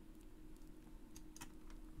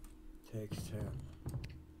 Takes 10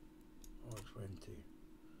 or 20.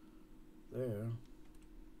 There.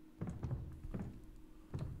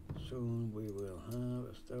 Soon we will have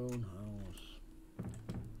a stone house.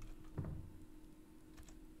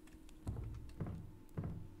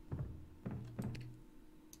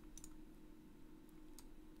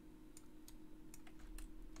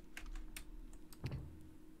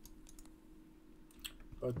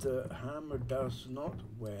 But the hammer does not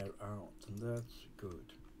wear out, and that's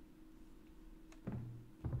good,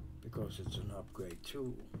 because it's an upgrade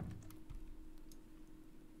tool.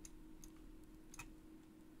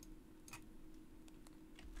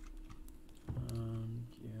 And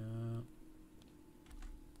yeah,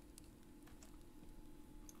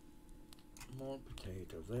 more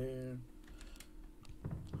potato there.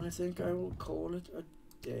 I think I will call it a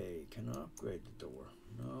day. Can I upgrade the door?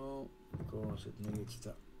 No, because it needs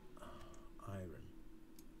the iron.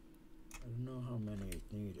 I don't know how many it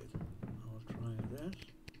needed. I'll try this.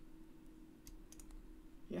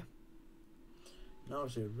 Yeah. Now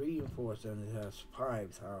it's a reinforced and it has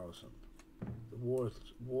 5,000. The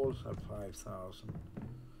walls have 5,000.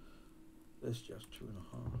 This just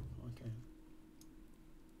 2.5. Okay.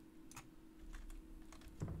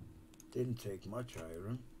 Didn't take much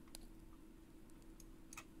iron.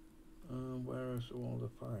 Where is all the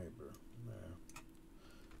fiber? There.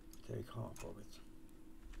 Take half of it.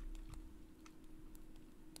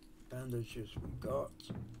 Bandages we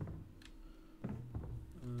got.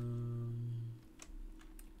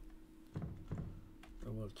 I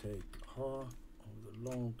will take half of the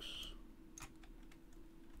logs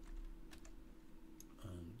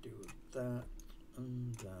and do that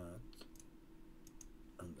and that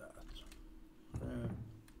and that. There.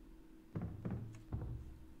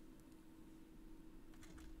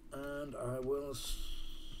 And I will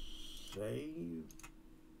say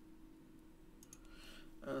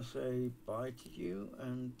bye to you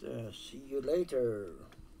and see you later.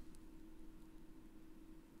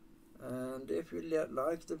 And if you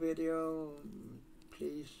like the video,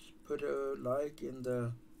 please put a like in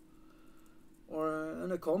the or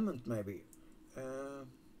in a comment maybe.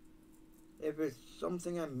 If it's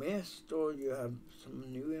something I missed or you have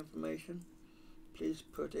some new information, please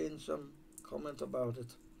put in some comment about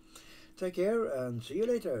it. Take care and see you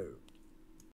later.